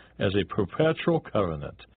generations as a perpetual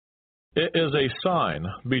covenant. It is a sign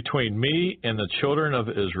between me and the children of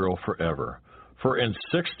Israel forever. For in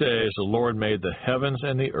 6 days the Lord made the heavens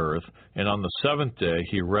and the earth, and on the seventh day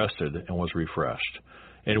he rested and was refreshed.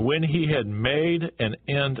 And when he had made an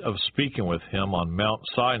end of speaking with him on Mount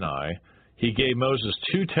Sinai, he gave Moses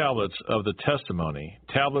 2 tablets of the testimony,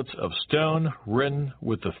 tablets of stone written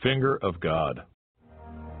with the finger of God.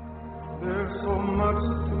 There's so much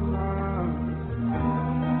to learn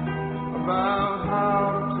about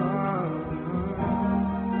how to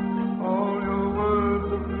turn all your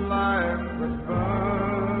words of life that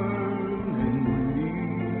burn in me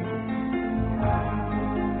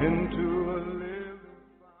into a living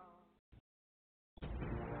fire.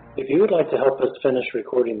 If you would like to help us finish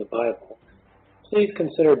recording the Bible, please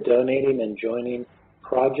consider donating and joining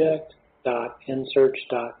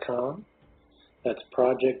project.nsearch.com. That's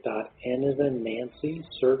project.n as in Nancy,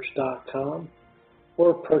 search.com,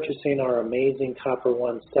 or purchasing our amazing Copper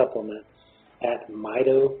One supplement at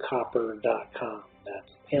mitocopper.com. That's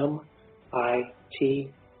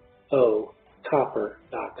MITO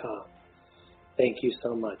copper.com. Thank you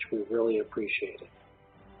so much. We really appreciate it.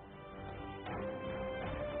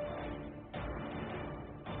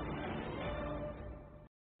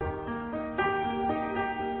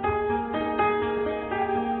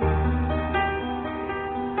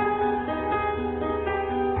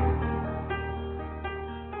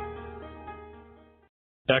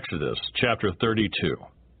 Exodus chapter 32.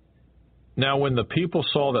 Now when the people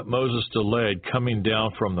saw that Moses delayed coming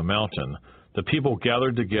down from the mountain, the people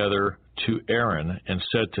gathered together to Aaron and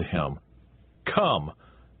said to him, Come,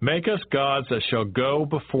 make us gods that shall go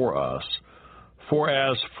before us. For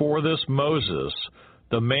as for this Moses,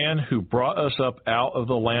 the man who brought us up out of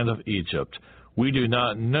the land of Egypt, we do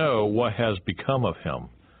not know what has become of him.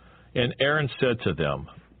 And Aaron said to them,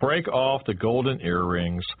 Break off the golden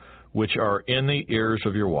earrings which are in the ears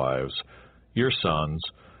of your wives, your sons,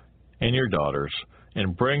 and your daughters,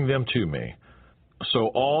 and bring them to me. So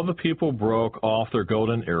all the people broke off their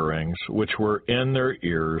golden earrings, which were in their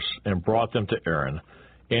ears, and brought them to Aaron.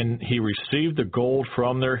 And he received the gold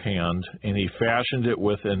from their hand, and he fashioned it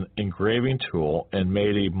with an engraving tool, and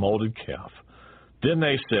made a molded calf. Then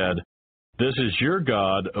they said, This is your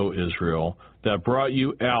God, O Israel, that brought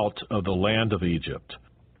you out of the land of Egypt.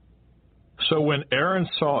 So when Aaron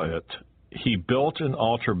saw it, he built an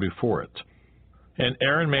altar before it. And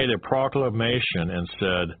Aaron made a proclamation and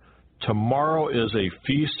said, Tomorrow is a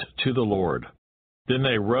feast to the Lord. Then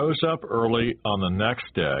they rose up early on the next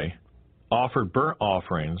day, offered burnt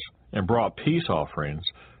offerings, and brought peace offerings,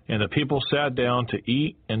 and the people sat down to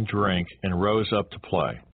eat and drink and rose up to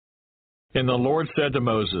play. And the Lord said to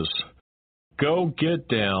Moses, Go get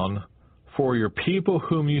down, for your people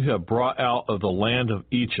whom you have brought out of the land of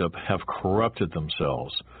Egypt have corrupted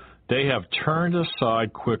themselves. They have turned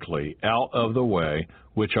aside quickly out of the way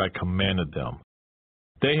which I commanded them.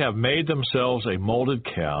 They have made themselves a molded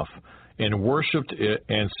calf, and worshipped it,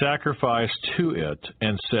 and sacrificed to it,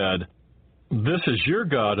 and said, This is your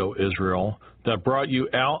God, O Israel, that brought you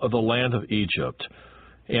out of the land of Egypt.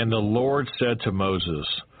 And the Lord said to Moses,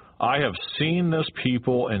 I have seen this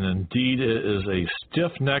people, and indeed it is a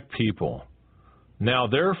stiff-necked people. Now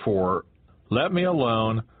therefore, let me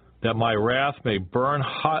alone, that my wrath may burn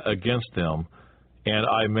hot against them, and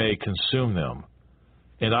I may consume them.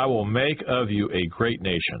 And I will make of you a great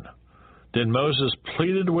nation. Then Moses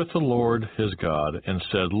pleaded with the Lord his God, and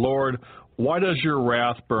said, Lord, why does your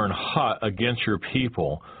wrath burn hot against your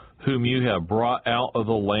people, whom you have brought out of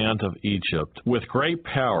the land of Egypt, with great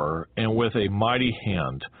power and with a mighty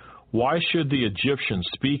hand? Why should the Egyptians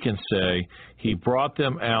speak and say, He brought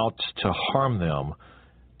them out to harm them,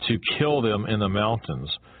 to kill them in the mountains,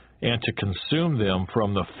 and to consume them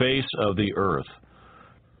from the face of the earth?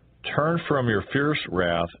 Turn from your fierce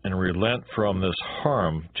wrath and relent from this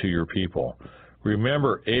harm to your people.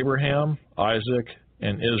 Remember Abraham, Isaac,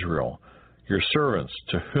 and Israel, your servants,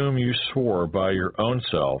 to whom you swore by your own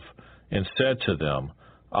self, and said to them,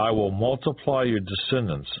 I will multiply your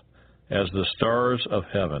descendants as the stars of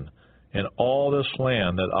heaven, and all this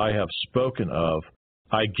land that I have spoken of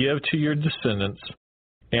I give to your descendants,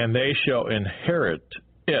 and they shall inherit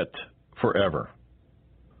it forever.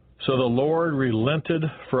 So the Lord relented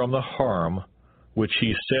from the harm which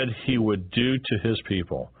he said he would do to his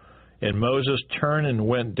people. And Moses turned and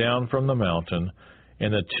went down from the mountain,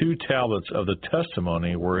 and the 2 tablets of the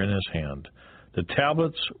testimony were in his hand. The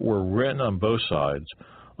tablets were written on both sides.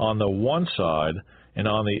 On the one side and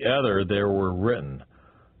on the other there were written.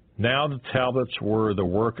 Now the tablets were the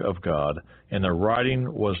work of God, and the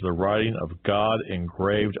writing was the writing of God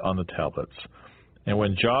engraved on the tablets. And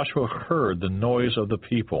when Joshua heard the noise of the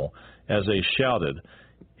people as they shouted,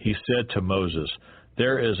 he said to Moses,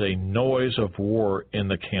 There is a noise of war in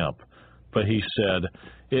the camp. But he said,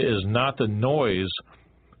 It is not the noise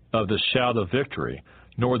of the shout of victory,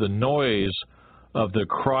 nor the noise of the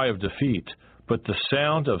cry of defeat, but the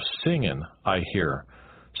sound of singing I hear.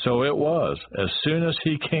 So it was, as soon as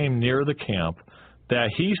he came near the camp,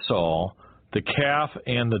 that he saw the calf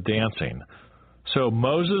and the dancing. So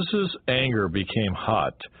Moses' anger became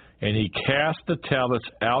hot, and he cast the tablets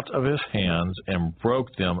out of his hands and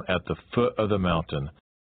broke them at the foot of the mountain.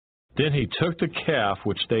 Then he took the calf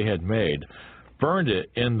which they had made, burned it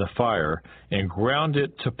in the fire, and ground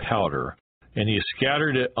it to powder. And he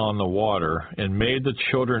scattered it on the water, and made the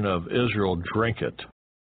children of Israel drink it.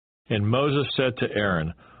 And Moses said to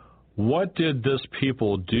Aaron, What did this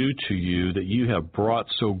people do to you that you have brought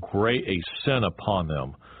so great a sin upon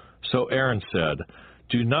them? So Aaron said,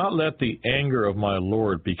 Do not let the anger of my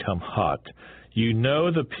Lord become hot. You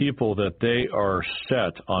know the people that they are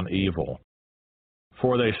set on evil.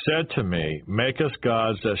 For they said to me, Make us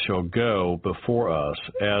gods that shall go before us.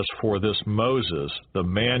 As for this Moses, the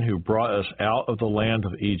man who brought us out of the land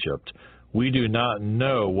of Egypt, we do not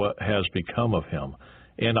know what has become of him.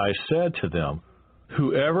 And I said to them,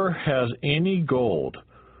 Whoever has any gold,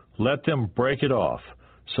 let them break it off.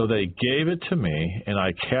 So they gave it to me, and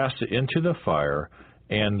I cast it into the fire,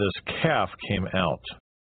 and this calf came out.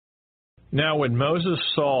 Now when Moses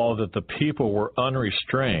saw that the people were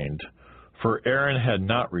unrestrained, for Aaron had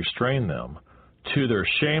not restrained them, to their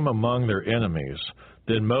shame among their enemies,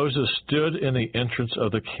 then Moses stood in the entrance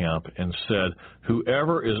of the camp and said,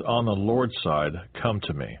 Whoever is on the Lord's side, come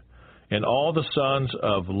to me. And all the sons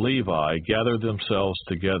of Levi gathered themselves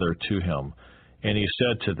together to him. And he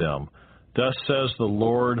said to them, Thus says the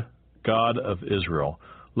Lord God of Israel,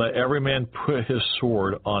 Let every man put his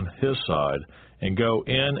sword on his side, and go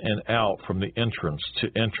in and out from the entrance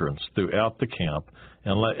to entrance throughout the camp,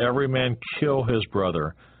 and let every man kill his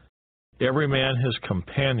brother, every man his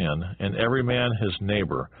companion, and every man his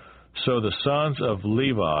neighbor. So the sons of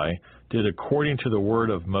Levi did according to the word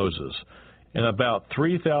of Moses. And about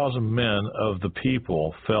 3,000 men of the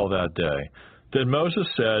people fell that day. Then Moses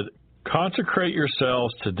said, Consecrate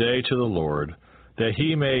yourselves today to the Lord, that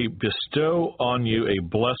he may bestow on you a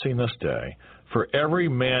blessing this day. For every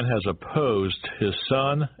man has opposed his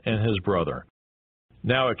son and his brother.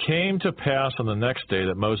 Now it came to pass on the next day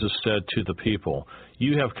that Moses said to the people,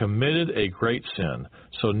 You have committed a great sin.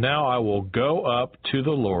 So now I will go up to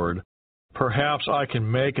the Lord. Perhaps I can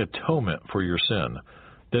make atonement for your sin.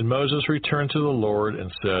 Then Moses returned to the Lord and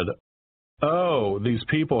said, Oh, these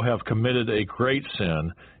people have committed a great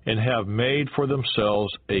sin, and have made for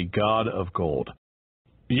themselves a god of gold.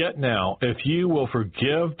 Yet now, if you will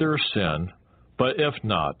forgive their sin, but if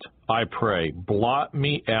not, I pray, blot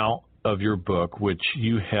me out of your book which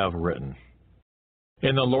you have written.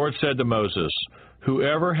 And the Lord said to Moses,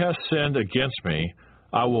 Whoever has sinned against me,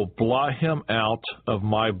 I will blot him out of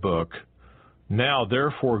my book. Now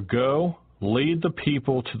therefore go, lead the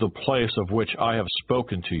people to the place of which I have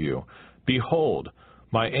spoken to you. Behold,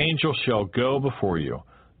 my angel shall go before you.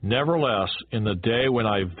 Nevertheless, in the day when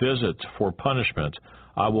I visit for punishment,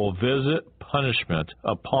 I will visit punishment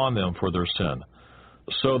upon them for their sin.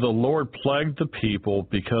 So the Lord plagued the people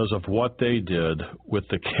because of what they did with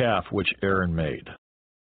the calf which Aaron made.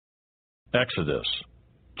 Exodus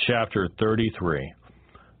chapter 33.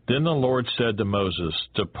 Then the Lord said to Moses,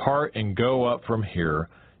 Depart and go up from here,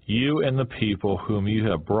 you and the people whom you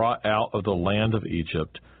have brought out of the land of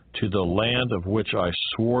Egypt, to the land of which I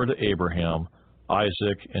swore to Abraham,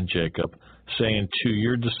 Isaac, and Jacob, saying, To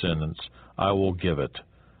your descendants I will give it.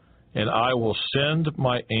 And I will send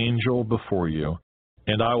my angel before you,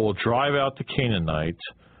 and I will drive out the Canaanite,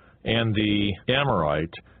 and the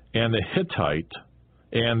Amorite, and the Hittite,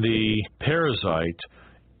 and the Perizzite,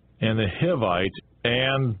 and the Hivite,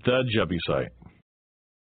 and the Jebusite.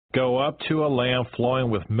 Go up to a land flowing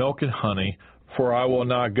with milk and honey, for I will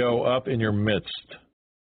not go up in your midst,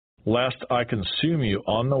 lest I consume you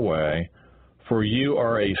on the way, for you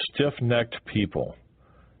are a stiff-necked people.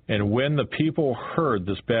 And when the people heard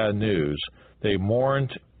this bad news, they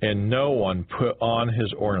mourned, and no one put on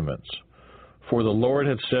his ornaments. For the Lord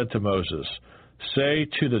had said to Moses, Say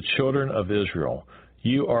to the children of Israel,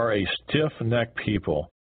 You are a stiff-necked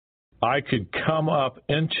people. I could come up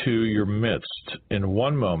into your midst in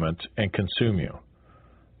one moment and consume you.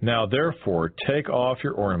 Now therefore take off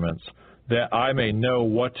your ornaments, that I may know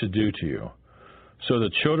what to do to you. So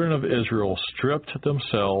the children of Israel stripped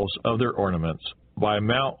themselves of their ornaments by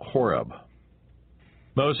Mount Horeb.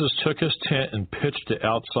 Moses took his tent and pitched it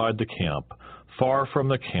outside the camp, far from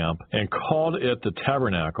the camp, and called it the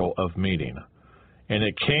tabernacle of meeting. And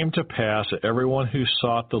it came to pass that everyone who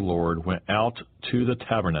sought the Lord went out to the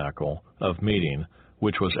tabernacle of meeting,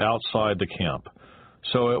 which was outside the camp.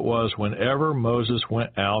 So it was whenever Moses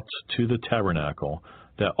went out to the tabernacle,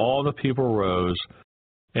 that all the people rose,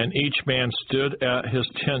 and each man stood at his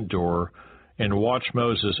tent door and watched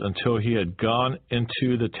Moses until he had gone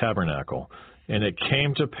into the tabernacle. And it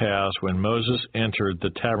came to pass when Moses entered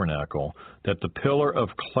the tabernacle, that the pillar of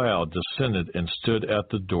cloud descended and stood at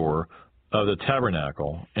the door of the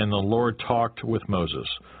tabernacle, and the Lord talked with Moses.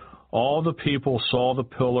 All the people saw the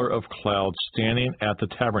pillar of cloud standing at the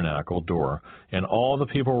tabernacle door, and all the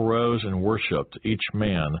people rose and worshipped, each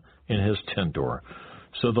man in his tent door.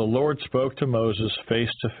 So the Lord spoke to Moses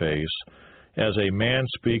face to face, as a man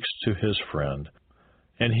speaks to his friend.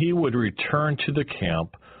 And he would return to the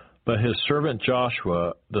camp, but his servant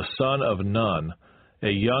Joshua, the son of Nun, a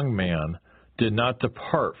young man, did not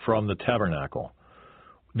depart from the tabernacle.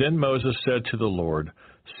 Then Moses said to the Lord,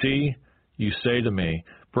 See, you say to me,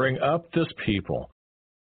 Bring up this people,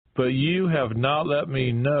 But you have not let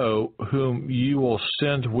me know whom you will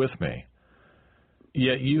send with me.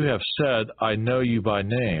 Yet you have said, I know you by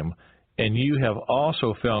name, and you have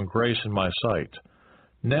also found grace in my sight.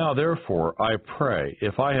 Now therefore, I pray,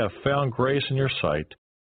 if I have found grace in your sight,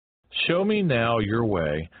 show me now your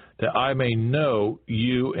way, that I may know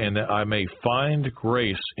you and that I may find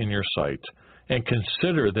grace in your sight, and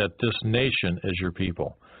consider that this nation is your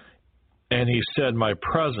people. And he said, my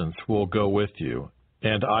presence will go with you,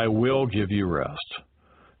 and I will give you rest.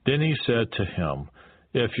 Then he said to him,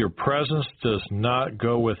 if your presence does not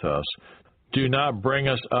go with us, do not bring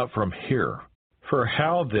us up from here. For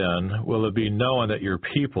how then will it be known that your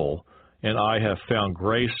people and I have found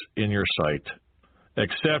grace in your sight,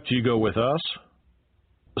 except you go with us?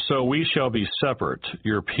 So we shall be separate,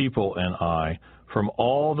 your people and I, from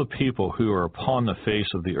all the people who are upon the face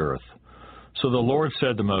of the earth. So the Lord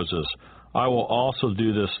said to Moses, I will also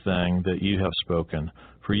do this thing that you have spoken,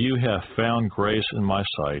 for you have found grace in my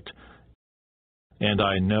sight, and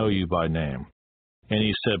I know you by name. And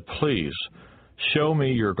he said, please, show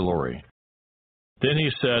me your glory. Then he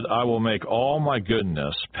said, I will make all my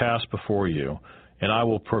goodness pass before you, and I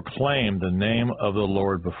will proclaim the name of the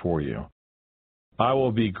Lord before you. I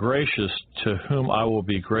will be gracious to whom I will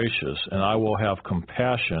be gracious, and I will have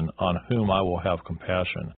compassion on whom I will have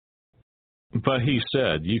compassion. But he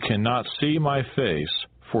said, you cannot see my face,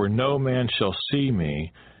 for no man shall see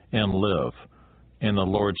me and live. And the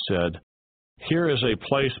Lord said, here is a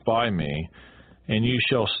place by me, and you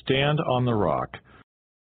shall stand on the rock.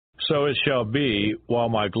 So it shall be, while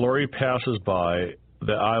my glory passes by,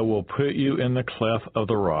 that I will put you in the cleft of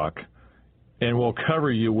the rock, and will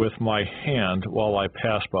cover you with my hand while I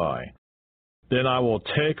pass by. Then I will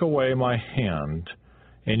take away my hand,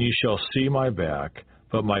 and you shall see my back,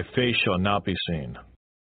 but my face shall not be seen.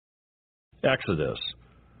 Exodus,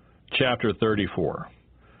 chapter 34.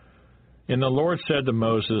 And the Lord said to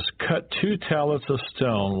Moses, cut 2 tablets of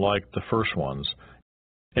stone like the first ones,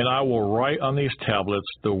 and I will write on these tablets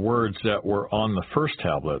the words that were on the first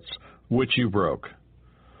tablets, which you broke.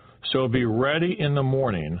 So be ready in the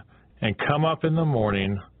morning, and come up in the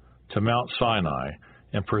morning to Mount Sinai,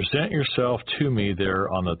 and present yourself to me there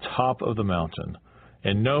on the top of the mountain.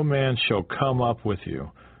 And no man shall come up with you,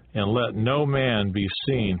 and let no man be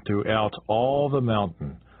seen throughout all the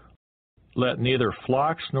mountain. Let neither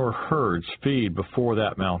flocks nor herds feed before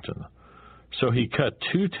that mountain. So he cut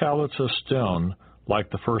 2 tablets of stone like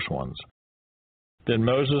the first ones. Then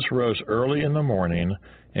Moses rose early in the morning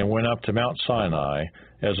and went up to Mount Sinai,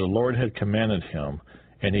 as the Lord had commanded him,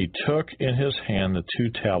 and he took in his hand the 2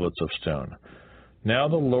 tablets of stone. Now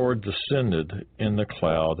the Lord descended in the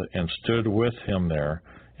cloud and stood with him there,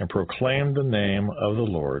 and proclaimed the name of the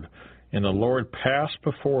Lord. And the Lord passed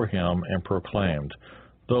before him and proclaimed,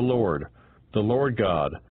 the Lord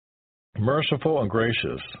God, merciful and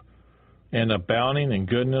gracious, and abounding in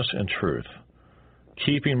goodness and truth,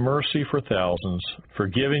 keeping mercy for thousands,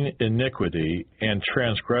 forgiving iniquity and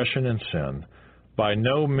transgression and sin, by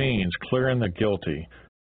no means clearing the guilty,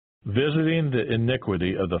 visiting the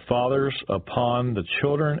iniquity of the fathers upon the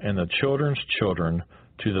children and the children's children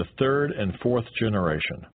to the 3rd and 4th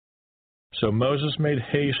generation. So Moses made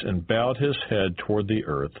haste and bowed his head toward the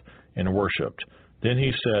earth and worshipped. Then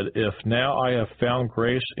he said, if now I have found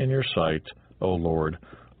grace in your sight, O Lord,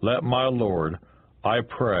 let my Lord, I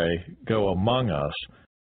pray, go among us,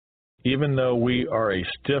 even though we are a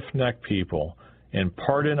stiff-necked people, and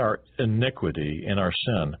pardon our iniquity and our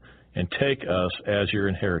sin, and take us as your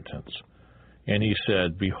inheritance. And he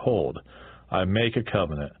said, behold, I make a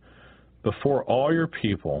covenant. Before all your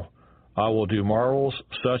people, I will do marvels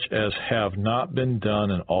such as have not been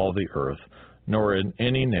done in all the earth, nor in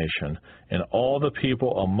any nation, and all the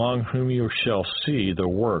people among whom you shall see the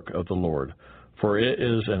work of the Lord. For it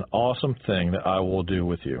is an awesome thing that I will do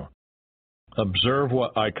with you. Observe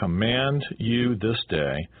what I command you this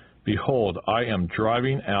day. Behold, I am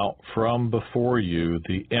driving out from before you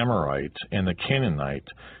the Amorite, and the Canaanite,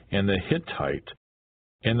 and the Hittite,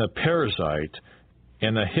 and the Perizzite,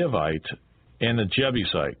 and the Hivite, and the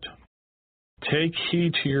Jebusite. Take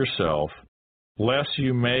heed to yourself, lest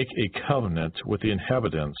you make a covenant with the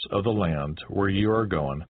inhabitants of the land where you are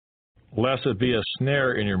going, lest it be a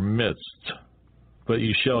snare in your midst. But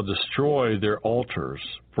you shall destroy their altars,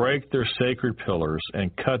 break their sacred pillars,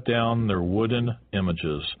 and cut down their wooden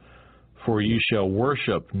images. For you shall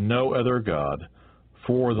worship no other God,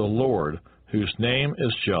 for the Lord, whose name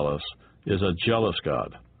is jealous, is a jealous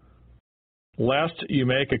God. Lest you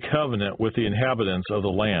make a covenant with the inhabitants of the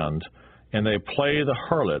land, and they play the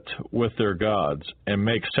harlot with their gods, and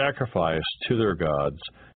make sacrifice to their gods,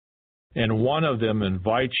 and one of them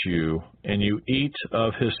invites you, and you eat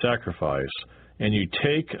of his sacrifice, and you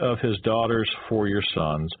take of his daughters for your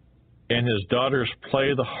sons, and his daughters play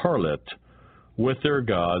the harlot with their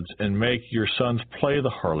gods, and make your sons play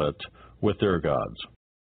the harlot with their gods.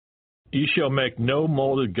 Ye shall make no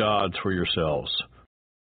molded gods for yourselves.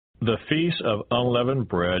 The feast of unleavened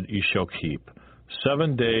bread ye shall keep.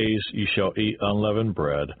 7 days ye shall eat unleavened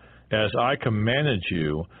bread, as I commanded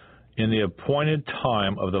you, in the appointed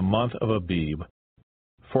time of the month of Abib.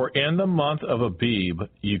 For in the month of Abib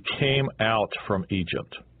you came out from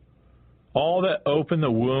Egypt. All that open the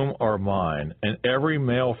womb are mine, and every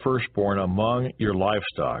male firstborn among your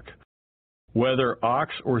livestock, whether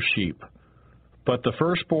ox or sheep. But the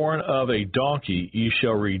firstborn of a donkey ye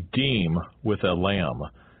shall redeem with a lamb,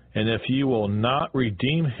 and if ye will not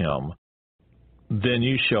redeem him, then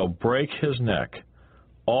ye shall break his neck.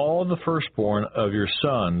 All the firstborn of your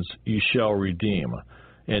sons ye shall redeem,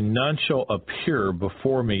 and none shall appear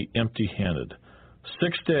before me empty-handed.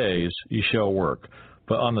 6 days ye shall work,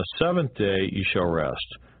 but on the 7th day ye shall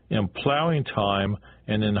rest. In plowing time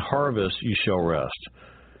and in harvest ye shall rest.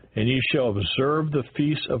 And ye shall observe the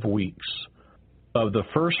feast of weeks, of the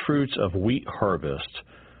firstfruits of wheat harvest,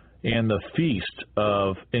 and the feast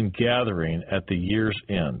of ingathering at the year's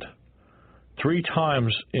end. 3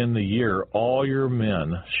 times in the year all your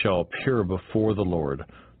men shall appear before the Lord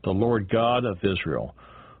God of Israel.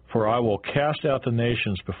 For I will cast out the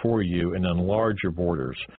nations before you and enlarge your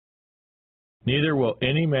borders. Neither will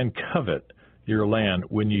any man covet your land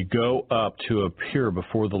when you go up to appear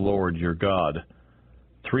before the Lord your God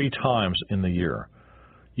 3 times in the year.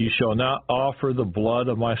 You shall not offer the blood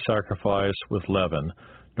of my sacrifice with leaven,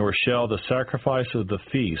 nor shall the sacrifice of the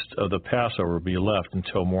feast of the Passover be left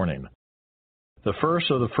until morning. The first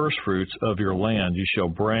of the firstfruits of your land you shall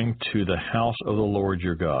bring to the house of the Lord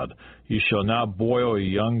your God. You shall not boil a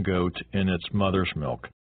young goat in its mother's milk.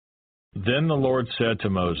 Then the Lord said to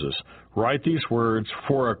Moses, Write these words,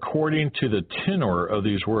 for according to the tenor of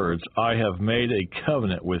these words I have made a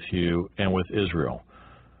covenant with you and with Israel.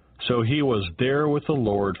 So he was there with the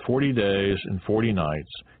Lord 40 days and 40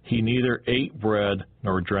 nights. He neither ate bread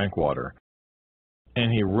nor drank water.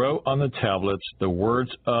 And he wrote on the tablets the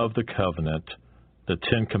words of the covenant, the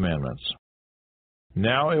 10 Commandments.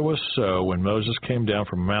 Now it was so, when Moses came down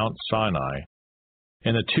from Mount Sinai,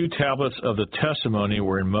 and the 2 tablets of the testimony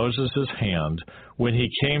were in Moses' hand, when he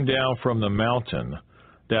came down from the mountain,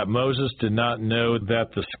 that Moses did not know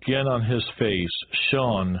that the skin on his face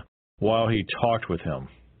shone while he talked with him.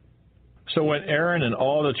 So when Aaron and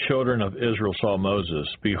all the children of Israel saw Moses,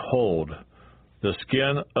 behold, the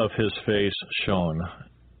skin of his face shone,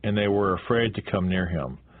 and they were afraid to come near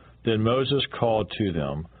him. Then Moses called to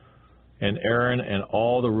them, and Aaron and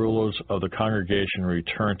all the rulers of the congregation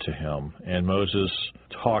returned to him, and Moses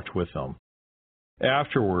talked with them.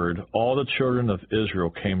 Afterward, all the children of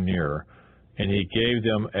Israel came near, and he gave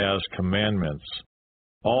them as commandments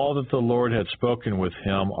all that the Lord had spoken with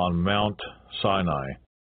him on Mount Sinai.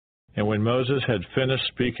 And when Moses had finished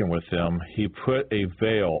speaking with them, he put a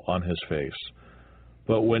veil on his face.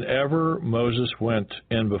 But whenever Moses went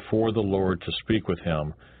in before the Lord to speak with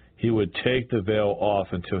him, he would take the veil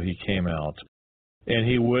off until he came out. And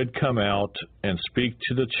he would come out and speak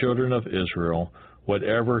to the children of Israel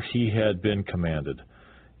whatever he had been commanded.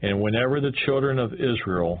 And whenever the children of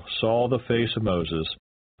Israel saw the face of Moses,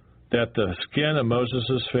 that the skin of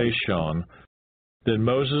Moses' face shone, then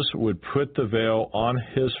Moses would put the veil on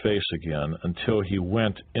his face again until he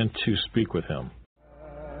went in to speak with him.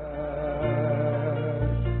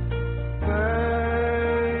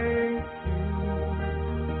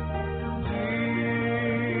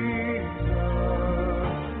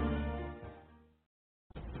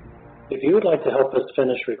 If you would like to help us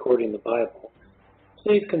finish recording the Bible,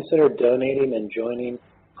 please consider donating and joining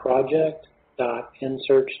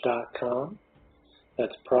project.nsearch.com.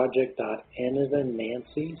 That's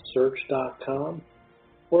project.nancysearch.com,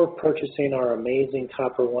 or purchasing our amazing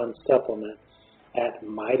Copper One supplement at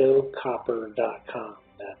mitocopper.com.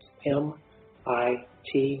 That's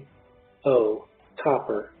MITO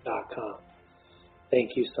copper.com.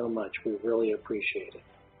 Thank you so much. We really appreciate it.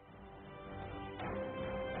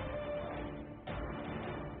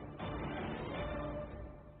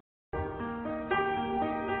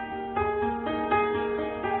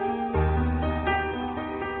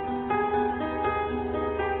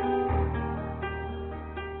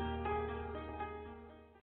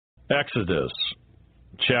 Exodus,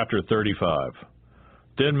 chapter 35.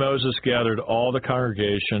 Then Moses gathered all the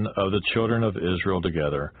congregation of the children of Israel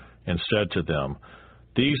together, and said to them,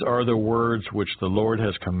 These are the words which the Lord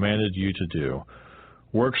has commanded you to do.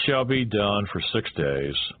 Work shall be done for 6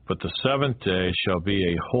 days, but the seventh day shall be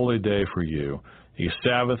a holy day for you, a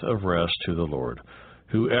Sabbath of rest to the Lord.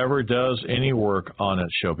 Whoever does any work on it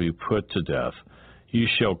shall be put to death. You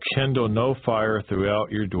shall kindle no fire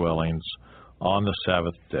throughout your dwellings on the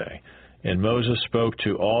Sabbath day. And Moses spoke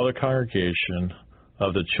to all the congregation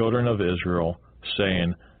of the children of Israel,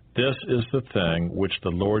 saying, This is the thing which the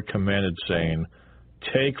Lord commanded, saying,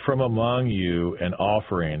 Take from among you an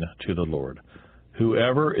offering to the Lord.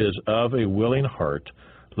 Whoever is of a willing heart,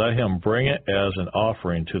 let him bring it as an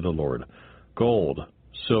offering to the Lord. Gold,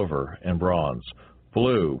 silver, and bronze,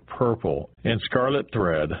 blue, purple, and scarlet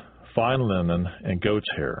thread, fine linen, and goat's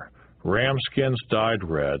hair, ram skins dyed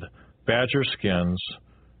red, badger skins,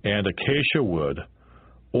 and acacia wood,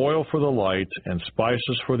 oil for the light, and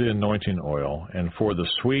spices for the anointing oil, and for the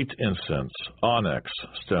sweet incense, onyx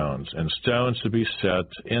stones, and stones to be set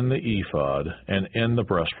in the ephod and in the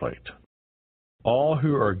breastplate. All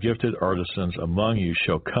who are gifted artisans among you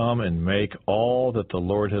shall come and make all that the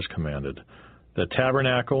Lord has commanded: the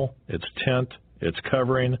tabernacle, its tent, its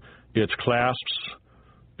covering, its clasps,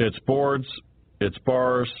 its boards, its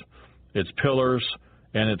bars, its pillars,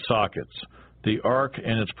 and its sockets, the ark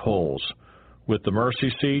and its poles, with the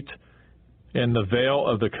mercy seat and the veil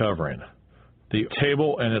of the covering, the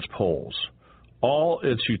table and its poles, all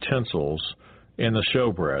its utensils, and the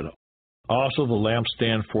showbread, also the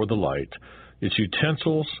lampstand for the light, its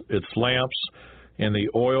utensils, its lamps, and the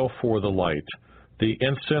oil for the light, the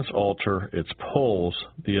incense altar, its poles,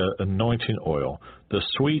 the anointing oil, the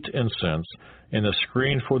sweet incense, and the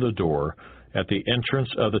screen for the door, at the entrance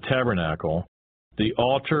of the tabernacle, the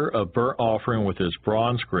altar of burnt offering with its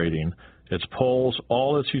bronze grating, its poles,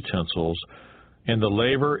 all its utensils, and the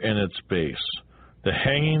laver in its base, the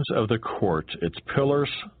hangings of the court, its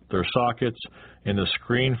pillars, their sockets, and the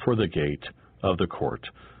screen for the gate of the court,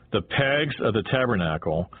 the pegs of the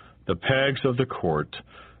tabernacle, the pegs of the court,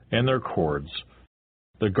 and their cords,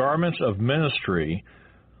 the garments of ministry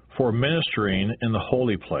for ministering in the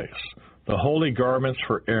holy place, the holy garments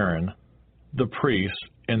for Aaron, the priest,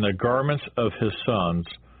 and the garments of his sons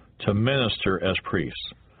to minister as priests.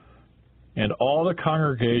 And all the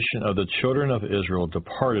congregation of the children of Israel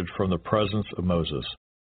departed from the presence of Moses.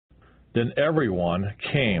 Then everyone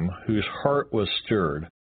came whose heart was stirred,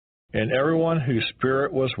 and everyone whose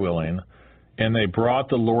spirit was willing, and they brought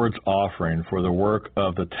the Lord's offering for the work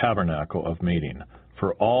of the tabernacle of meeting,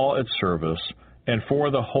 for all its service, and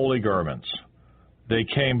for the holy garments. They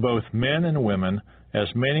came both men and women, as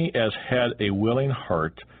many as had a willing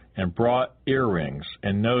heart, and brought earrings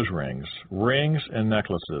and nose rings, rings and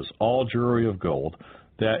necklaces, all jewelry of gold,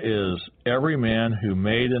 that is, every man who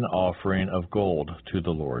made an offering of gold to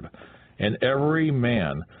the Lord. And every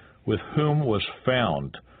man with whom was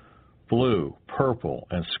found blue, purple,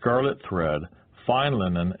 and scarlet thread, fine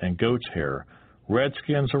linen, and goat's hair, red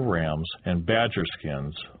skins of rams, and badger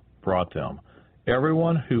skins, brought them.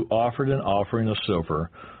 Everyone who offered an offering of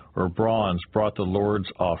silver or bronze brought the Lord's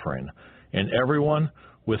offering, and everyone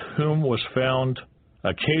with whom was found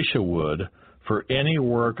acacia wood for any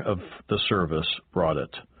work of the service brought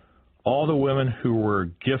it. All the women who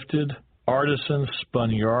were gifted artisans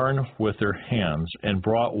spun yarn with their hands and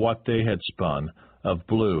brought what they had spun of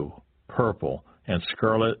blue, purple, and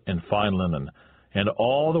scarlet and fine linen. And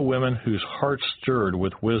all the women whose hearts stirred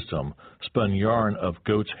with wisdom spun yarn of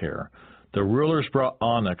goat's hair. The rulers brought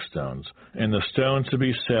onyx stones, and the stones to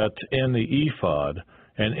be set in the ephod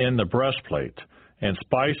and in the breastplate, and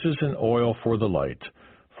spices and oil for the light,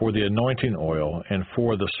 for the anointing oil, and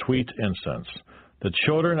for the sweet incense. The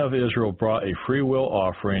children of Israel brought a freewill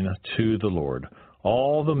offering to the Lord,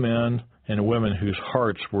 all the men and women whose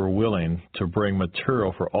hearts were willing to bring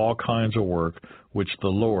material for all kinds of work which the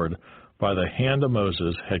Lord, by the hand of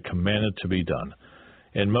Moses, had commanded to be done.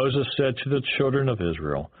 And Moses said to the children of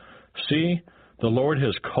Israel, See, the Lord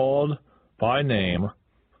has called by name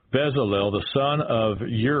Bezalel, the son of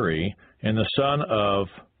Uri, and the son of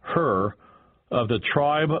Hur, of the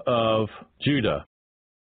tribe of Judah,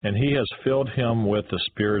 and he has filled him with the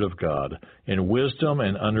Spirit of God, in wisdom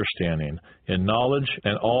and understanding, in knowledge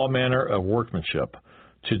and all manner of workmanship,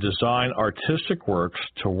 to design artistic works,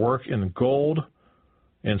 to work in gold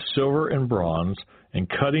and silver and bronze, in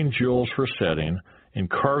cutting jewels for setting, in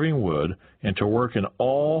carving wood, and to work in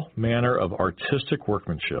all manner of artistic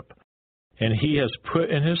workmanship. And he has put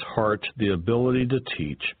in his heart the ability to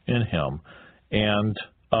teach in him, and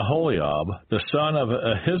Aholiab, the son of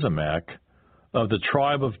Ahisamach, of the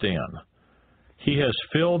tribe of Dan. He has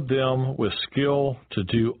filled them with skill to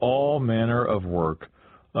do all manner of work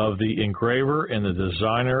of the engraver and the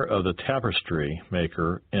designer of the tapestry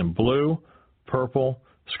maker in blue, purple,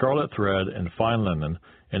 scarlet thread, and fine linen,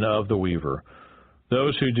 and of the weaver,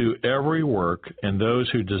 those who do every work, and those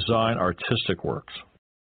who design artistic works.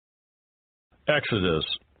 Exodus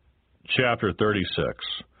chapter 36.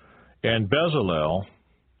 And Bezalel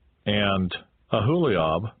and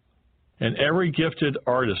Aholiab, and every gifted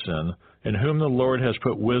artisan in whom the Lord has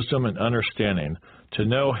put wisdom and understanding, to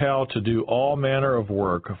know how to do all manner of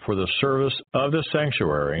work for the service of the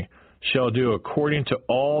sanctuary, shall do according to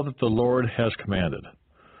all that the Lord has commanded.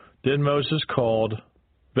 Then Moses called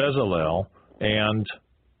Bezalel and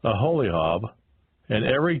Aholiab, and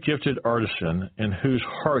every gifted artisan in whose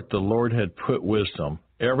heart the Lord had put wisdom,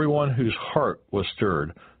 everyone whose heart was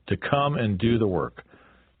stirred, to come and do the work.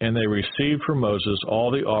 And they received from Moses all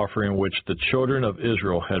the offering which the children of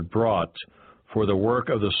Israel had brought for the work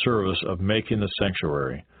of the service of making the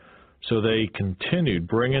sanctuary. So they continued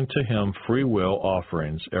bringing to him free will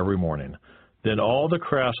offerings every morning. Then all the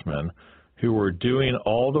craftsmen who were doing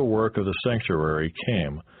all the work of the sanctuary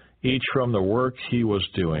came, each from the work he was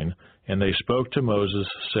doing, and they spoke to Moses,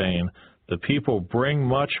 saying, The people bring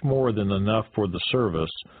much more than enough for the service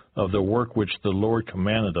of the work which the Lord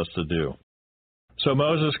commanded us to do. So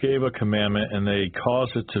Moses gave a commandment, and they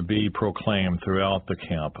caused it to be proclaimed throughout the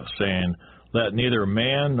camp, saying, Let neither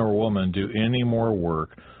man nor woman do any more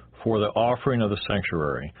work for the offering of the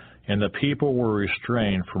sanctuary. And the people were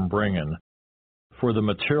restrained from bringing, for the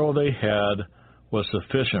material they had was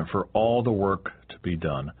sufficient for all the work to be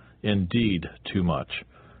done, indeed too much.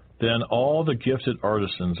 Then all the gifted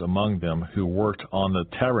artisans among them who worked on the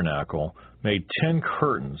tabernacle made 10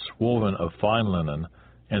 curtains woven of fine linen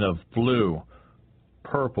and of blue,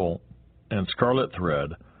 purple, and scarlet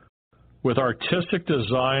thread. With artistic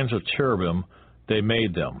designs of cherubim they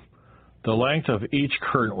made them. The length of each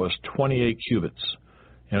curtain was 28 cubits,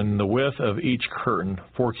 and the width of each curtain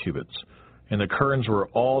 4 cubits, and the curtains were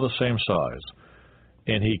all the same size.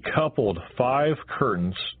 And he coupled 5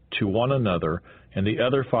 curtains to one another, and the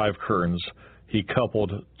other 5 curtains he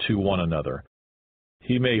coupled to one another.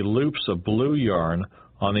 He made loops of blue yarn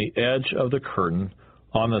on the edge of the curtain,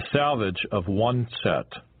 on the selvage of one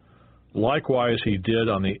set. Likewise he did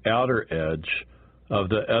on the outer edge of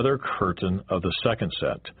the other curtain of the second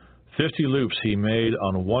set. 50 loops he made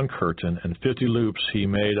on one curtain, and 50 loops he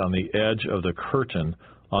made on the edge of the curtain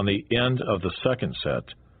on the end of the second set.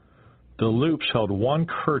 The loops held one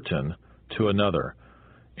curtain to another.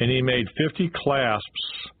 And he made 50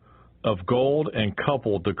 clasps of gold and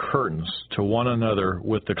coupled the curtains to one another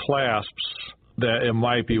with the clasps, that it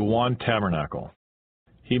might be one tabernacle.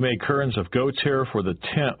 He made curtains of goat's hair for the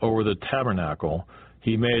tent over the tabernacle.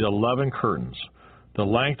 He made 11 curtains. The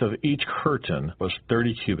length of each curtain was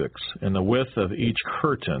 30 cubits, and the width of each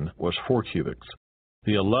curtain was 4 cubits.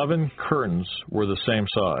 The 11 curtains were the same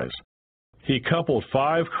size. He coupled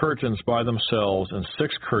 5 curtains by themselves and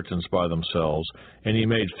 6 curtains by themselves, and he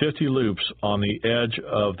made 50 loops on the edge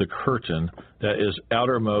of the curtain that is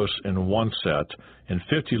outermost in one set, and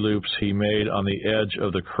 50 loops he made on the edge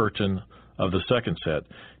of the curtain of the second set.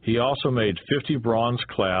 He also made 50 bronze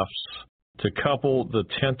clasps to couple the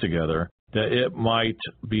tent together, that it might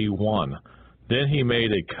be one. Then he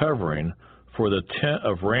made a covering for the tent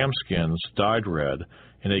of ram skins dyed red,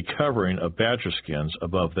 and a covering of badger skins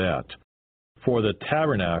above that. For the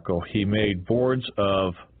tabernacle he made boards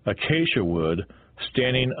of acacia wood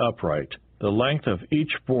standing upright. The length of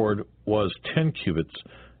each board was 10 cubits,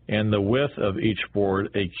 and the width of each board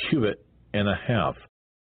a cubit and a half.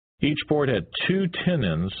 Each board had 2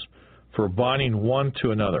 tenons for binding one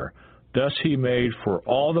to another. Thus he made for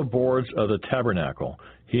all the boards of the tabernacle.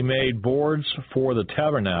 He made boards for the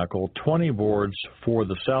tabernacle, 20 boards for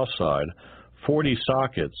the south side. 40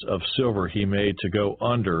 sockets of silver he made to go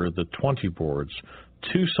under the 20 boards,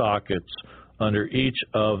 2 sockets under each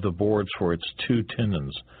of the boards for its 2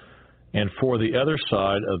 tenons. And for the other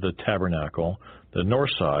side of the tabernacle, the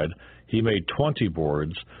north side, he made 20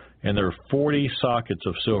 boards, and there were 40 sockets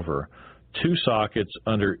of silver, 2 sockets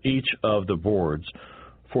under each of the boards.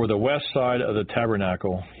 For the west side of the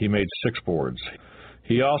tabernacle he made 6 boards.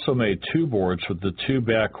 He also made 2 boards for the 2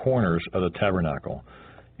 back corners of the tabernacle,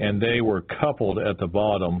 and they were coupled at the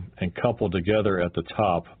bottom and coupled together at the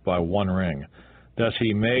top by one ring. Thus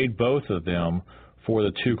he made both of them for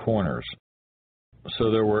the 2 corners. So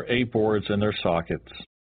there were 8 boards and their sockets,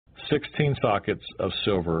 16 sockets of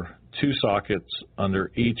silver, 2 sockets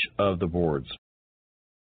under each of the boards.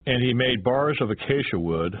 And he made bars of acacia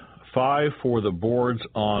wood, 5 for the boards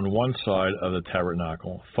on one side of the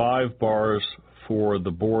tabernacle, 5 bars for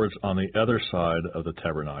the boards on the other side of the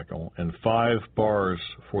tabernacle, and 5 bars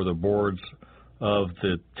for the boards of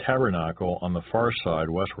the tabernacle on the far side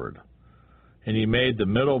westward. And he made the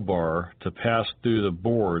middle bar to pass through the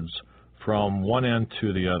boards from one end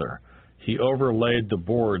to the other. He overlaid the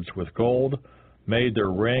boards with gold, made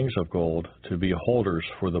their rings of gold to be holders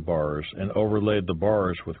for the bars, and overlaid the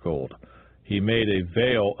bars with gold. He made a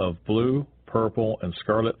veil of blue, purple, and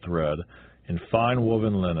scarlet thread in fine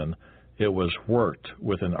woven linen. It was worked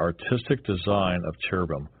with an artistic design of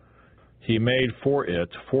cherubim. He made for it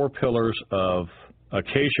 4 pillars of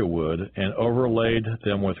acacia wood and overlaid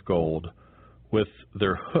them with gold, with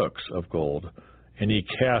their hooks of gold, and he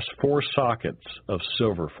cast 4 sockets of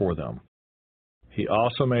silver for them. He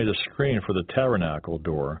also made a screen for the tabernacle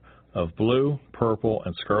door of blue, purple,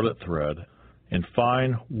 and scarlet thread in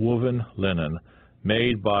fine woven linen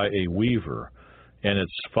made by a weaver, and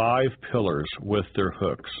its 5 pillars with their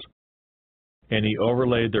hooks. And he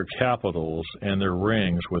overlaid their capitals and their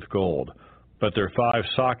rings with gold, but their 5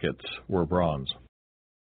 sockets were bronze.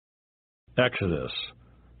 Exodus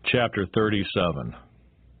chapter 37.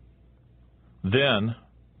 Then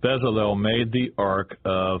Bezalel made the ark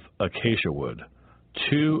of acacia wood.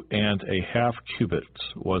 2.5 cubits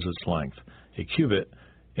was its length, a cubit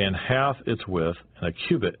and half its width, and a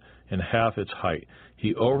cubit and half its height.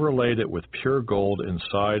 He overlaid it with pure gold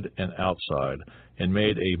inside and outside, and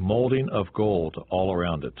made a molding of gold all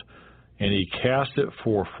around it. And he cast it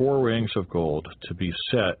for 4 rings of gold to be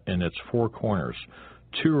set in its 4 corners,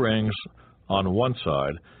 2 rings on one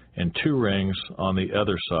side, and 2 rings on the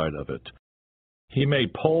other side of it. He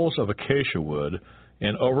made poles of acacia wood,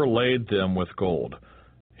 and overlaid them with gold.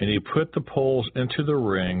 And he put the poles into the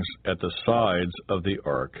rings at the sides of the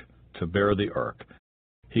ark to bear the ark.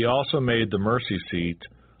 He also made the mercy seat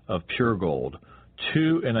of pure gold.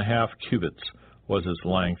 2.5 cubits was its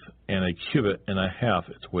length, and a cubit and a half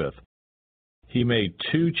its width. He made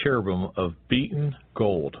 2 cherubim of beaten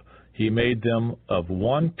gold. He made them of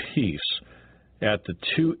one piece at the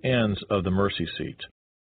 2 ends of the mercy seat.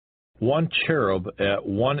 1 cherub at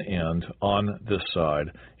one end on this side,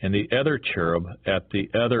 and the other cherub at the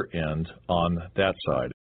other end on that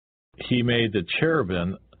side. He made the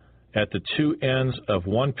cherubim at the 2 ends of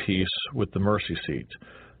one piece with the mercy seat.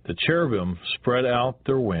 The cherubim spread out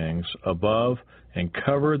their wings above and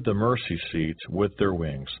covered the mercy seat with their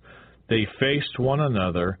wings. They faced one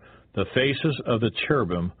another. The faces of the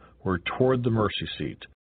cherubim were toward the mercy seat.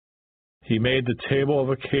 He made the table of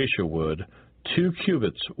acacia wood. 2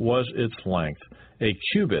 cubits was its length, a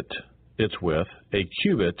cubit its width, a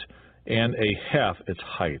cubit and a half its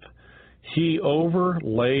height. He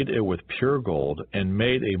overlaid it with pure gold, and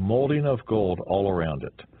made a molding of gold all around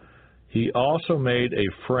it. He also made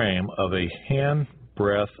a frame of a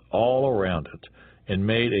handbreadth all around it, and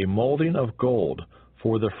made a molding of gold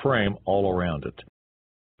for the frame all around it.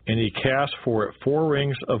 And he cast for it 4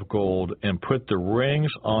 rings of gold, and put the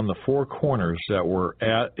rings on the 4 corners that were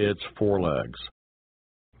at its 4 legs.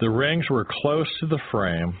 The rings were close to the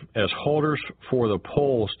frame as holders for the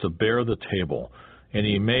poles to bear the table. And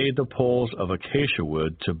he made the poles of acacia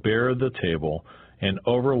wood to bear the table, and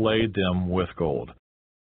overlaid them with gold.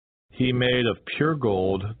 He made of pure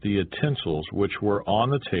gold the utensils which were on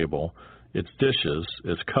the table, its dishes,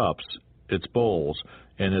 its cups, its bowls,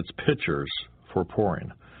 and its pitchers for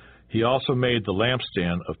pouring. He also made the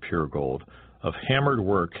lampstand of pure gold. Of hammered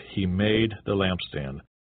work he made the lampstand.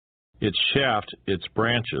 Its shaft, its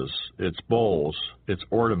branches, its bowls, its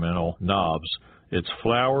ornamental knobs, its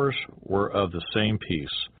flowers were of the same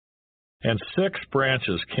piece. And 6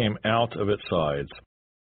 branches came out of its sides,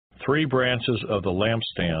 3 branches of the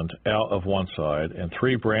lampstand out of one side, and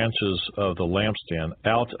 3 branches of the lampstand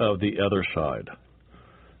out of the other side.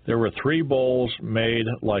 There were 3 bowls made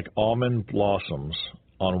like almond blossoms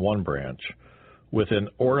on one branch, with an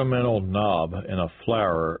ornamental knob and a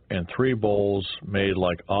flower, and 3 bowls made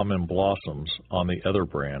like almond blossoms on the other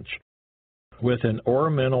branch, with an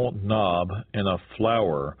ornamental knob and a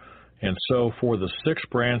flower, and so for the 6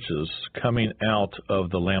 branches coming out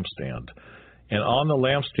of the lampstand. And on the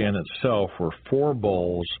lampstand itself were 4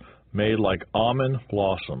 bowls made like almond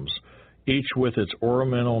blossoms, each with its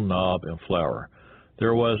ornamental knob and flower.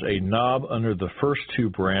 There was a knob under the first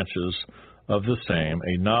 2 branches of the same,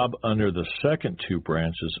 a knob under the second 2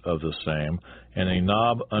 branches of the same, and a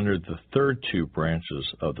knob under the third 2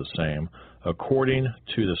 branches of the same, according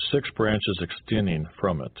to the 6 branches extending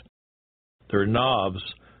from it. Their knobs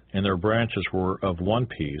and their branches were of one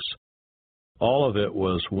piece. All of it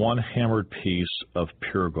was one hammered piece of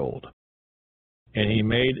pure gold. And he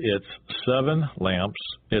made its 7 lamps,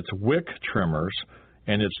 its wick trimmers,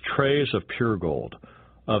 and its trays of pure gold.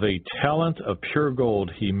 Of a talent of pure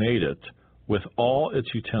gold he made it, with all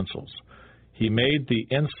its utensils. He made the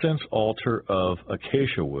incense altar of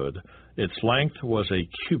acacia wood. Its length was a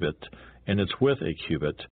cubit, and its width a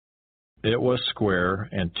cubit. It was square,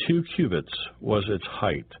 and 2 cubits was its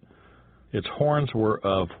height. Its horns were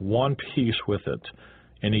of one piece with it,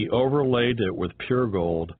 and he overlaid it with pure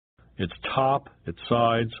gold, its top, its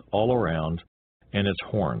sides, all around, and its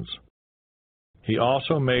horns. He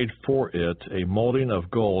also made for it a molding of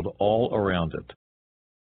gold all around it.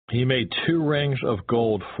 He made 2 rings of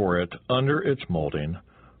gold for it under its molding,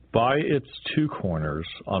 by its 2 corners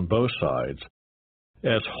on both sides,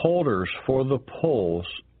 as holders for the poles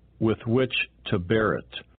with which to bear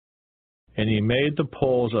it. And he made the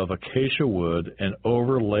poles of acacia wood and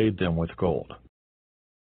overlaid them with gold.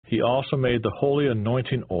 He also made the holy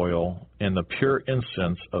anointing oil and the pure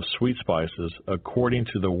incense of sweet spices according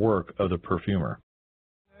to the work of the perfumer.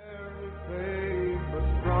 Every day, but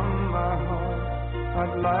from my heart,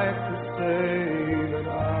 I'd like to say that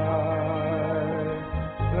I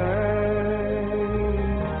thank you.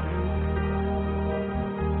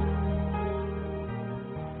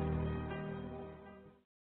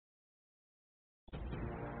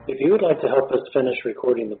 If you would like to help us finish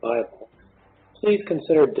recording the Bible, please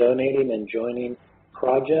consider donating and joining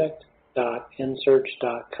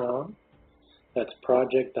project.nsearch.com. That's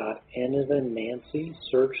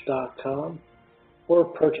project.nancysearch.com, or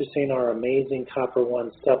purchasing our amazing Copper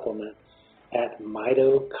One supplement at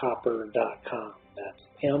mitocopper.com. That's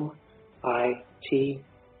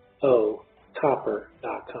MITO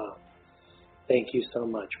copper.com. Thank you so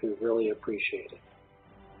much. We really appreciate it.